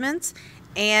line easements,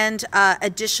 and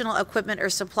additional equipment or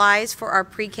supplies for our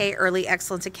Pre-K Early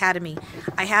Excellence Academy.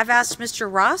 I have asked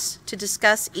Mr. Ross to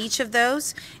discuss each of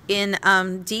those in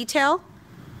detail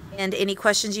and any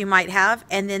questions you might have.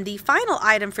 And then the final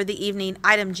item for the evening,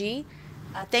 item G,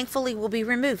 thankfully will be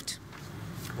removed.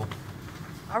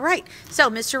 All right, so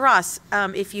Mr. Ross,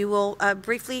 if you will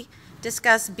briefly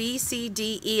discuss B, C,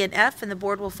 D, E, and F, and the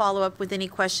board will follow up with any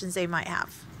questions they might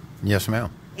have. Yes,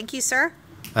 ma'am. Thank you, sir.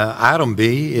 Item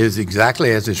B is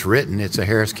exactly as it's written. It's a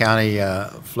Harris County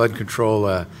Flood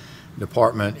Control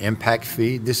Department impact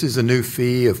fee. This is a new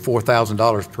fee of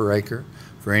 $4,000 per acre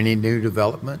for any new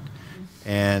development,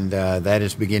 and that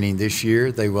is beginning this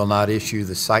year. They will not issue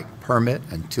the site permit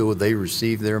until they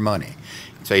receive their money.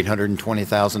 It's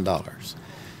 $820,000.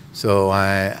 So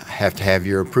I have to have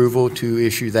your approval to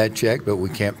issue that check, but we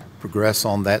can't progress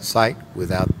on that site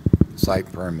without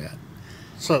site permit.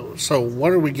 So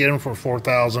what are we getting for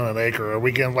 $4,000 an acre? Are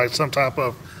we getting like some type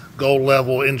of gold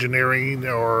level engineering,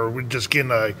 or are we just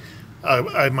getting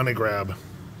a money grab?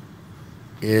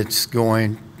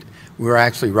 We're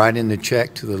actually writing the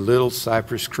check to the Little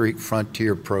Cypress Creek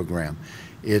Frontier Program.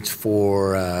 It's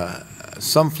for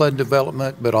some flood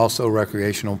development, but also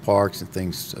recreational parks and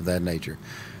things of that nature.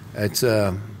 It's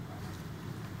a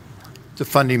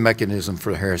funding mechanism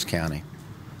for Harris County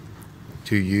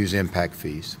to use impact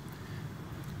fees.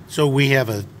 So we have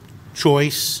a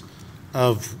choice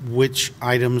of which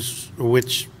items,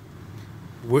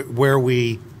 where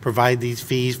we provide these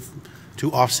fees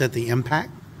to offset the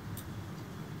impact?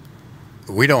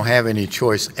 we don't have any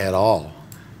choice at all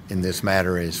in this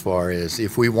matter as far as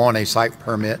if we want a site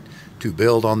permit to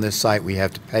build on this site, we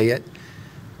have to pay it.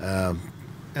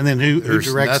 And then who There's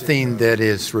directs nothing that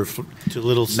is, to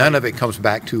Little none Site? of it comes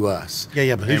back to us.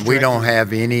 Yeah, but who's And we don't directing?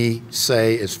 have any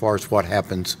say as far as what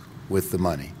happens with the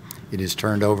money. It is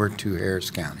turned over to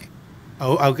Harris County.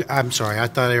 Oh, I'm sorry. I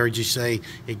thought I heard you say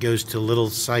it goes to Little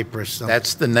Cypress. something.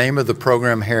 That's the name of the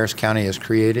program Harris County has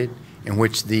created, in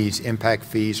which these impact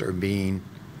fees are being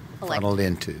funneled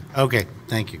into. Okay,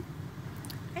 thank you.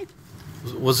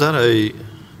 Was that a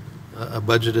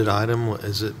budgeted item?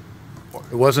 Is it?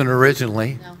 It wasn't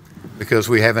originally, No. because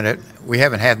we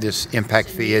haven't had this impact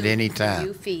fee at any New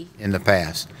time fee. in the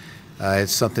past.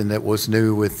 It's something that was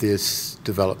new with this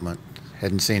development.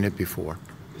 Hadn't seen it before.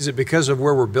 Is it because of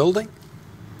where we're building?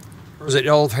 Or is it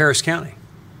all of Harris County?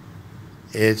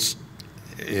 It's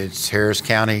Harris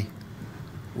County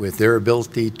with their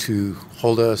ability to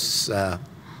hold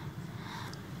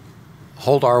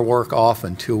our work off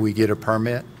until we get a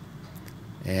permit,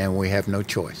 and we have no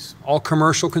choice. All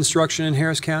commercial construction in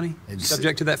Harris County It's-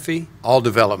 subject to that fee? All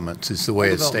developments is the way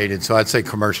All it's development. stated, so I'd say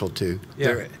commercial too.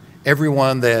 Yeah.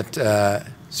 Everyone that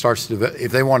starts to,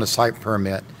 if they want a site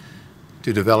permit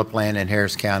to develop land in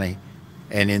Harris County,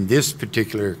 and in this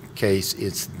particular case,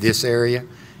 it's this area,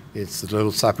 it's the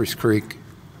Little Cypress Creek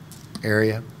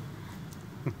area,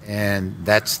 and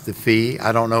that's the fee.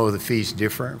 I don't know if the fee's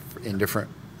different in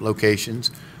different locations,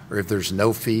 or if there's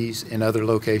no fees in other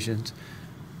locations.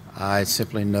 I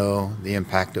simply know the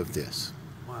impact of this.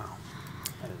 Wow.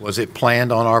 Was it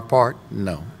planned on our part?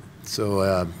 No. So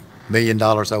 $1 million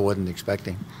I wasn't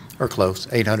expecting, or close,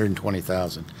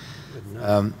 820,000.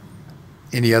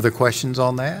 Any other questions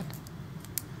on that?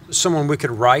 Someone we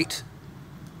could write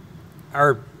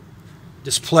our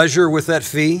displeasure with that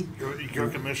fee? You're a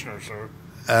commissioner, sir.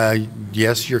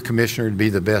 Yes, your commissioner would be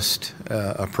the best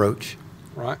approach.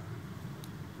 Right.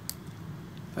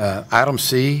 Item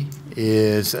C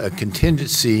is a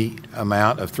contingency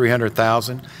amount of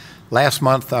 $300,000. Last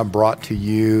month, I brought to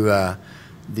you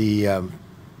the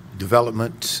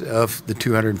development of the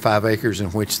 205 acres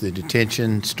in which the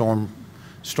detention,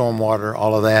 stormwater,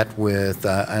 all of that, with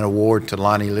an award to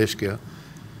Lonnie Lishka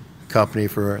Company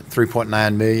for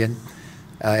 $3.9 million.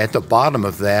 At the bottom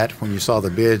of that, when you saw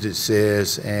the bids, it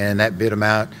says, and that bid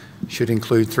amount should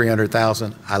include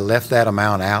 $300,000. I left that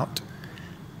amount out.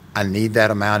 I need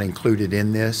that amount included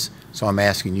in this, so I'm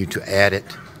asking you to add it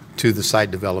to the site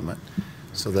development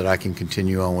so that I can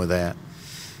continue on with that.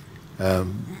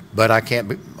 But I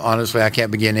can't, honestly, I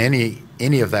can't begin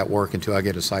any of that work until I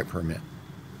get a site permit.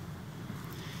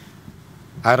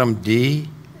 Item D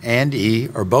and E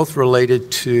are both related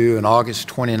to an August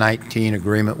 2019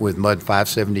 agreement with MUD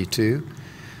 572.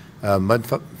 MUD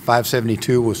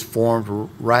 572 was formed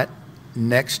right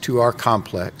next to our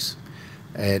complex,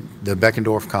 at the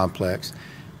Beckendorf complex,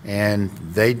 and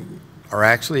they are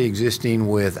actually existing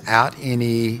without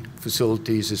any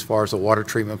facilities as far as a water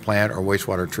treatment plant or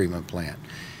wastewater treatment plant.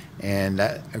 And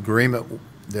that agreement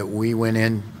that we went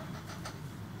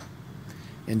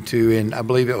into in, I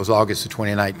believe it was August of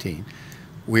 2019,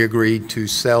 we agreed to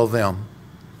sell them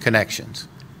connections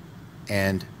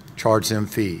and charge them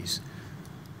fees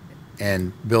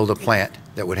and build a plant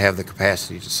that would have the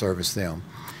capacity to service them.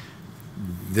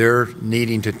 They're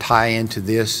needing to tie into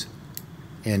this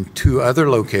in 2 other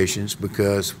locations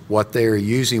because what they're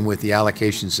using with the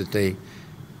allocations that they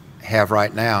have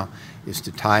right now is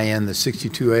to tie in the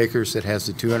 62 acres that has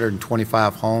the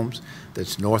 225 homes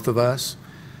that's north of us.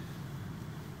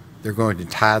 They're going to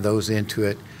tie those into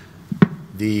it.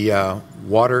 The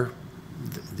water,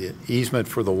 the easement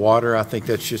for the water, I think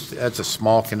that's a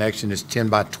small connection. It's 10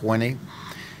 by 20,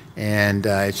 and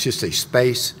it's just a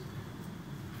space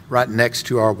right next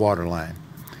to our water line,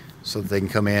 so that they can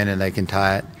come in and they can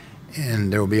tie it.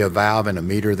 And there will be a valve and a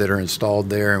meter that are installed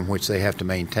there in which they have to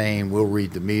maintain. We'll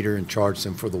read the meter and charge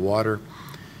them for the water.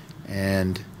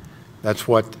 And that's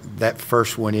what that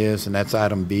first one is, and that's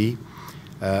item B.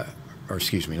 Or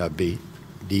excuse me, not B,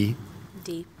 D.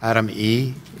 D. Item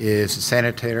E is the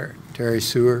sanitary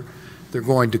sewer. They're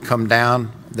going to come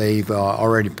down. They've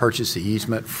already purchased the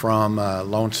easement from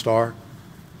Lone Star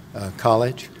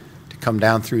College to come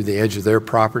down through the edge of their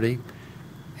property,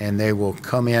 and they will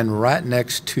come in right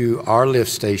next to our lift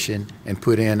station and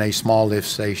put in a small lift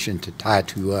station to tie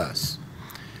to us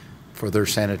for their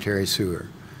sanitary sewer.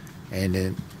 And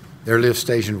then their lift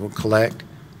station will collect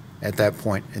at that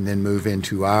point and then move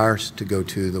into ours to go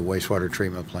to the wastewater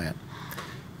treatment plant.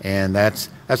 And that's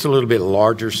a little bit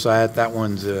larger site. That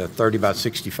one's a 30 by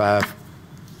 65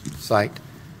 site.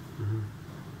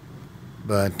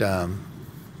 But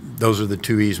those are the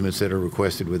 2 easements that are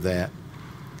requested with that.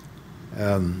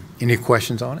 Any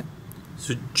questions on it?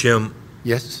 So Jim,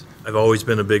 Yes? I've always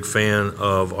been a big fan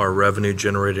of our revenue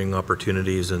generating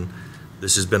opportunities, and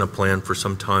this has been a plan for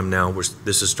some time now.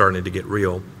 This is starting to get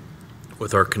real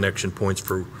with our connection points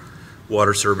for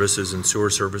water services and sewer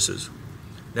services.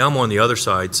 Now I'm on the other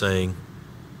side saying,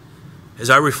 as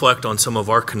I reflect on some of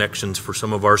our connections for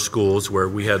some of our schools where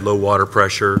we had low water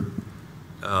pressure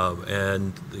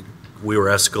and we were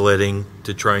escalating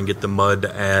to try and get the mud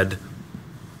to add,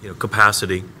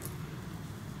 capacity.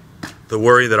 The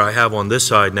worry that I have on this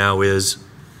side now is,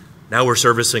 now we're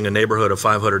servicing a neighborhood of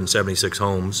 576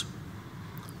 homes,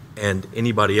 and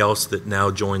anybody else that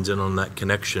now joins in on that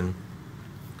connection,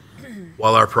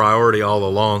 while our priority all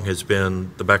along has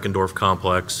been the Beckendorf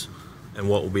complex and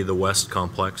what will be the West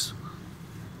complex,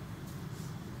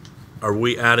 are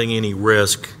we adding any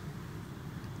risk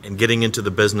and getting into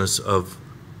the business of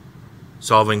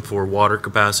solving for water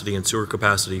capacity and sewer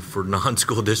capacity for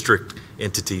non-school district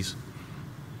entities?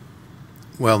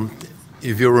 Well,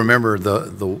 if you'll remember,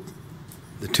 the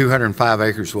 205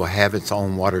 acres will have its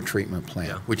own water treatment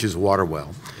plant, which is a water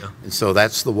well. Yeah. And so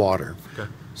that's the water. Okay.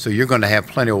 So you're going to have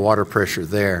plenty of water pressure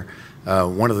there.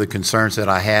 One of the concerns that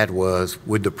I had was,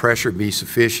 would the pressure be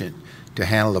sufficient to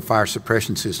handle the fire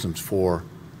suppression systems for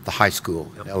the high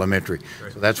school, elementary?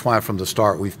 Right. So that's why from the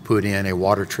start we've put in a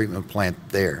water treatment plant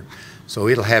there. So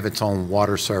it'll have its own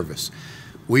water service.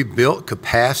 We built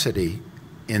capacity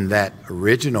in that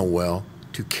original well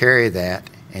to carry that,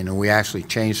 and we actually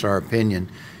changed our opinion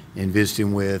in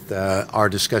visiting with our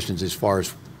discussions as far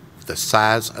as the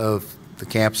size of the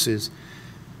campuses,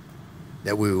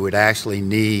 that we would actually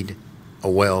need a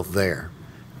well there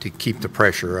to keep the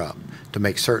pressure up, to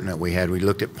make certain that we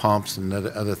looked at pumps and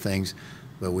other things,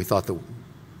 but we thought the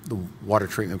water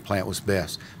treatment plant was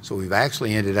best. So we've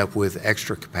actually ended up with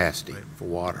extra capacity for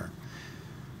water.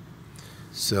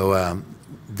 So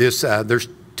there's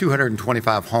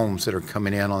 225 homes that are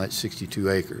coming in on that 62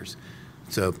 acres.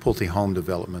 It's a Pulte home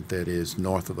development that is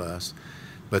north of us.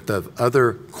 But the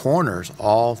other corners,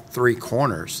 all three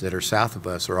corners that are south of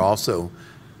us, are also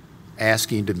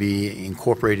asking to be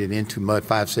incorporated into MUD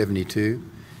 572,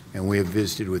 and we have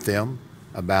visited with them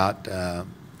about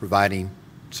providing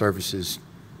services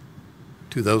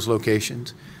to those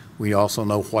locations. We also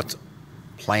know what's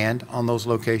planned on those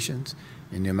locations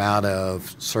and the amount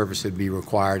of service that would be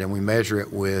required, and we measure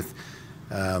it with,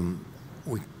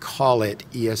 we call it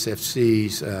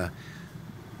ESFCs,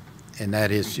 and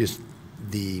that is just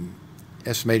the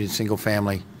estimated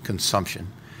single-family consumption,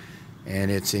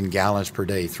 and it's in gallons per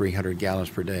day, 300 gallons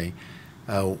per day.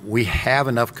 We have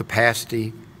enough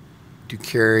capacity to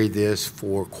carry this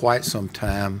for quite some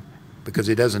time because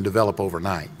it doesn't develop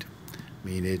overnight. I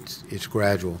mean, it's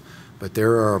gradual. But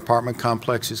there are apartment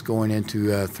complexes going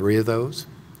into three of those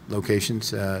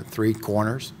locations, three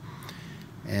corners,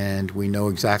 and we know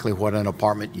exactly what an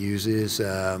apartment uses,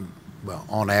 well,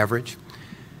 on average.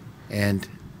 And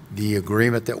the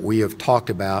agreement that we have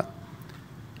talked about,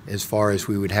 as far as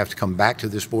we would have to come back to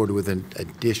this board with an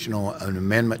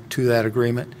amendment to that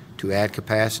agreement to add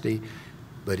capacity,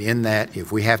 but in that,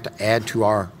 if we have to add to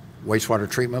our wastewater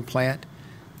treatment plant,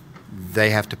 they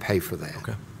have to pay for that.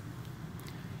 Okay.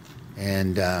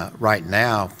 And right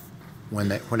now,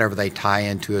 whenever they tie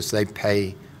into us, they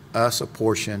pay us a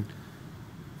portion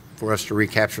for us to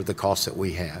recapture the costs that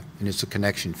we have, and it's a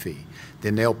connection fee.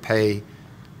 Then they'll pay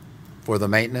for the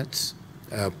maintenance,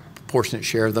 a proportionate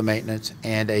share of the maintenance,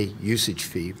 and a usage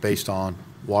fee based on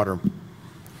water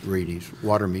readings,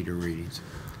 water meter readings.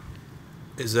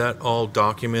 Is that all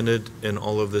documented in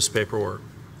all of this paperwork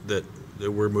that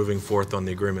we're moving forth on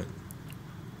the agreement?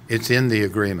 It's in the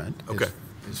agreement. Okay.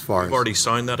 As far You've as, already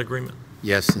signed that agreement?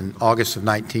 yes, in August of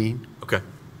 19. Okay.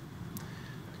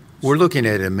 We're looking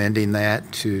at amending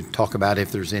that to talk about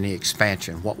if there's any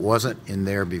expansion. What wasn't in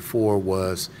there before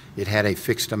was it had a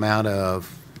fixed amount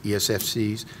of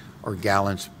ESFCs or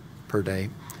gallons per day.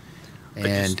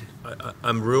 And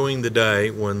I'm ruining the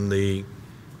day when the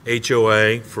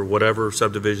HOA for whatever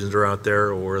subdivisions are out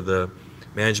there, or the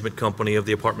management company of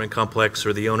the apartment complex,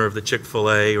 or the owner of the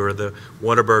Chick-fil-A or the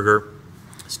Whataburger,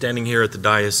 standing here at the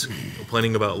dais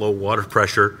complaining about low water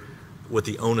pressure, with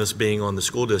the onus being on the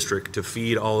school district to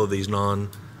feed all of these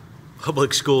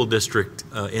non-public school district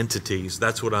entities.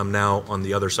 That's what I'm now on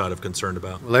the other side of concerned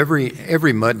about. well,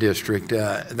 every MUD district,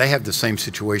 they have the same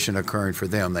situation occurring for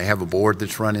them. They have a board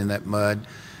that's running that MUD.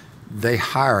 They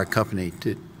hire a company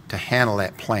to handle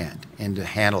that plant and to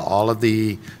handle all of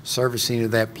the servicing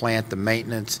of that plant, the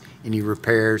maintenance, any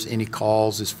repairs, any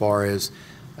calls as far as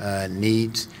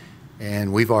needs,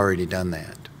 and we've already done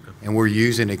that. And we're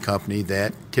using a company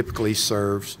that typically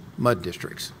serves MUD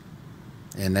districts,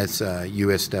 and that's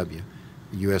USW.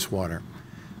 U.S. Water.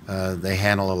 They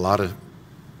handle a lot of,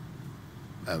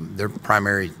 their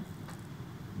primary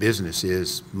business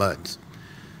is muds.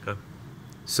 Okay.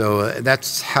 So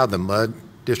that's how the mud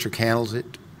district handles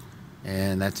it,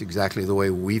 and that's exactly the way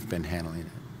we've been handling it.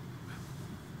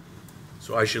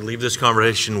 So I should leave this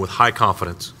conversation with high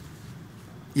confidence.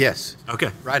 Yes.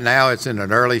 Okay. Right now, it's in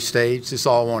an early stage. This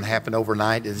all won't happen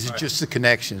overnight. This is just the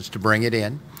connections to bring it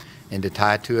in and to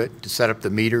tie to it, to set up the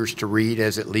meters to read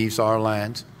as it leaves our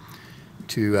lines,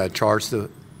 to charge the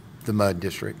mud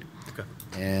district. Okay.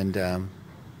 And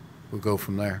we'll go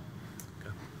from there.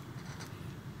 Okay.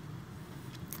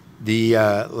 The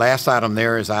last item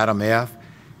there is item F,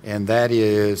 and that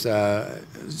is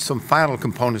some final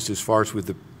components as far as with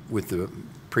the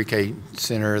pre-K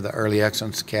center, the Early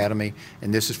Excellence Academy,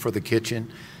 and this is for the kitchen.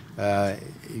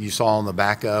 You saw on the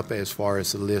backup as far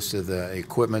as the list of the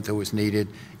equipment that was needed.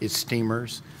 It's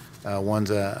steamers.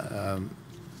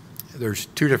 There's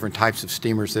two different types of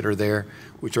steamers that are there,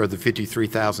 which are the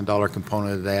 $53,000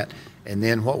 component of that. And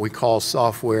then what we call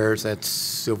softwares, that's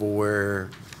silverware,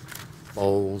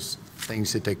 bowls,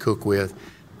 things that they cook with.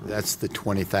 That's the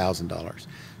 $20,000.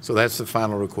 So that's the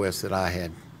final request that I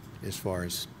had as far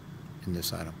as in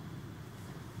this item.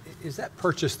 Is that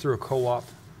purchased through a co-op?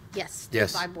 Yes.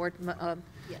 Yes. By board,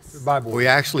 yes. By board? We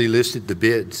actually listed the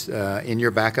bids in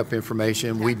your backup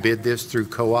information. We bid this through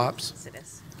co-ops. Yes, it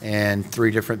is. And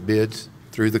 3 different bids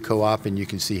through the co-op, and you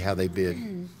can see how they bid.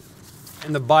 And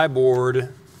the buy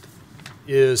board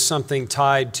is something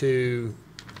tied to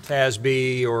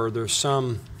TASB, or there's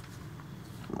some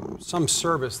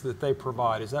service that they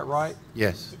provide, is that right?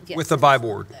 Yes. Yes. With the buy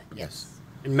board? Yes.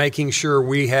 And making sure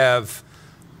we have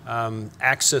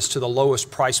access to the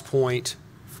lowest price point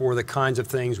for the kinds of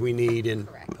things we need in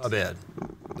pub ed.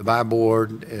 The buy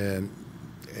board,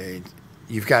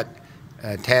 you've got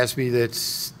TASB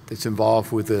that's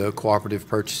involved with the cooperative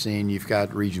purchasing. You've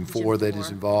got Region 4 that is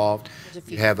involved.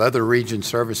 You have other region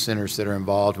service centers that are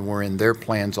involved, and we're in their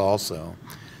plans also,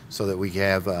 so that we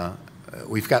have,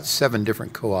 we've got 7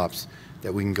 different co-ops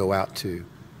that we can go out to.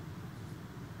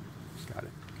 Got it.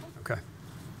 Okay.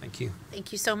 Thank you.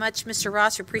 Thank you so much, Mr.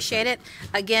 Ross. Appreciate it.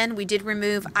 Again, we did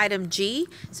remove item G.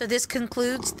 So this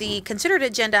concludes the considered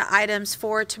agenda items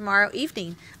for tomorrow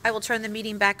evening. I will turn the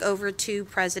meeting back over to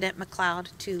President McLeod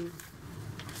to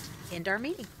end our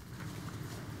meeting.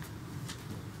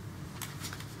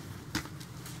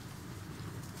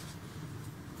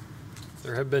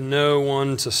 There have been no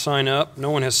one to sign up.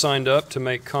 No one has signed up to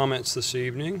make comments this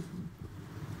evening.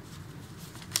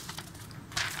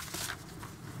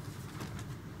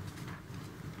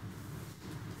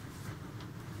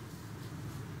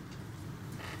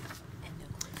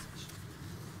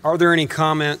 Are there any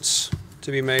comments to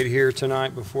be made here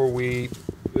tonight before we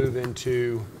move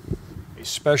into a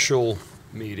special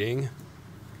meeting?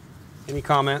 Any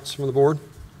comments from the board?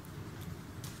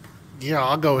 Yeah,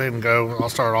 I'll go ahead and go. I'll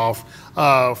start off.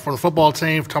 For the football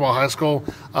team, Tomball High School,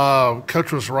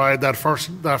 Coach was right. That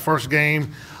first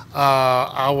game,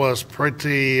 I was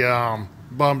pretty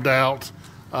bummed out.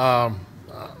 The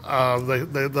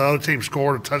other team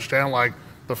scored a touchdown like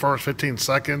the first 15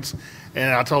 seconds,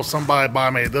 and I told somebody by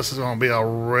me, this is going to be a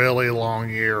really long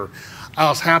year. I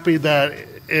was happy that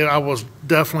I was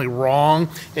definitely wrong.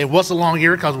 It was a long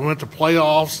year because we went to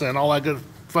playoffs and all that good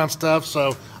fun stuff,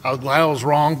 so I was glad I was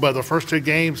wrong. But the first 2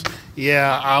 games,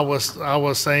 yeah, I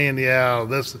was saying,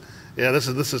 this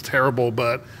is terrible.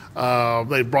 But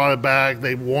they brought it back.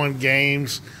 They won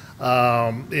games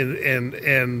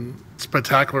in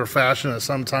spectacular fashion at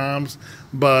some times.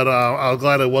 But I was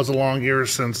glad it was a long year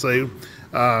since they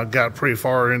got pretty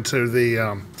far into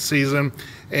the season.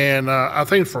 And I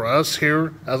think for us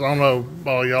here, as I don't know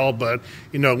about y'all, but,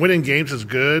 winning games is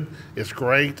good. It's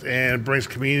great and brings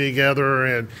community together,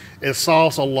 and it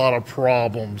solves a lot of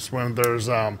problems when there's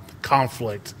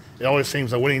conflict. It always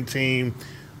seems a winning team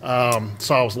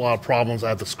solves a lot of problems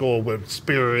at the school with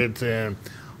spirit and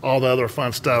all the other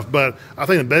fun stuff. But I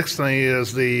think the biggest thing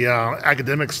is the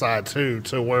academic side, too,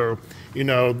 to where,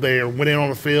 they're winning on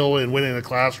the field and winning in the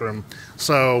classroom.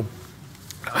 So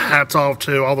hats off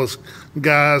to all those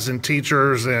guys and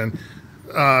teachers and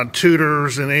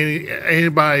tutors and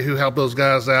anybody who helped those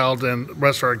guys out and the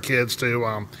rest of our kids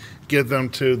to get them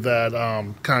to that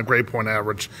kind of grade point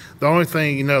average. The only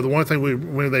thing,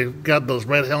 when they got those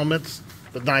red helmets,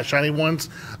 the nice shiny ones,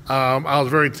 I was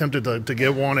very tempted to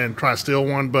get one and try to steal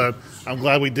one, but I'm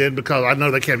glad we did because I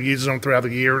know they kept using them throughout the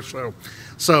year.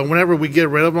 So whenever we get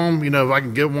rid of them, if I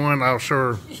can get one, I'll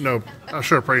sure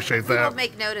appreciate that. We'll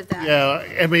make note of that.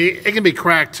 Yeah, I mean, it can be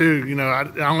cracked too. I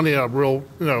don't need a real,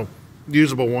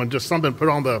 usable one. Just something put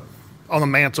on the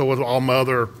mantle with all my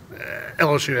other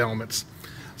LSU helmets.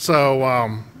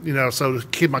 So, so to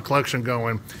keep my collection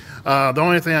going. The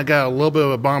only thing I got a little bit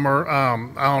of a bummer, I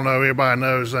don't know, everybody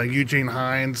knows Eugene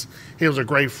Hines. He was a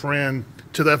great friend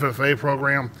to the FFA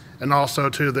program and also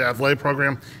to the athletic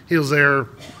program. He was there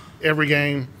every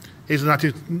game. He's a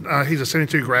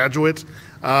 72 graduate,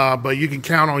 but you can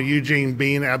count on Eugene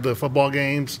being at the football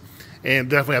games and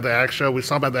definitely at the ACT show. We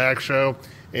saw him at the ACT show,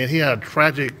 and he had a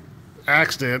tragic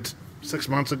accident 6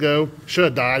 months ago. Should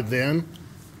have died then.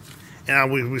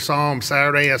 And we saw him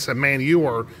Saturday. I said, man, you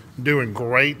are doing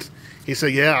great. He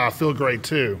said, yeah, I feel great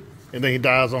too. And then he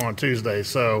dies on Tuesday.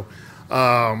 So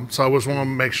I just want to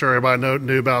make sure everybody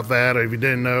knew about that, or if you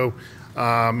didn't know,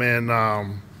 kind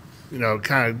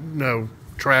of,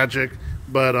 tragic,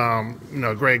 but,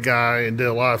 great guy and did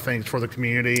a lot of things for the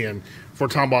community and for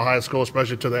Tomball High School,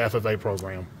 especially to the FFA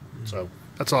program. So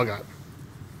that's all I got.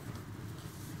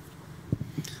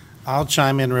 I'll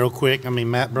chime in real quick. I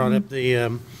mean, Matt brought up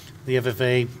the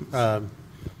FFA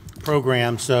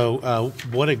program. So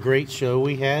what a great show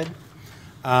we had.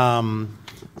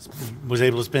 Was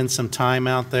able to spend some time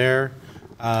out there.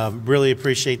 Really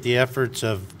appreciate the efforts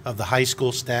of the high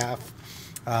school staff,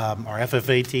 our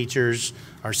FFA teachers,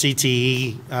 our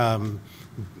CTE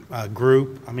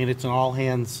group. I mean, it's an all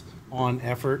hands on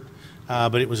effort,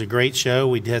 but it was a great show.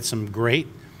 We had some great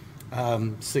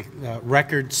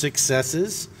record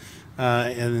successes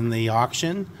in the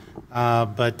auction.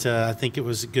 But I think it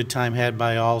was a good time had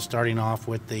by all, starting off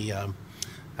with the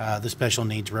special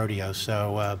needs rodeo.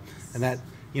 So and that,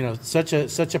 such a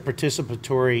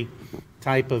participatory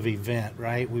type of event,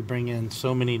 right? We bring in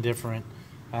so many different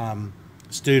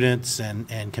students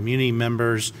and community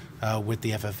members with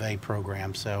the FFA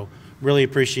program. So really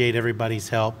appreciate everybody's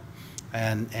help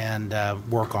and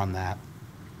work on that.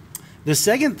 The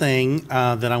second thing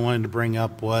that I wanted to bring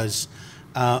up was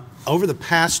over the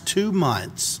past 2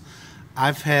 months,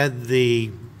 I've had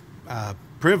the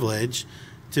privilege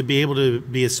to be able to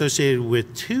be associated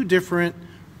with 2 different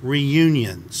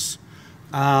reunions.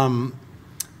 The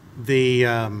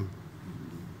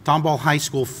Tomball High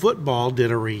School football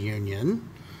did a reunion,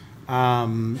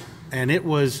 and it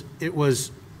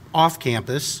was off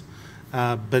campus,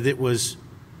 but it was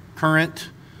current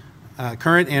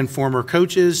and former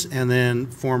coaches and then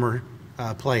former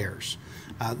players.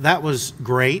 That was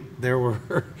great. There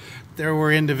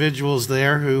were individuals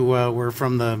there who were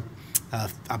from the,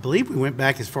 I believe we went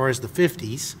back as far as the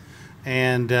 50s.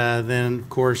 And then, of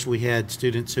course, we had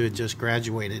students who had just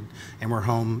graduated and were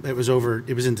home. It was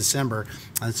in December.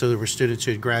 And so there were students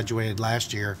who had graduated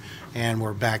last year and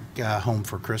were back home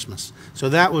for Christmas. So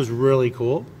that was really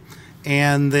cool.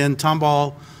 And then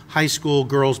Tomball High School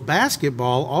girls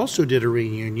basketball also did a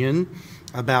reunion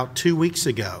about 2 weeks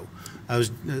ago.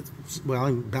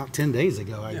 About 10 days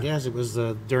ago, I guess. It was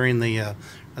during the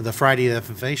Friday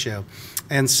FFA show.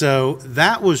 And so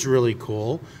that was really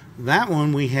cool. That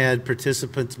one we had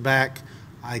participants back,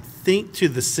 I think, to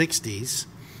the 60s.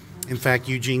 In fact,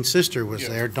 Eugene's sister was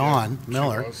there, Dawn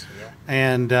Miller. Was,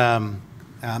 and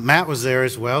Matt was there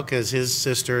as well because his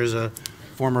sister is a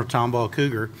former Tomball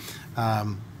Cougar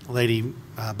lady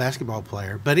basketball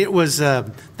player. But it was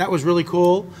that was really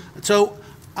cool. So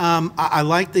I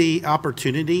like the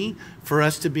opportunity for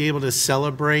us to be able to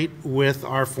celebrate with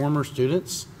our former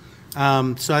students.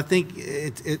 So I think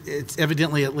it's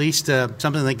evidently at least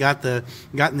something that got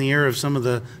in the ear of some of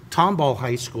the Tomball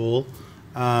High School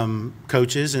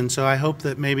coaches, and so I hope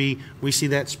that maybe we see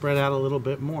that spread out a little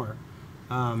bit more.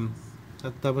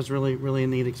 That was really a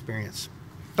neat experience.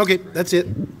 Okay, that's it.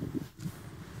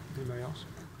 Anybody else?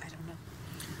 I don't know.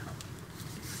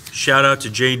 Shout out to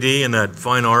JD and that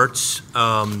fine arts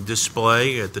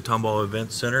display at the Tomball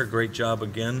Event Center. Great job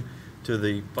again to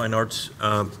the fine arts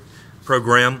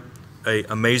program. An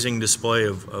amazing display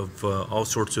of all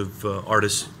sorts of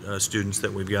artists, students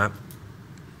that we've got.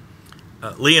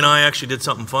 Lee and I actually did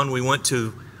something fun. We went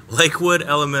to Lakewood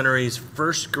Elementary's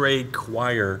first grade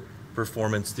choir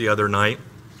performance the other night,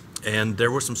 and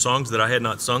there were some songs that I had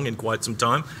not sung in quite some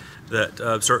time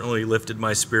that certainly lifted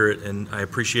my spirit, and I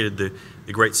appreciated the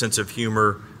great sense of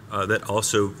humor that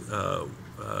also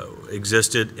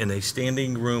existed in a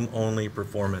standing room only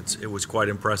performance. It was quite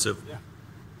impressive. Yeah.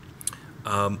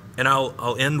 And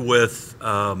I'll end with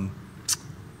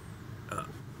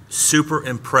super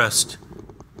impressed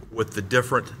with the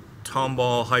different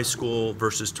Tomball High School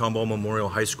versus Tomball Memorial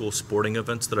High School sporting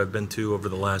events that I've been to over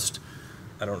the last,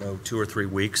 2 or 3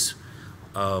 weeks.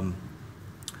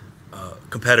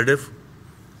 Competitive,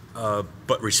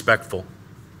 but respectful.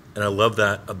 And I love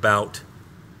that about,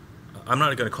 I'm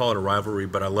not going to call it a rivalry,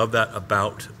 but I love that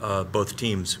about both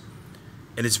teams.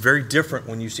 And it's very different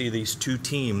when you see these two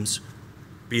teams,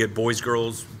 be it boys,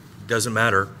 girls, doesn't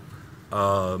matter,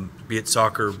 be it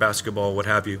soccer, basketball, what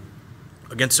have you,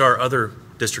 against our other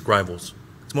district rivals.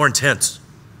 It's more intense.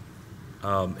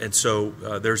 And so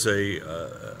there's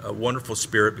a wonderful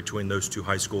spirit between those two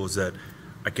high schools that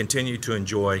I continue to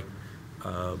enjoy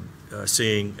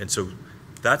seeing. And so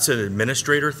that's an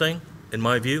administrator thing, in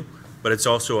my view, but it's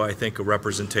also, I think, a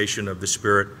representation of the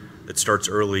spirit that starts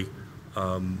early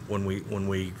when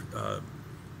we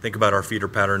think about our feeder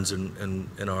patterns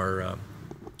and our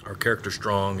character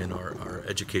strong and our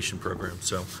education program.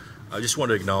 So I just want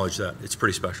to acknowledge that. It's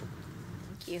pretty special.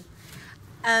 Thank you.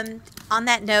 On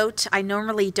that note, I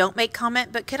normally don't make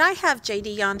comment, but could I have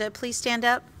J.D. Yonda please stand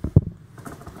up?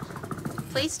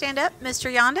 Please stand up,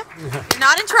 Mr. Yonda. You're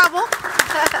not in trouble.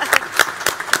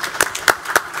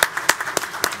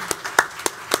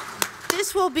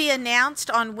 This will be announced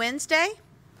on Wednesday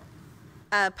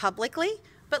publicly.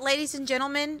 But ladies and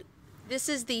gentlemen, this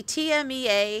is the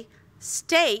TMEA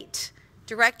State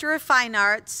Director of Fine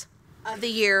Arts of the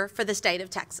Year for the state of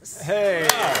Texas. Hey.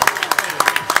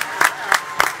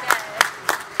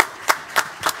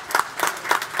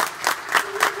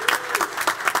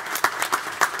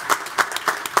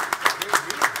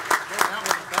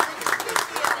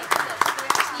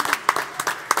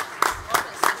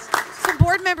 Some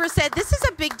board members said, this is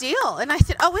a big deal. And I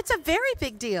said, oh, it's a very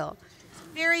big deal.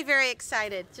 Very, very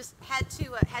excited. Just had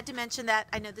to mention that.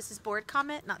 I know this is board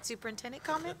comment, not superintendent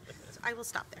comment, so I will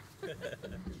stop there.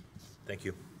 Thank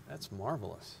you. That's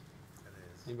marvelous.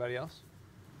 Anybody else?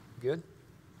 Good?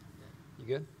 You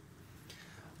good?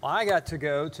 Well, I got to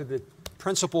go to the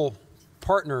principal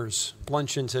partners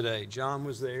luncheon today. John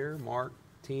was there, Mark,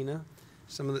 Tina.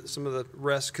 Some of the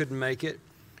rest couldn't make it.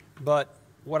 But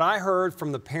what I heard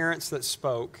from the parents that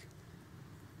spoke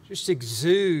just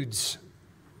exudes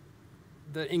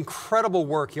the incredible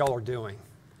work y'all are doing.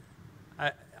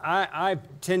 I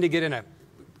tend to get in a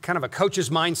kind of a coach's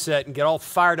mindset and get all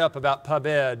fired up about pub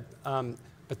ed,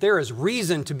 but there is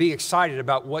reason to be excited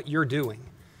about what you're doing.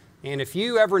 And if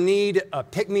you ever need a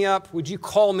pick-me-up, would you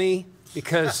call me?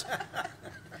 Because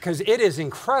it is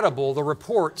incredible, the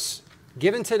reports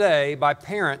given today by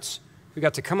parents who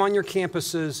got to come on your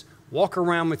campuses, walk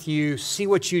around with you, see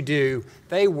what you do.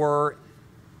 They were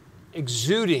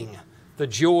exuding the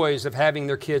joys of having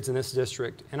their kids in this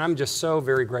district. And I'm just so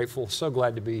very grateful, so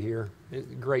glad to be here.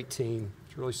 Great team.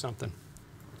 It's really something.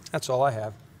 That's all I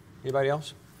have. Anybody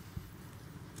else?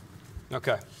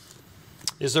 Okay.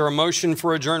 Is there a motion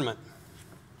for adjournment?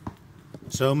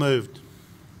 So moved.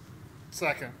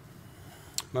 Second.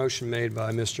 Motion made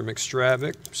by Mr.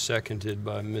 McStravick, seconded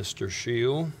by Mr.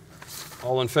 Shield.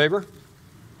 All in favor?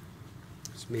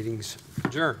 This meeting's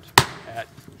adjourned at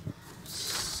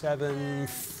 7:40.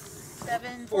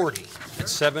 At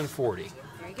 7:40.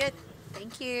 Very good.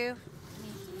 Thank you.